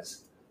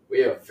 heads. We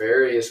have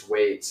various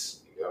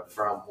weights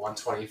from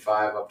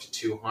 125 up to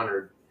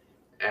 200,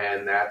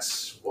 and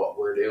that's what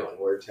we're doing.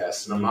 We're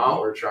testing them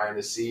out. We're trying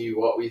to see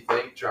what we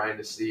think, trying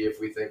to see if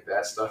we think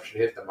that stuff should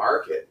hit the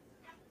market.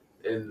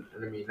 And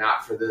I mean,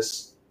 not for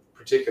this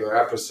particular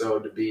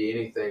episode to be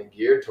anything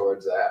geared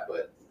towards that,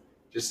 but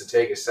just to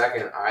take a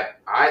second,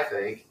 I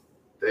think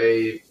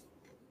they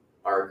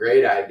are a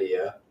great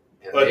idea,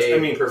 and But,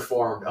 they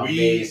performed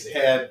amazing. We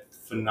had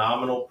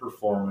phenomenal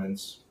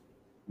performance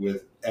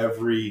with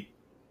every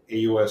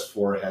AUS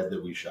 4 head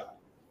that we shot.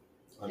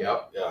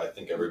 Yep. Yeah, I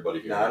think everybody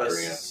here Not a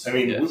agrees. I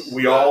mean, Yes.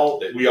 we all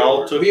took.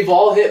 We've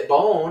all hit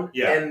bone,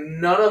 Yeah. and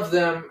none of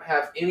them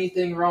have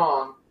anything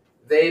wrong.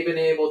 They've been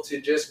able to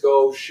just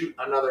go shoot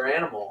another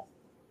animal.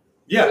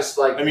 Yeah, Just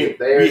like I mean,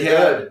 they're we good.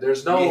 had-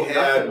 There's we nothing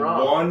had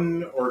wrong.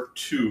 one or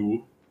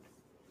two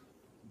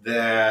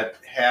that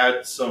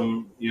had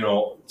some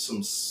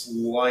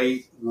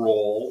slight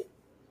roll.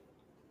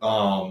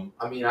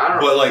 I mean, I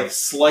don't But like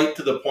slight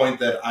to the point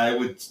that I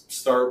would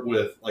start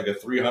with like a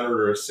 300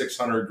 or a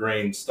 600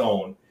 grain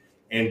stone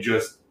and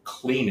just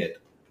clean it.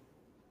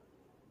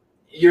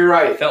 You're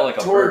right. It felt like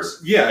a Towards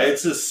bird. Yeah,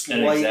 it's a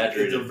slight,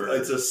 exaggerated burr.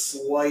 it's a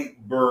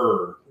slight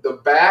burr.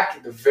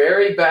 the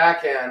very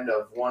back end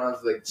of one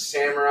of the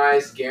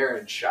Samurai's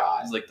Garen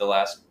shot It's like the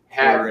last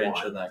had quarter inch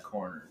one. of that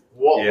corner.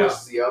 What Yeah.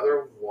 was the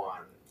other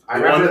one? I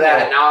The remember one-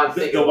 that. Now I'm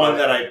The, thinking the one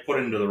about that it. I put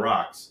into the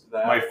rocks.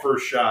 That My one.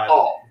 first shot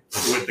Oh,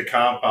 with the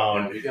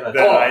compound You're gonna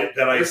that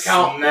I let's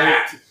count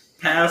that. smoked,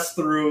 passed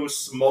through,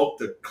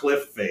 smoked a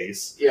cliff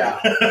face. yeah.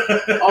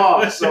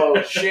 Oh,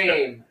 so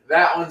shame.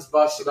 That one's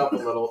busted up a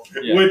little.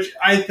 Yeah. Which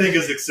I think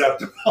is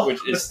acceptable. Which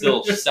is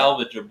still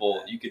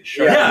salvageable. You could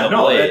sharpen Yeah, the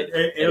no, blade,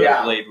 it- and yeah.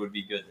 the blade would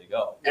be good to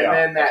go. And Yeah,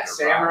 then that after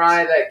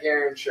Samurai that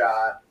Garen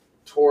shot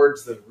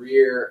towards the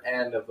rear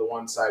end of the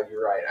one side,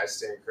 you're right, I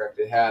stand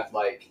corrected, had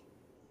like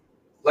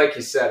like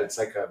you said, it's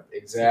like a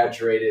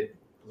exaggerated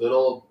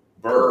little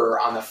burr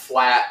on the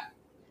flat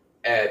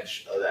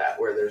edge of that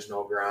where there's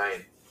no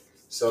grind.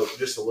 So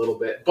just a little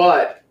bit,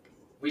 but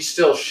we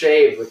still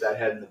shaved with that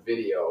head in the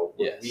video.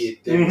 Yes. We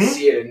didn't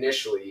see it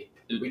initially.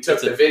 We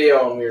took the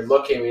video and we were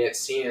looking, we didn't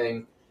see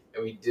anything,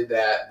 and we did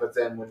that. But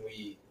then when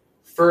we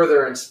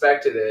further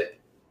inspected it,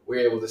 we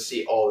were able to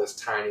see, this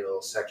tiny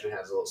little section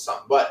has a little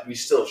something. But we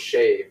still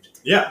shaved.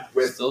 Yeah.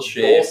 With Still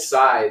shaved. both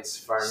sides,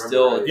 if I remember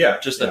Still, right. Yeah.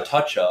 just a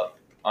touch up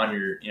on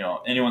your,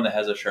 anyone that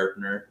has a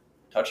sharpener,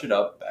 touch it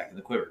up back in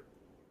the quiver.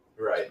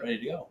 Right. Ready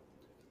to go.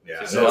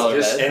 Yeah. So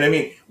it's just- And I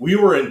mean, we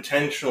were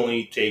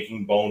intentionally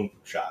taking bone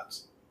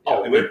shots.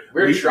 Oh, I mean,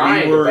 we're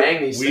trying were- to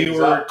bang these we things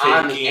were up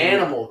on the taking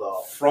animal,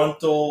 though.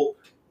 Frontal,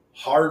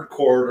 hard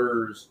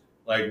quarters.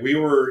 Like, we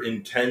were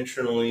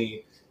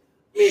intentionally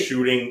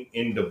shooting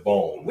into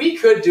bone. We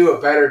could do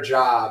a better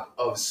job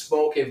of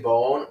smoking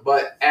bone,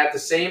 but at the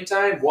same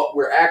time, what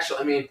we're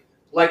actually,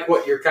 like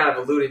what you're kind of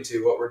alluding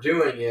to, what we're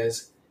doing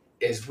is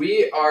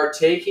we are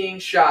taking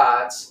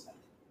shots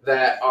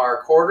that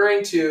are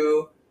quartering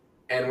to,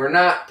 and we're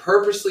not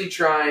purposely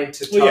trying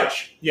to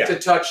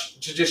touch,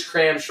 to just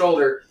cram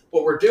shoulder.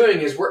 What we're doing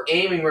is we're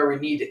aiming where we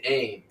need to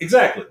aim.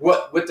 Exactly.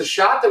 What with the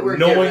shot that we're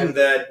knowing given,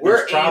 that we're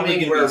there's probably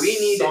aiming going where to we be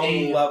need to some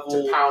aim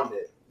level. to pound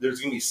it. There's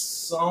going to be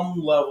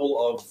some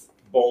level of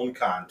bone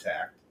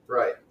contact,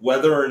 Right.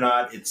 whether or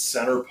not it's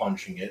center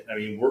punching it. I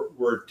mean,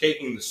 we're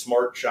taking the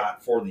smart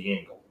shot for the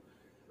angle,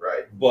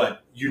 Right.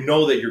 but you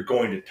know that you're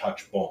going to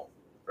touch bone,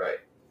 Right.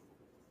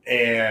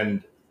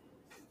 and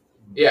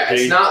Yeah,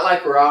 it's not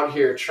like we're out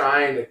here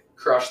trying to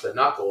crush the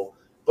knuckle,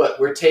 but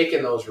we're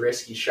taking those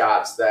risky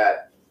shots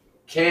that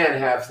can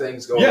have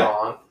things go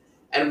wrong.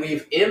 And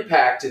we've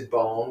impacted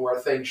bone where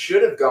things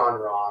should have gone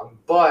wrong,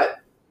 but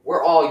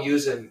we're all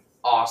using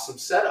awesome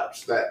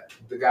setups that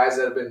the guys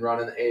that have been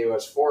running the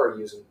AUS4 are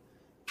using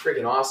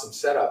freaking awesome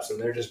setups, and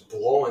they're just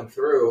blowing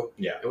through.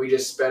 Yeah. And we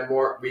spend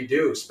more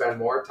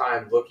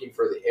time looking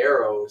for the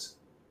arrows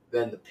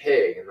than the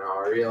pig. And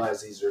now I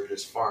realize these are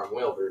just farm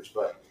wilders,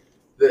 but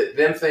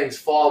them things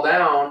fall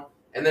down,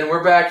 and then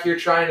we're back here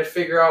trying to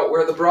figure out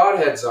where the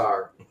broadheads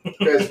are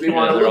because we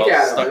want to they're look all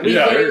at them, stuck and we in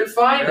can't there. even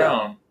find them.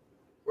 Around.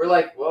 We're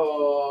like,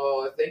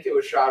 whoa, I think it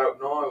was shot up.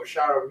 No, it was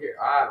shot over here.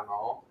 I don't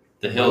know.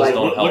 The hills Like,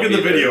 don't help look at the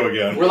either. video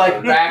again. We're like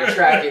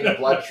backtracking the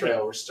blood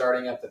trail. We're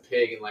starting at the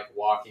pig and like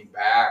walking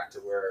back to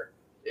where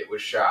it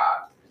was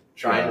shot,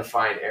 trying to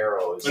find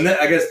arrows. And then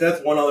I guess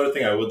that's one other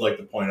thing I would like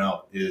to point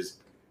out is,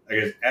 I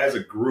guess as a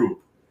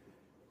group,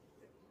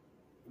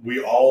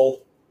 we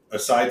all,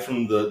 aside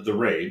from the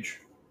rage,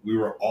 we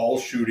were all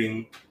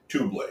shooting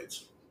 2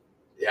 blades.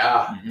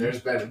 Yeah, Mhm. there's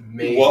been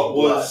amazing What blood.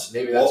 was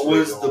Maybe that's what where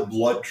was you're the going.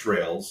 blood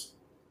trails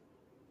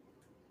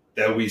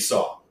that we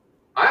saw?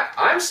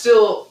 I'm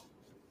still.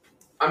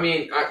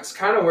 It's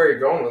kind of where you're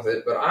going with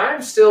it, but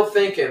I'm still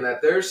thinking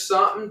that there's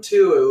something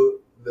to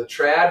the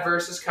trad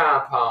versus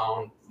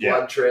compound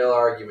blood trail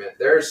argument.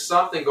 There's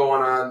something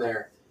going on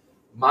there.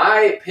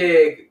 My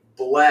pig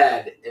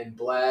bled and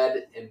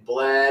bled and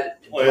bled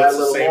and Well, bled it's a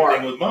the little same more,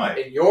 thing with mine.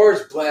 and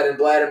yours bled and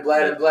bled and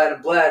bled and bled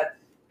and bled,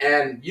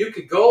 and you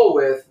could go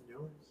with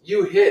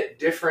you hit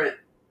different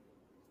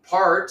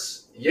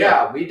parts.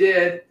 Yeah, we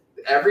did.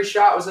 Every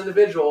shot was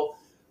individual.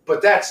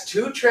 But that's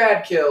 2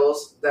 trad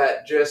kills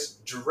that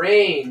just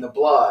drain the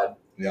blood.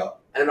 Yeah.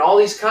 And all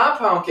these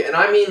compound and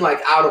I mean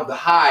like out of the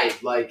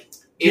hide, like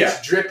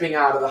it's dripping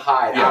out of the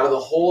hide, out of the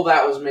hole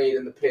that was made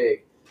in the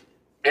pig.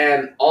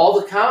 And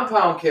all the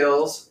compound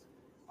kills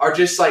are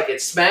just like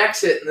it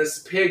smacks it and this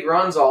pig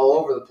runs all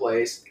over the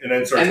place. And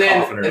then starts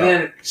coughing it up. And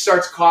then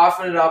starts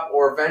coughing it up,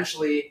 or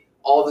eventually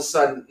all of a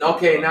sudden,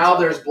 okay, now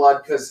there's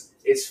blood because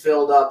it's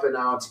filled up and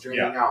now it's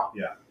draining out.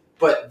 Yeah.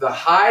 But the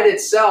hide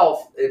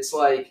itself, it's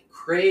like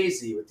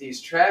crazy with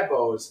these trad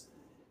bows.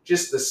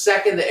 Just the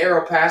second the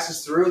arrow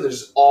passes through,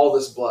 there's all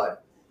this blood.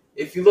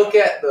 If you look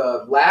at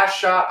the last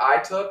shot I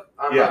took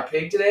on my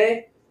pig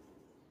today,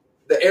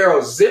 the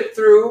arrow zipped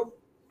through,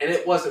 and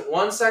it wasn't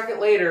 1 second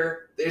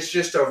later, there's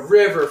just a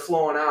river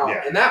flowing out.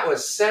 Yeah. And that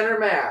was center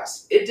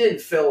mass. It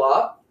didn't fill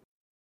up.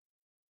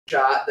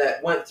 Shot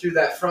that went through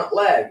that front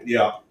leg.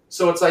 Yeah.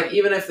 So it's like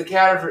even if the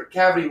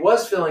cavity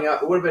was filling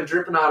up, it would have been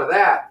dripping out of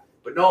that.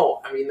 But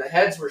no, the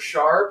heads were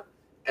sharp,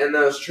 and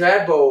those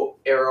trad bow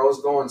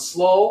arrows going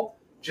slow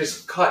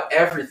just cut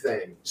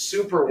everything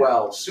super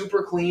well,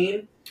 super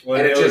clean. Well,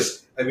 And it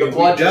was, the we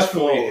blood just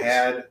definitely flows.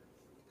 had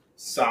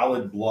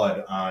solid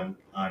blood on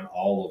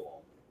all of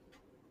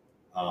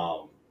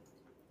them.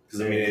 Because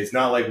it's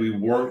not like we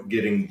weren't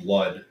getting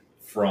blood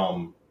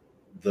from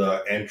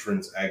the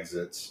entrance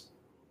exits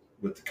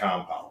with the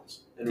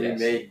compounds. And we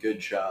made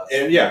good shots.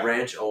 And the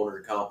ranch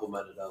owner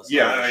complimented us.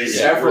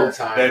 Several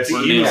times. That's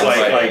We're he was being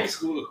like invited.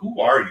 who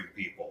are you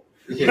people?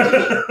 He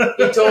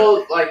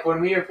told, like,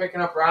 when we were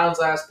picking up Ryland's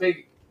last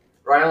pig,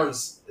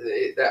 Ryland's,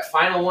 that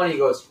final one, he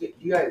goes,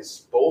 you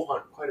guys bow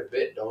hunt quite a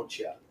bit, don't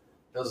you?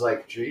 I was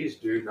like, geez,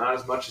 dude, not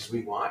as much as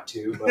we want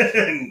to, but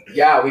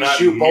yeah, we Not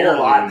shoot bow a nearly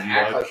lot and as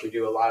act much. like we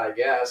do a lot, I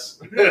guess.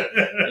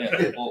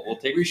 Yeah, we'll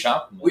take you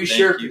shopping. We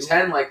sure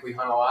pretend like we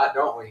hunt a lot,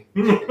 don't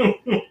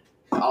we?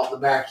 out in the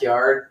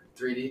backyard,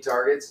 3D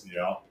targets.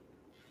 Yeah.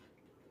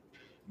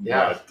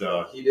 Yeah.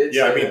 But, He did.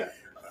 Yeah, say I mean, that.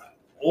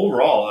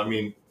 overall, I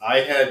mean, I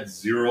had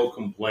zero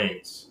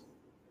complaints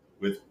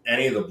with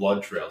any of the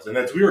blood trails, and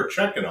as we were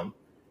checking them,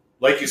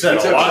 like you said,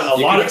 We a lot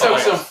we of took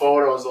times. some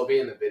photos. They'll be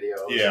in the video.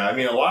 Yeah, I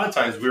mean, a lot of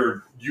times we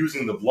were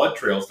using the blood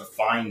trails to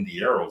find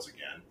the arrows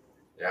again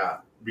Yeah.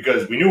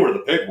 because we knew where the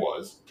pig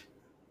was,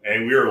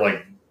 and we were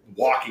like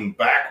walking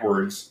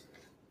backwards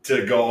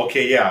to go.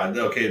 Okay, yeah,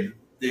 okay,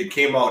 it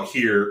came out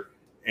here,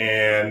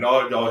 and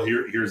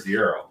here's the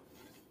arrow.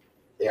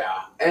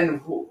 Yeah. And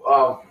who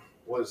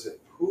was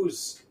it?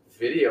 Whose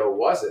video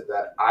was it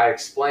that I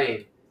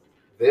explained?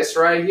 This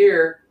right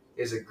here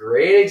is a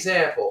great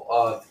example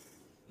of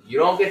you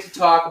don't get to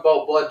talk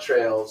about blood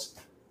trails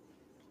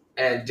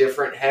and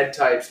different head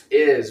types.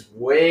 It is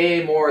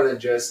way more than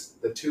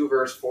just the 2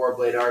 versus 4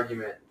 blade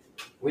argument.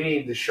 We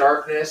need the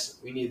sharpness,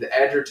 we need the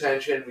edge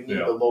retention, we need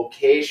Yeah. the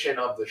location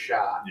of the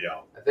shot. Yeah,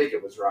 I think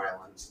it was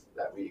Ryland's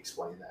that we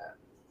explained that.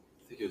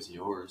 I think it was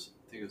yours.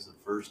 I think it was the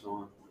first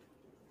one.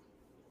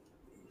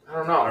 I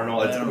don't know. I don't know.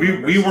 I It's, don't we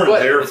remember. weren't But-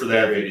 there for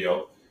that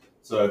video,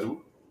 so it's,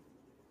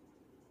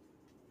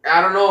 I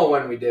don't know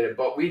when we did it,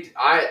 but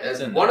It's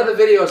in one of there.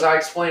 the videos I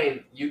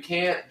explained, you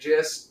can't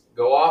just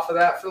go off of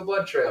that for the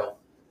blood trail.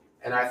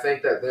 And I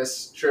think that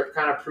this trip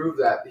kind of proved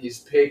that these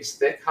pigs'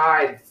 thick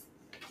hide,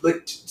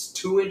 like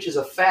 2 inches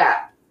of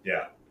fat.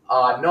 Yeah.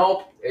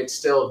 Nope, it's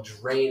still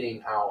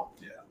draining out.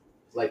 Yeah.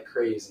 Like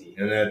crazy.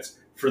 and that's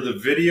for the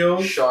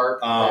video. Sharp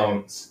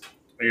ends.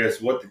 I guess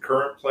what the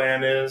current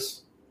plan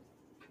is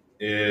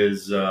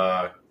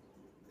we're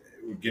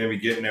gonna be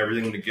getting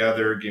everything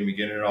together, gonna be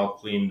getting it all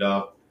cleaned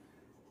up,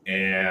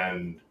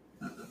 and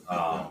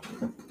I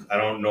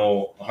don't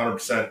know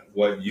 100%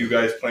 what you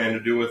guys plan to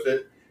do with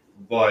it,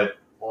 but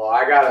Well,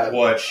 I gotta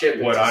what- ship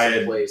it what to I some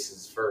had-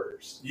 places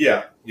first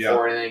yeah.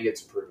 before anything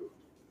gets approved.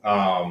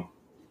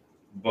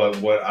 But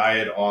what I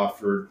had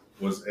offered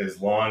was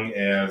as long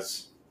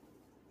as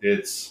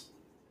it's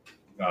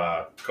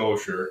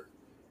kosher,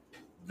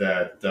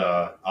 that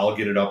I'll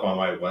get it up on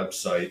my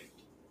website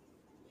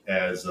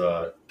as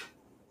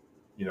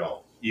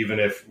even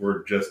if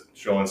we're just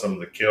showing some of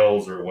the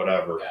kills or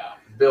whatever. Yeah.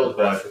 Build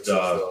But, references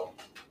though.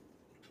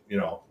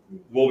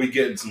 We'll be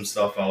getting some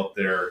stuff out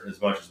there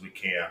as much as we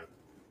can,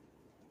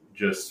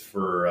 just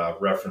for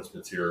reference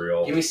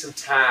material. Give me some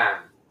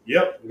time.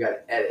 Yep. We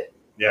gotta edit.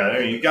 Yeah, I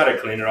mean, you got to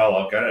clean it all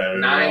up, got to edit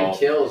it 9 all.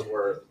 kills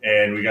worth.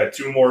 And we got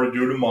 2 more to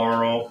do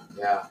tomorrow.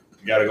 Yeah.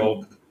 We got to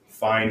go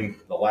find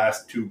the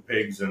last 2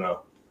 pigs in a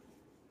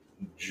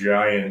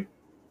giant.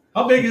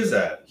 How big is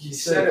that? He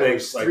said it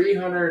was like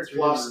 300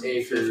 plus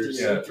 350.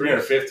 acres. yeah,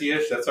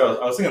 350-ish. That's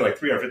what I was thinking, like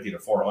 350 to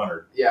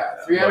 400. Yeah,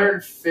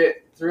 300.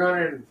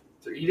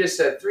 He just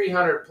said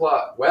 300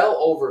 plus, well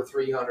over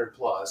 300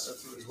 plus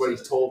is what he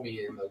told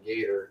me in the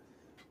Gator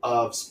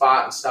of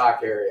spot and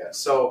stock area.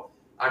 So,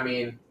 I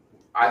mean,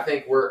 I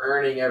think we're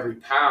earning every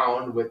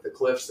pound with the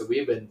cliffs that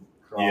we've been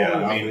crawling. Yeah,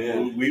 up. I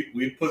mean,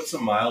 we put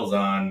some miles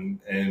on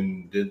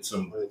and did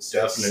some It's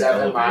definite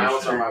 7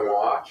 miles elevation. on my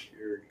watch.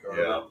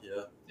 Yeah.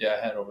 Yeah. Yeah,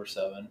 I had over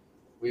 7.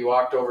 We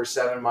walked over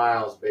 7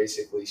 miles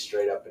basically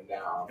straight up and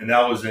down. And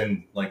that was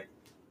in like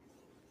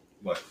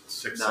what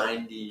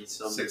 90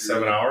 some 6,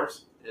 7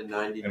 hours. and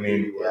 90 I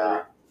mean, degree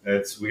Yeah.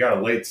 weather. We got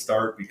a late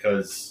start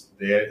because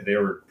they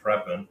were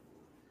prepping.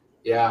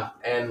 Yeah,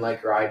 and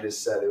like Rye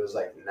just said, it was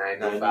like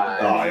 95.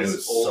 Oh, it degrees,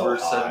 was so over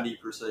hot.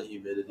 70%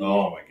 humidity.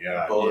 Oh my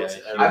god! Bugs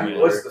Yeah,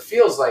 everywhere. The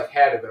feels like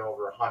had to have been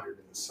over 100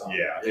 in the sun.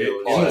 Yeah, It in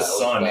was- the that was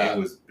sun bad. it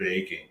was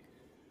baking.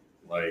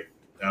 Like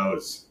that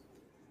was.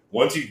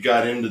 Once you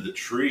got into the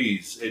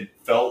trees, it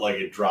felt like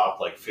it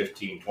dropped like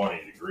 15,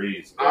 20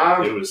 degrees.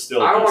 But it was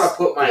still. I don't want just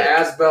to put my thick.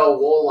 Asbel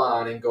wool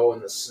on and go in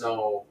the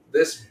snow.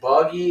 This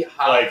buggy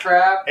hot Like,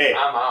 crap, hey,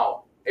 I'm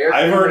out. Eric,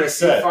 I've already if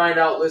said- you find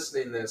out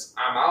listening to this,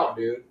 I'm out,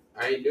 dude.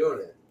 I ain't doing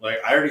it. Like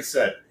I already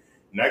said,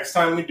 next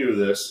time we do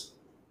this,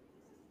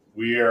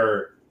 we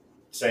are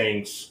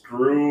saying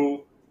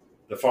screw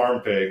the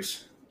farm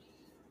pigs.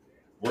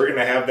 We're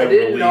gonna have I them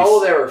didn't release.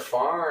 know they were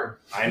farm.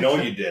 I know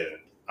you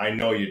didn't. I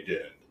know you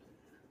didn't.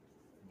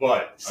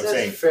 But I'm Says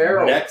saying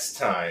feral. next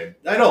time.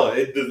 I know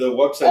the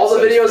website. All the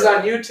says videos feral.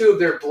 on YouTube,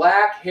 they're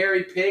black,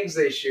 hairy pigs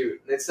they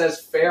shoot. And it says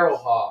feral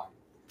hog.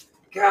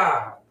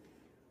 God.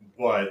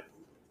 But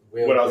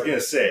what I was gonna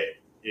say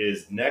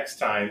is next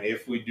time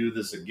if we do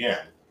this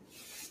again,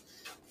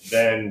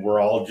 then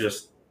we're all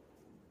just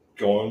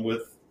going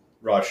with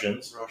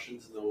Russians,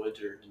 Russians in the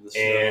winter in the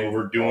snow. and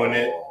we're doing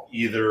it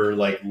either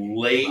like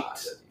late,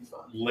 That'd be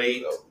fun.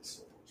 late,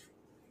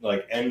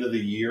 like end of the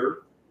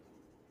year,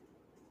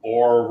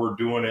 or we're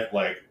doing it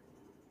like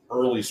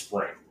early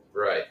spring.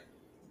 Right.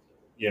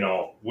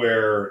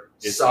 Where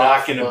it's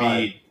Soft not going to mud,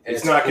 be, and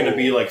it's not going to cool.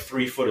 be like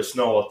 3 foot of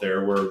snow out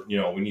there where,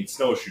 we need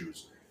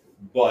snowshoes,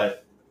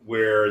 but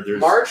where there's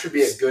March would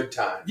be a good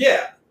time.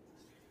 yeah.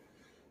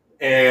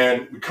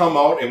 And we come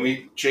out and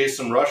we chase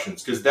some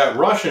Russians because that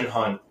Russian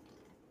hunt,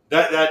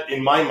 that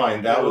in my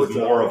mind, that was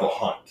more of a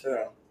hunt.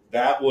 Yeah.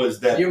 That was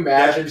that. Can you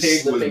imagine that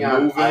pig was slipping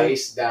on moving.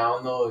 ice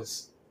down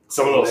those?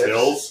 Some of those cliffs?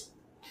 hills.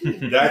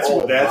 That's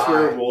Oh, that's my.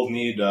 where we'll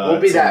need. We'll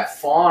be some- that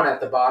fawn at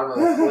the bottom of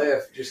the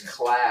cliff, just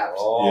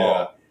collapsed. Oh,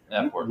 Yeah,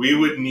 That poor we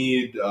would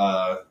need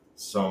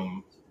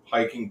some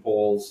hiking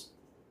poles,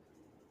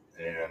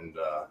 and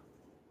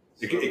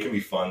it can be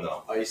fun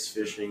though. Ice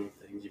fishing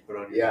things you put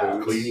on your Yeah,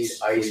 boots. we need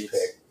Cleats. ice Cleats.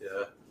 pick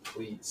Yeah.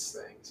 cleats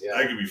things. Yeah.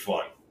 That could be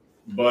fun.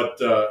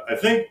 But I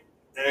think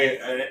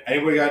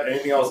anybody got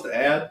anything else to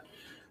add?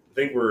 I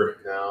think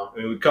No.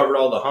 we covered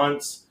all the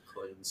hunts,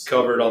 Clayton's-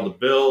 covered all the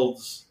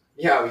builds.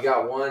 Yeah, we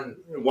got one.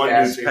 One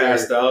Cast dude's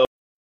passed out.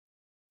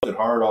 It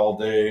hard all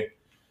day.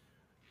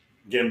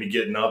 Gonna be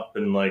getting up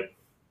in like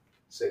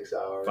 6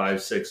 hours.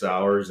 5-6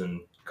 hours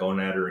and going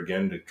at her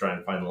again to try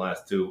and find the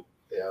last two.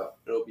 Yeah.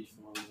 It'll be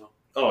fun though.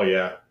 Oh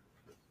yeah.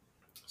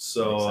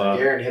 So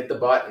Aaron, hit the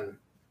button.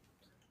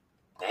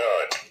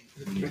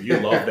 you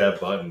love that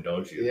button,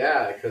 don't you?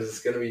 Yeah, because it's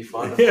gonna be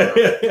fun.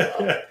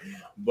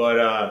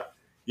 But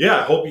yeah,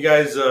 I hope you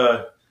guys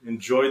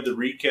enjoyed the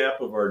recap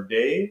of our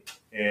day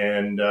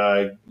and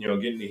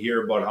getting to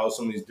hear about how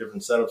some of these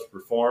different setups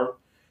perform.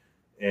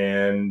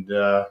 And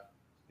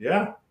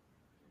yeah,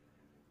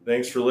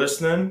 thanks for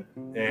listening,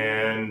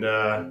 and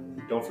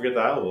don't forget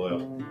the olive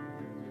oil.